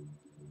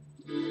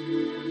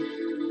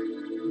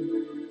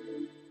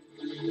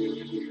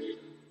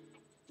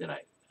 Did I?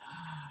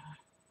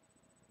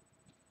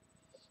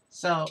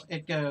 So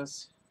it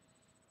goes.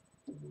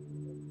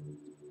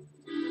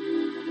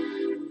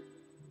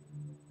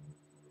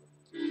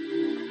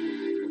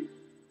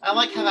 I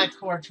like how that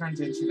chord turns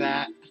into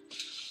that.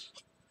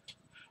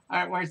 All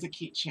right, where's the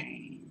key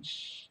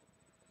change?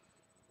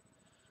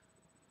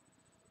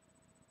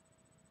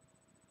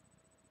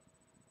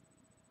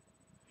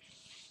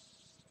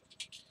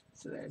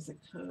 So there's the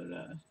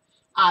coda.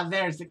 Ah,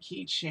 there's the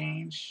key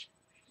change.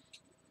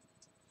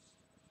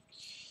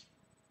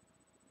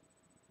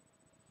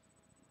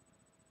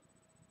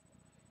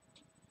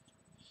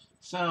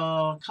 So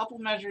a couple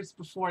measures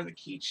before the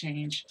key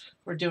change,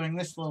 we're doing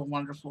this little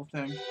wonderful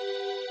thing.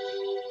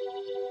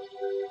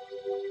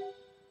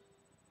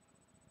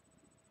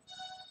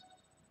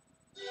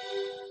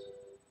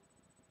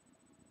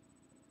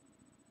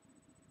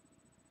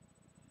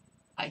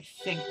 I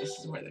think this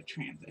is where the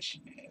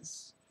transition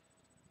is.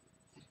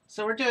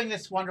 So we're doing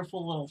this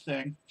wonderful little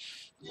thing.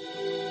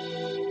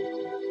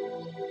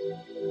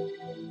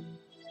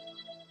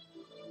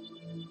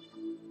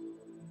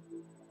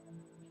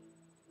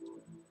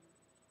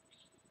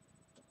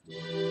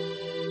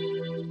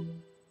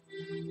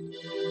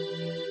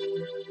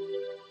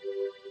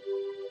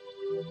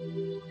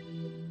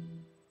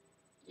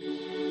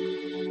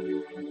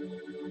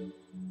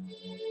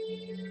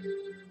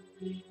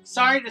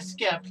 Sorry to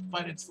skip,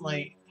 but it's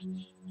late.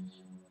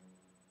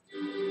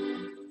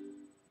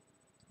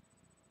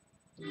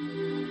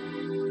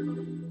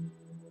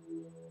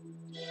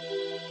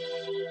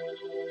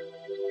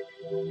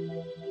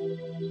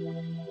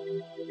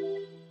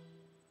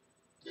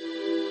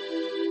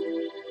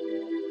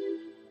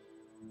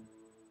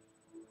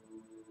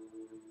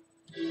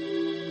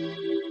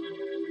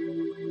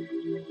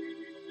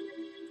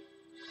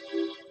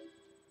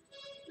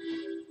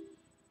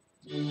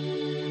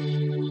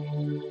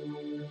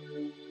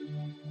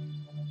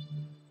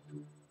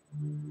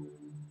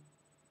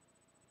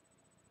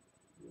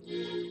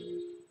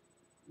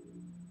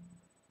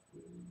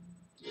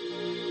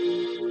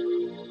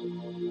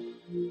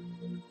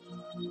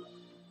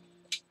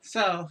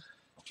 So,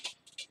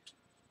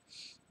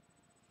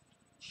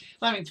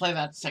 let me play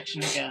that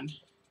section again.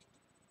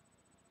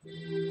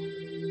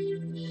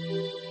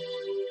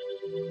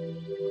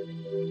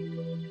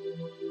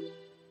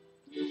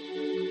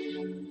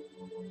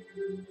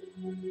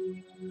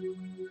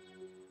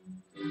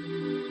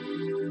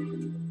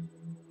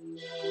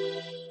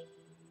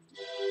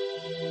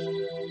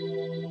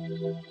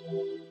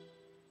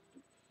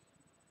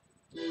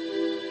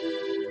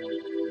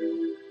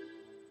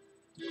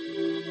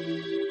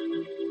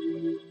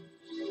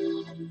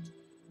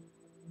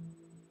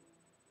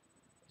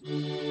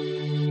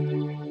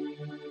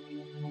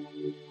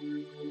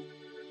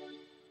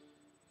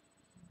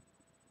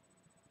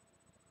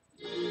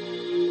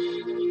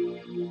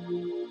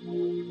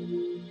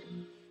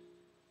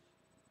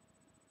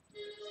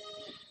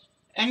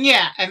 And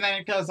yeah, and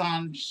then it goes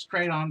on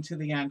straight on to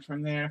the end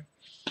from there.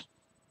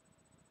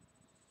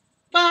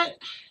 But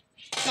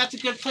that's a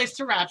good place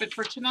to wrap it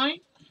for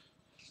tonight.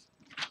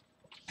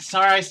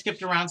 Sorry I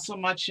skipped around so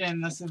much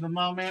and this is the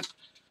moment,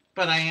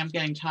 but I am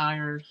getting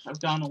tired.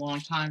 I've gone a long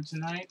time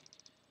tonight.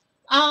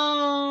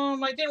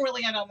 I didn't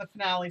really end on the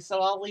finale, so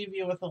I'll leave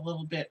you with a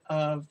little bit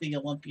of the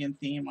Olympian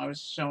theme I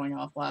was showing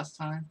off last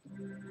time.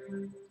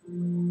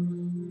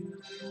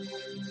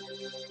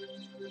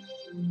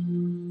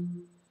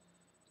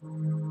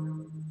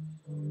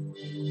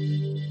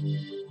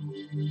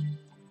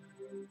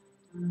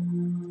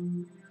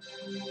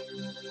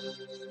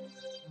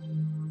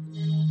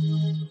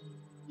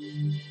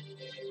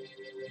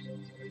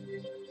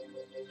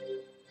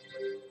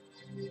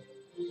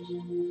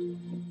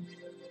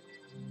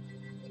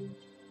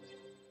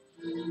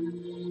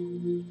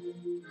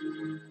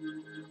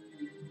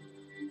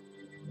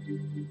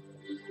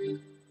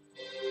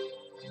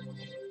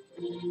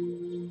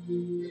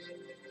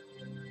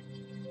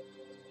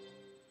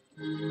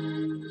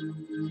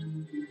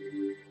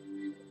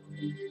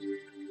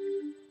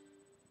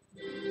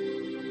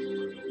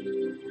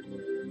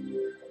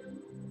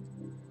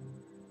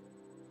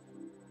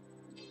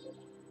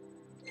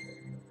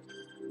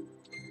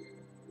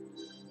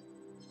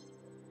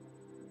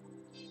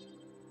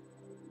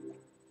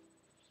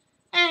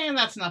 And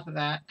that's enough of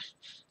that.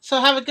 So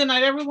have a good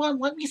night, everyone.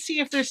 Let me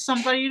see if there's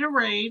somebody to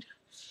raid.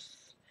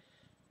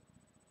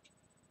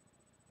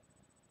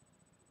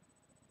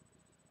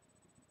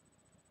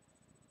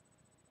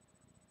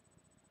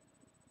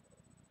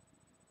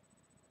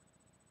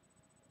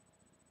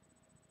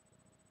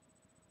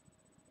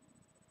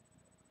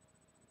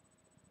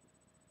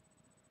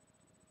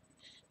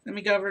 Let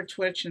me go over to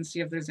Twitch and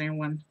see if there's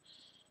anyone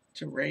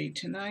to raid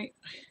tonight.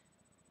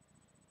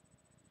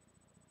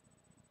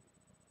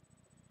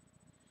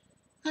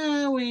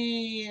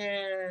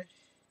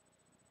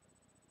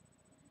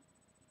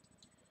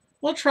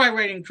 We'll try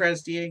raiding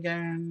Dresdy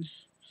again.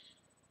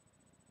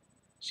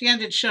 She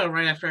ended show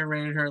right after I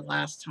raided her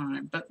last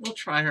time, but we'll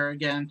try her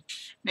again.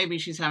 Maybe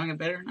she's having a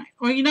better night.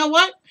 Well, you know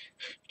what?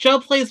 Joe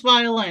plays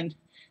violin.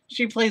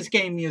 She plays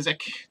game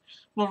music.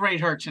 We'll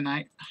raid her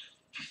tonight.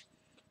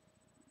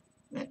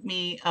 Let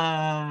me,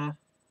 how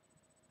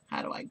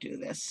do I do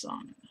this?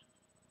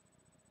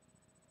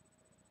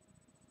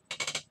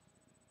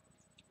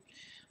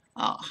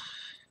 Oh,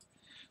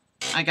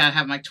 I gotta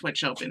have my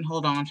Twitch open.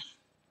 Hold on.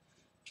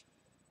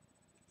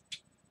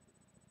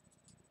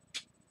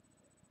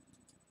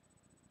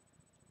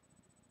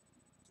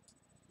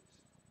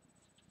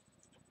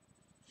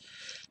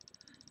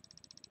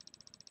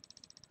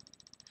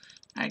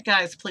 Alright,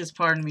 guys, please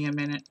pardon me a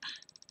minute.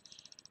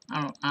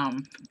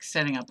 I'm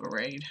setting up a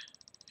raid.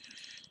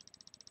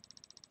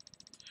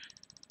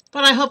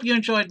 But I hope you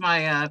enjoyed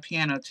my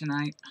piano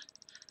tonight.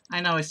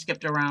 I know I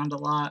skipped around a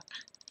lot,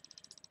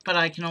 but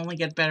I can only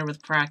get better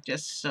with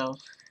practice, so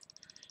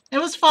it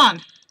was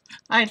fun.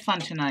 I had fun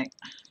tonight.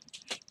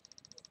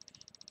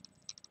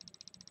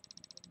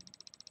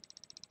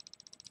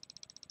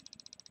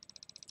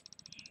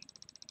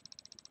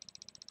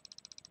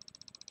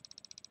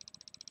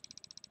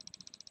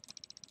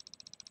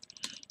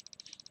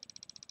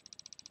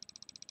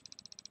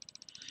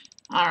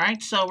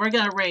 Alright, so we're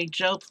going to raid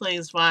Joe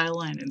Plays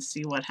Violin and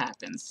see what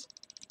happens.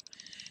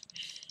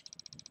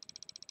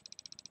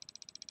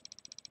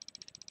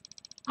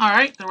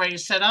 Alright, the raid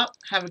is set up.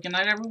 Have a good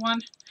night, everyone.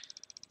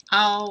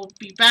 I'll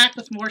be back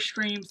with more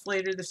streams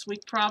later this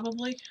week,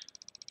 probably.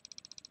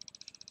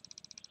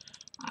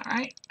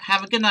 Alright,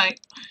 have a good night.